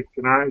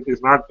anubhavam, it is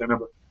not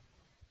tenable.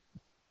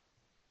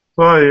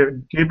 So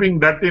keeping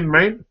that in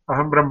mind,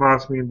 aham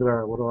brahmasmi என்ற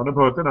ஒரு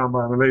அனுபவத்தை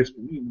நாம அனலைஸ்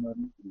பண்ணி இந்த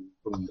மாதிரி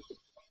புரிஞ்சுக்கணும்.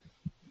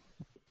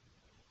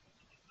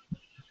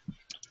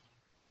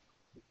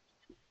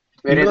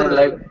 Where is the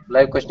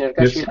live question?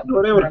 Yes.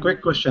 Or quick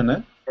question.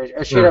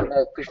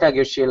 Krishna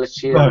gives you.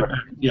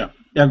 Yeah,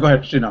 go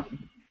ahead, Srina.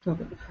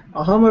 Okay.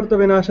 அகமர்த்த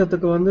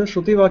விநாசத்துக்கு வந்து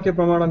ஸ்ருதி வாக்கிய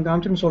பிரமாணம்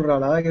காமிச்சுன்னு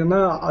சொல்றாளா? ஏன்னா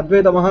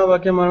அத்வைத மகா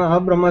வாக்கியமான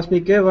அஹம்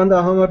பிரம்மாஸ்மிக்கே வந்து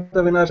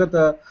அகமர்த்த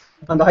விநாசத்தை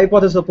அந்த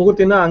ஹைபோதசிஸை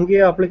புகுத்தினா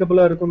அங்கேயே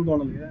அப்ளிகபிளா இருக்கும்னு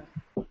தோணுது.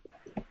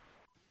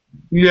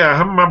 இல்லையா,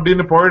 அகம்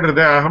அப்படின்னு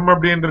போயிடுறது. அகம்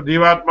அப்படின்ற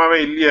ஜீவாத்மாவே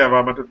இல்லையா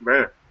அவ மதத்துல.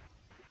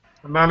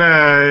 அதனால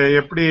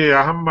எப்படி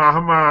அகம்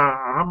அகம்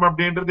அகம்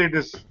அப்படின்றது இட்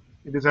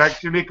இஸ்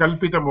ஆக்சுவலி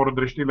கல்பிதம் ஒரு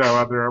திருஷ்டியில,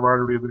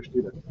 அவளுடைய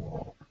திருஷ்டியில.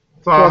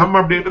 சோ அகம்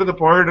அப்படின்றது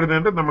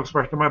போயிடுறதுன்றது நமக்கு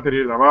ஸ்பஷ்டமா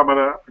தெரியுது அவ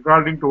மத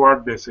according to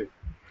what they say.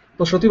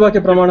 ஸ்ருதி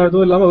வாக்கிய பிரமாணம்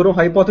எதுவும் இல்லாம வெறும்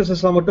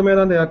ஹைபோதசிஸ் மட்டுமே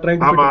தான்.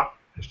 ஆமா,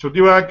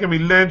 ஸ்ருதி வாக்கியம்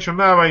இல்லைன்னு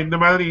சொன்னா அவ இந்த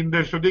மாதிரி இந்த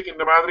ஸ்ருதிக்கு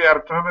இந்த மாதிரி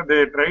அர்த்தம் they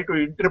try to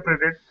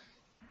interpret it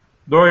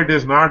though it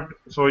is not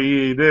so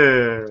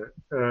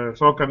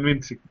so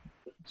convincing.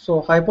 So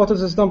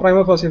hypothesis தான்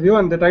prima facie view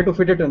and they try to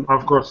fit it in.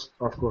 Of course.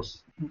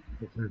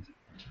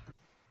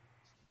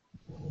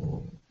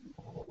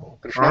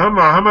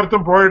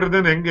 அகமர்த்தம்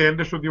போயிடுறதுன்னு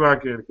எந்த ஸ்ருதி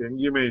வாக்கியம் இருக்கு?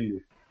 எங்கேயுமே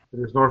இல்லையே.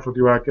 There is no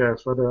ஸ்ருதி வாக்கியம்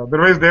as far,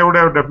 otherwise they would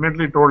have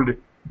definitely told it.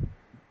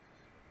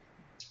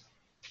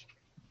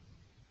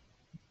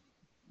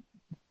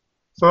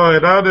 So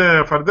ஏதாவது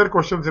further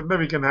questions இருந்தா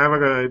we can have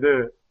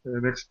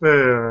next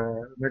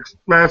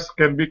class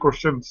can be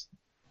questions.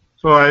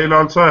 So I'll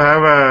also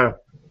have a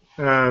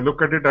look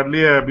at it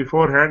earlier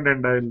beforehand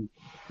and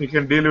we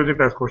can deal with it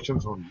as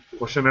questions only,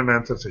 question and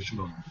answer session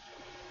only.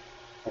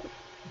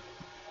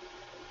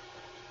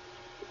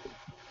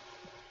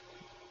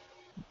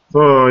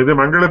 So இது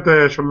மங்களத்தை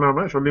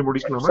சொல்லி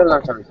முடிக்கலாமா?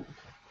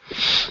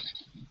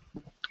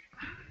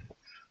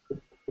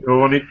 யோ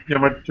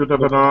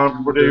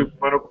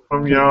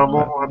நித்யமच्युतपदाम्बुजयुग्मरुक्मं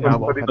यामो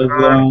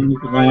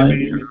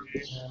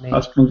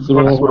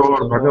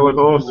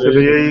अस्मद्गुरोर्भगवतोऽस्य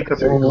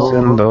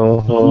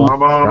दयैकसिन्धोः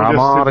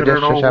रामानुजस्य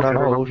चरणौ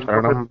शरणं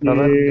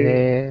प्रपद्ये.